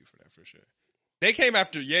coming after you for that for sure. They came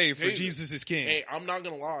after Ye for Jesus is King. Hey, I'm not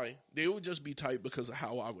going to lie. They would just be tight because of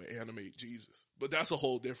how I would animate Jesus. But that's a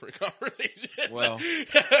whole different conversation. Well,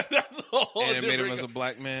 that's a whole animate him as a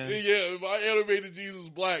black man. Yeah, if I animated Jesus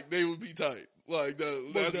black, they would be tight. Like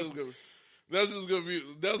that's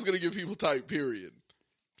gonna get people tight. Period.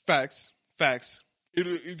 Facts.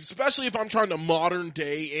 Especially if I'm trying to modern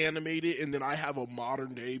day animate it, and then I have a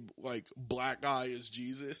modern day like black guy as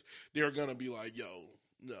Jesus, they're gonna be like, "Yo,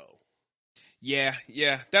 no." Yeah,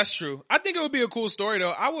 that's true. I think it would be a cool story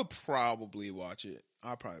though. I would probably watch it.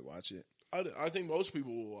 I'll probably watch it. I think most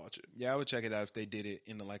people will watch it. Yeah, I would check it out if they did it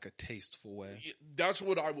in like a tasteful way. Yeah, that's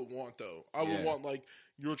what I would want though. I would want like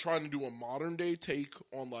you're trying to do a modern day take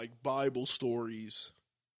on like Bible stories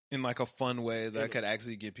in like a fun way that could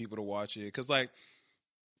actually get people to watch it. Because like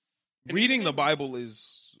reading the Bible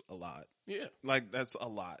is a lot. Yeah. Like, that's a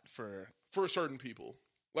lot for certain people.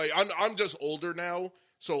 Like, I'm just older now,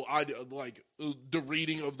 so the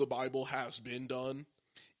reading of the Bible has been done.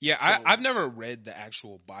 Yeah, So, I've never read the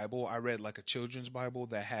actual Bible. I read like a children's Bible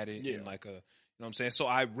that had it in like a, you know what I'm saying? So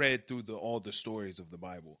I read through all the stories of the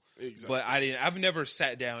Bible. Exactly. But I've never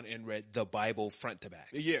sat down and read the Bible front to back.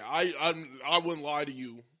 Yeah, I wouldn't lie to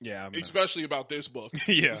you. Yeah. Especially about this book.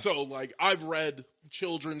 Yeah. So, like, I've read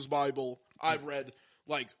children's Bible. I've read,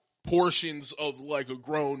 like, portions of, like, a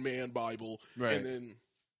grown man Bible. Right. And then...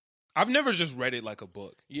 I've never just read it like a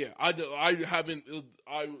book. Yeah, I haven't.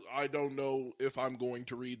 I don't know if I'm going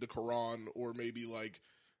to read the Quran or maybe like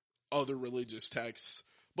other religious texts,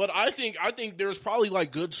 but I think there's probably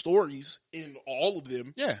like good stories in all of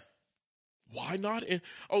them. Yeah, why not? And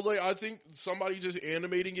I was like, I think somebody just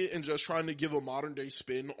animating it and just trying to give a modern day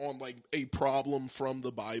spin on like a problem from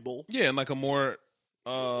the Bible. Yeah, and like a more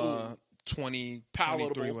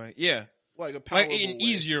 23 way. Yeah, like a palatable like an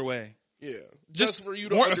easier way. Yeah, just for you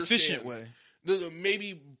to more understand. Efficient way.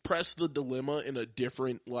 Maybe press the dilemma in a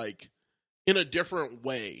different way.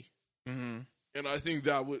 Mm-hmm. And I think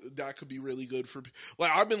that could be really good for.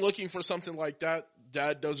 Like, I've been looking for something like that.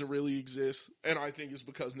 That doesn't really exist, and I think it's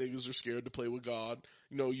because niggas are scared to play with God.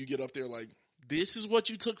 You know, you get up there like, this is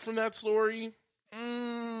what you took from that story.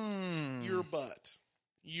 Your butt.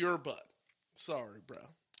 Sorry, bro.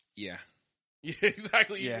 Yeah. Yeah,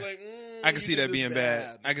 exactly. Yeah. He's like, I can see that being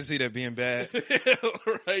bad. I can see that being bad.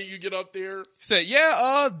 Right? You get up there. Say,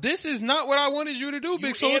 this is not what I wanted you to do,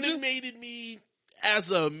 big soldier. You animated me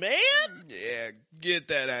as a man? Yeah, get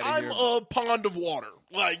that out of here. I'm a pond of water.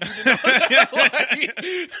 Like,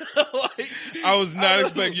 I was not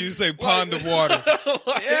expecting you to say pond of water.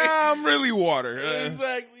 Yeah, I'm really water.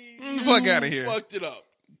 Exactly. Fuck out of here. You fucked it up.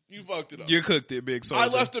 You cooked it, big soldier. I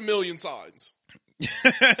left 1,000,000 signs.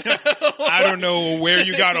 I don't know where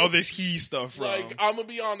you got all this he stuff from. Like, I'm gonna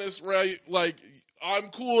be honest, right? Like, I'm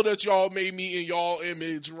cool that y'all made me in y'all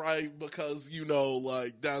image, right? Because, you know,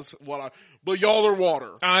 like, that's what but y'all are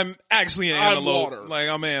water. I'm actually an antelope. Water. Like,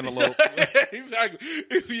 I'm an antelope. Exactly.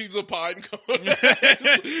 If he's a pine cone.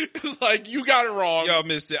 Like, you got it wrong. Y'all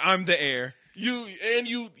missed it. I'm the air. You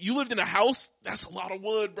lived in a house? That's a lot of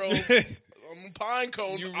wood, bro. I'm a pine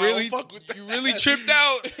cone. You I really, don't fuck with that. You really tripped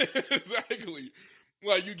out. Exactly.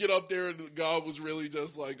 Like, you get up there and God was really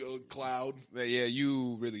just like a cloud. Yeah,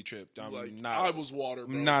 you really tripped. I was water,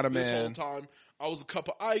 bro. Not a man. This whole time, I was a cup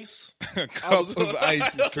of ice. A cup of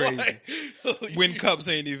ice is crazy. When cups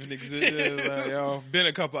ain't even existed. Like, yo, been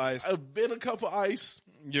a cup of ice. I've been a cup of ice.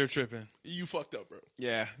 You're tripping. You fucked up, bro.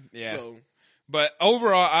 Yeah. So, but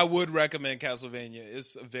overall, I would recommend Castlevania.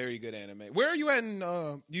 It's a very good anime. Where are you at in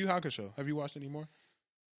Yu Hakusho? Have you watched any more?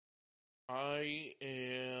 I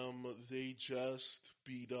am. They just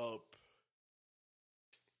beat up.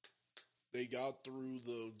 They got through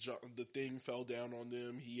the thing fell down on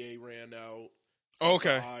them. Hiei ran out.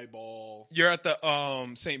 Okay. The eyeball. You're at the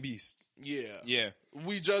Saint Beast. Yeah.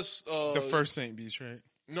 We just the first Saint Beast, right?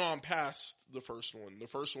 No, I'm past the first one. The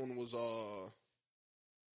first one was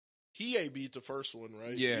Hiei beat the first one,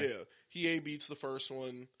 right? Yeah. Hiei beats the first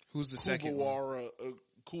one. Who's the second one?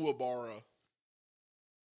 Kuwabara.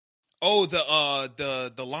 Oh,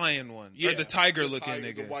 the lion one. Yeah, or the tiger looking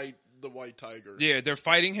nigga. The white tiger. Yeah, they're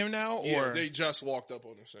fighting him now, or yeah, they just walked up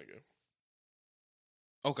on this nigga.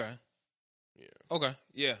 Okay. Yeah. Okay.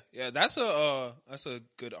 Yeah. That's a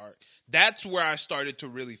good arc. That's where I started to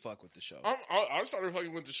really fuck with the show. I started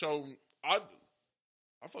fucking with the show. I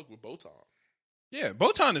fuck with Botan. Yeah,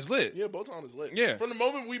 Botan is lit. Yeah, Botan is lit. Yeah. From the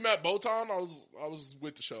moment we met Botan, I was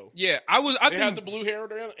with the show. Yeah, they had the blue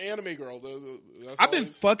haired anime girl. I've been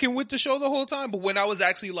fucking with the show the whole time, but when I was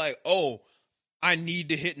actually like, oh, I need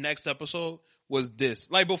to hit next episode, was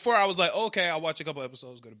this. Like, before I was like, okay, I'll watch a couple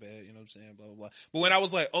episodes, go to bed, you know what I'm saying, blah, blah, blah. But when I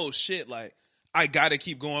was like, oh shit, like, I gotta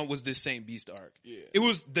keep going, was this Saint Beast arc. Yeah. It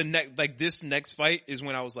was this next fight is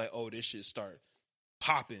when I was like, oh, this shit start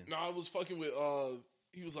popping. No, I was fucking with,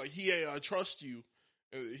 he was like, Hiei, I trust you.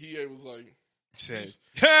 And Hiei was like, said,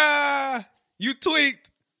 ha! You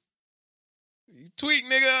tweaked. You tweaked,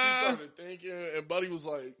 nigga. He started thinking, and Buddy was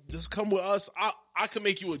like, just come with us. I can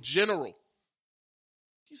make you a general.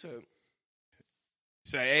 He said,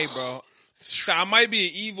 hey, bro. So I might be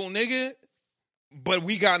an evil nigga, but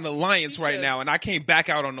we got an alliance right now, and I can't back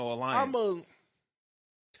out on no alliance. I'm going to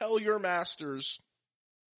tell your masters.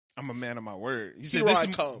 I'm a man of my word. He said,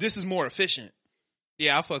 this is more efficient.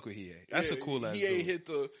 Yeah, I fuck with Hiei. That's a cool ass dude.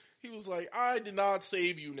 He was like, I did not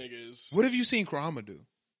save you niggas. What have you seen Kurama do?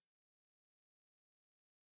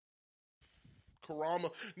 Kurama.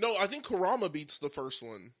 No, I think Kurama beats the first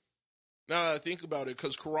one. Now that I think about it,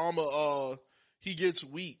 because Kurama, he gets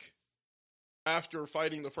weak after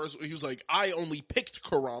fighting the first one. He was like, I only picked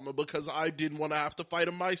Kurama because I didn't want to have to fight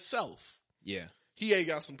him myself. Yeah. He ain't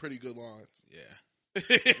got some pretty good lines. Yeah.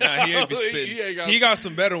 Nah, he ain't be spitting. He got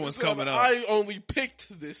some better ones coming up. I only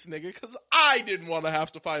picked this nigga because I didn't want to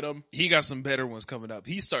have to fight him. He got some better ones coming up.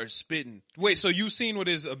 He starts spitting. Wait, so you've seen what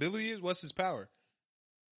his ability is? What's his power?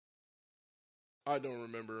 I don't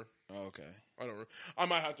remember. Oh, okay. I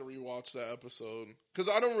might have to rewatch that episode because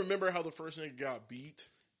I don't remember how the first nigga got beat.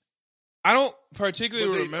 I don't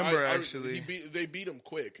particularly remember, actually. They beat him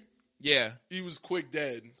quick. Yeah. He was quick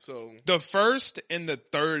dead, so. The first and the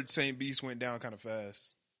third Saint Beast went down kind of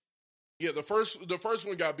fast. Yeah, the first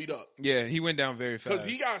one got beat up. Yeah, he went down very fast. Because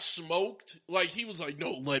he got smoked. Like, he was like,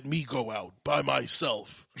 no, let me go out by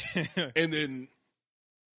myself. And then,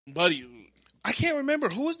 buddy. I can't remember.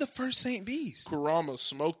 Who was the first Saint Beast? Kurama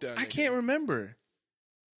smoked that nigga. I can't remember.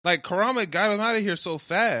 Like, Kurama got him out of here so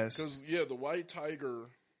fast. Because, yeah, the White Tiger.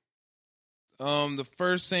 The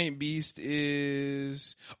first Saint Beast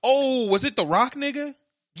is... Oh, was it the Rock nigga?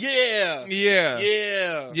 Yeah. Yeah.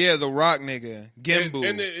 Yeah. Yeah, the Rock nigga. Genbu.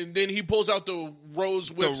 And then he pulls out the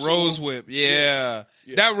Rose Whip. The Rose Whip, yeah.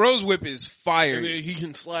 That Rose Whip is fire. And then he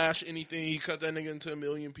can slash anything. He cut that nigga into a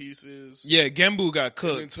million pieces. Yeah, Genbu got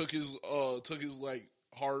cooked. And then took his like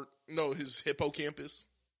heart, no, his hippocampus.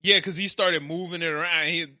 Yeah, because he started moving it around.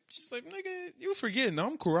 He just like, nigga, you forgetting,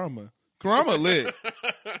 I'm Kurama. Kurama lit.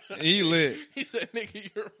 He lit. He said,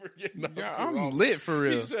 nigga, you're forgetting I'm lit for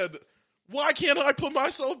real. He said, why can't I put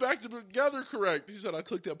myself back together correct? He said, I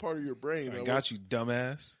took that part of your brain. I got you,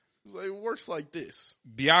 dumbass. He's like, it works like this.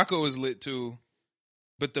 Byakko is lit too,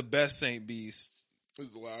 but the best Saint Beast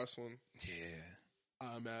is the last one. Yeah.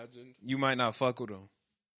 I imagine. You might not fuck with him.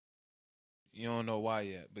 You don't know why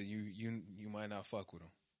yet, but you might not fuck with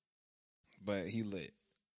him. But he lit.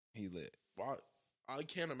 He lit. Why? I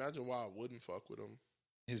can't imagine why I wouldn't fuck with him.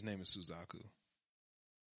 His name is Suzaku.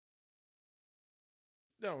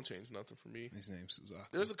 That don't change nothing for me. His name's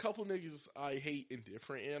Suzaku. There's a couple niggas I hate in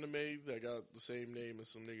different anime that got the same name as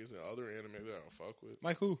some niggas in other anime that I don't fuck with.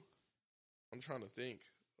 Like who? I'm trying to think.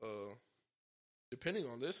 Depending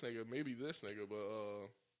on this nigga, maybe this nigga, but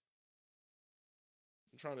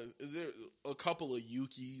I'm trying to. There a couple of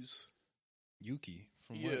Yukis. Yuki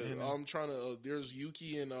from yeah, what? I'm trying to. There's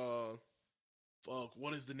Yuki and fuck,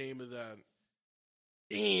 what is the name of that?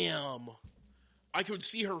 Damn. I could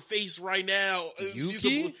see her face right now.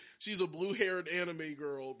 Yuki? She's a blue-haired anime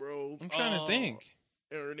girl, bro. I'm trying to think.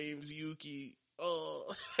 And her name's Yuki.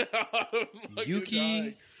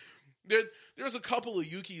 Yuki? There's a couple of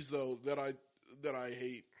Yukis, though, that I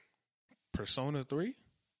hate. Persona 3?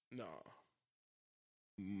 Nah.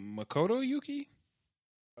 Makoto Yuki?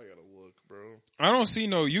 I gotta look, bro. I don't see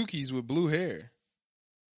no Yukis with blue hair.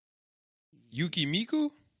 Yuki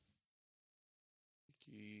Miku?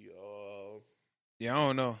 Yeah, I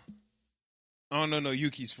don't know. I don't know no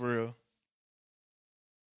Yukis for real.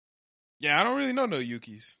 Yeah, I don't really know no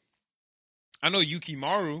Yukis. I know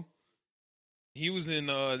Yukimaru. He was in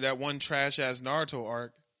that one trash ass Naruto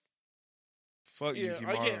arc. Fuck yeah,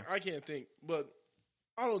 Yukimaru. I can't think, but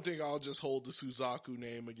I don't think I'll just hold the Suzaku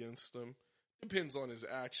name against him. Depends on his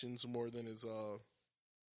actions more than his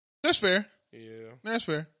That's fair. Yeah. That's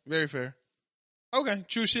fair. Very fair. Okay,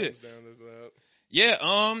 true shit. Down to that.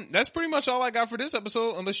 Yeah, that's pretty much all I got for this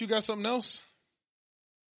episode, unless you got something else.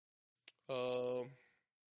 No,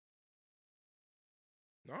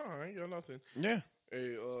 I ain't got nothing. Yeah.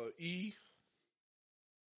 Hey, E.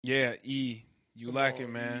 Yeah, E. You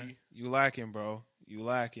lacking, man. E. You lacking, bro. You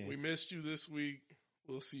lacking. We missed you this week.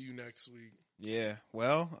 We'll see you next week. Yeah,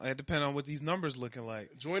 well, it depends on what these numbers looking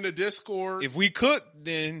like. Join the Discord. If we cook,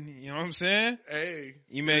 then, you know what I'm saying? Hey.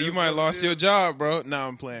 You might have lost your job, bro. No,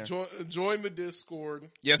 I'm playing. Join the Discord.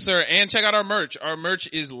 Yes, sir. And check out our merch. Our merch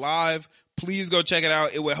is live. Please go check it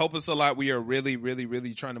out. It will help us a lot. We are really, really,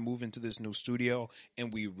 really trying to move into this new studio,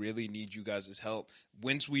 and we really need you guys' help.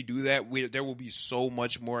 Once we do that, there will be so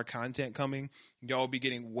much more content coming. Y'all will be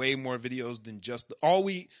getting way more videos than just all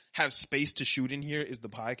we have space to shoot in here is the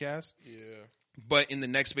podcast. Yeah. But in the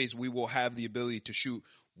next space, we will have the ability to shoot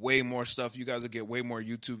way more stuff. You guys will get way more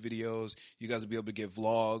YouTube videos. You guys will be able to get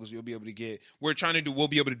vlogs. You'll be able to get, we'll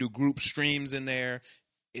be able to do group streams in there.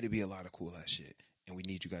 It'll be a lot of cool ass shit. And we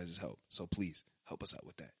need you guys' help. So please help us out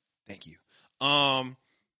with that. Thank you.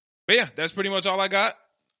 But yeah, that's pretty much all I got.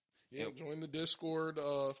 Yeah, join the Discord.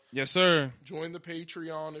 Yes, sir. Join the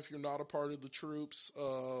Patreon if you're not a part of the troops.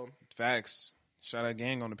 Facts. Shout out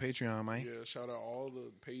gang on the Patreon, man. Yeah, shout out all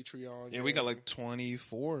the Patreon. Yeah, we got like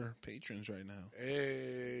 24 patrons right now.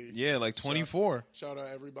 Hey. Yeah, like 24. Shout out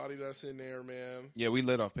everybody that's in there, man. Yeah, we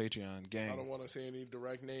lit off Patreon, gang. I don't want to say any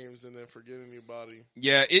direct names and then forget anybody.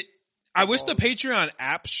 Yeah, I wish the Patreon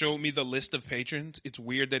app showed me the list of patrons. It's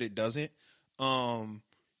weird that it doesn't.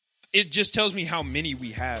 It just tells me how many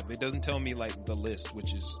we have. It doesn't tell me like the list,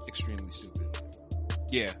 which is extremely stupid.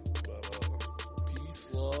 Yeah. But, peace,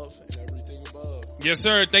 love, and everything above. Yes,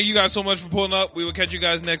 sir. Thank you guys so much for pulling up. We will catch you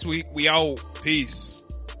guys next week. We out. Peace.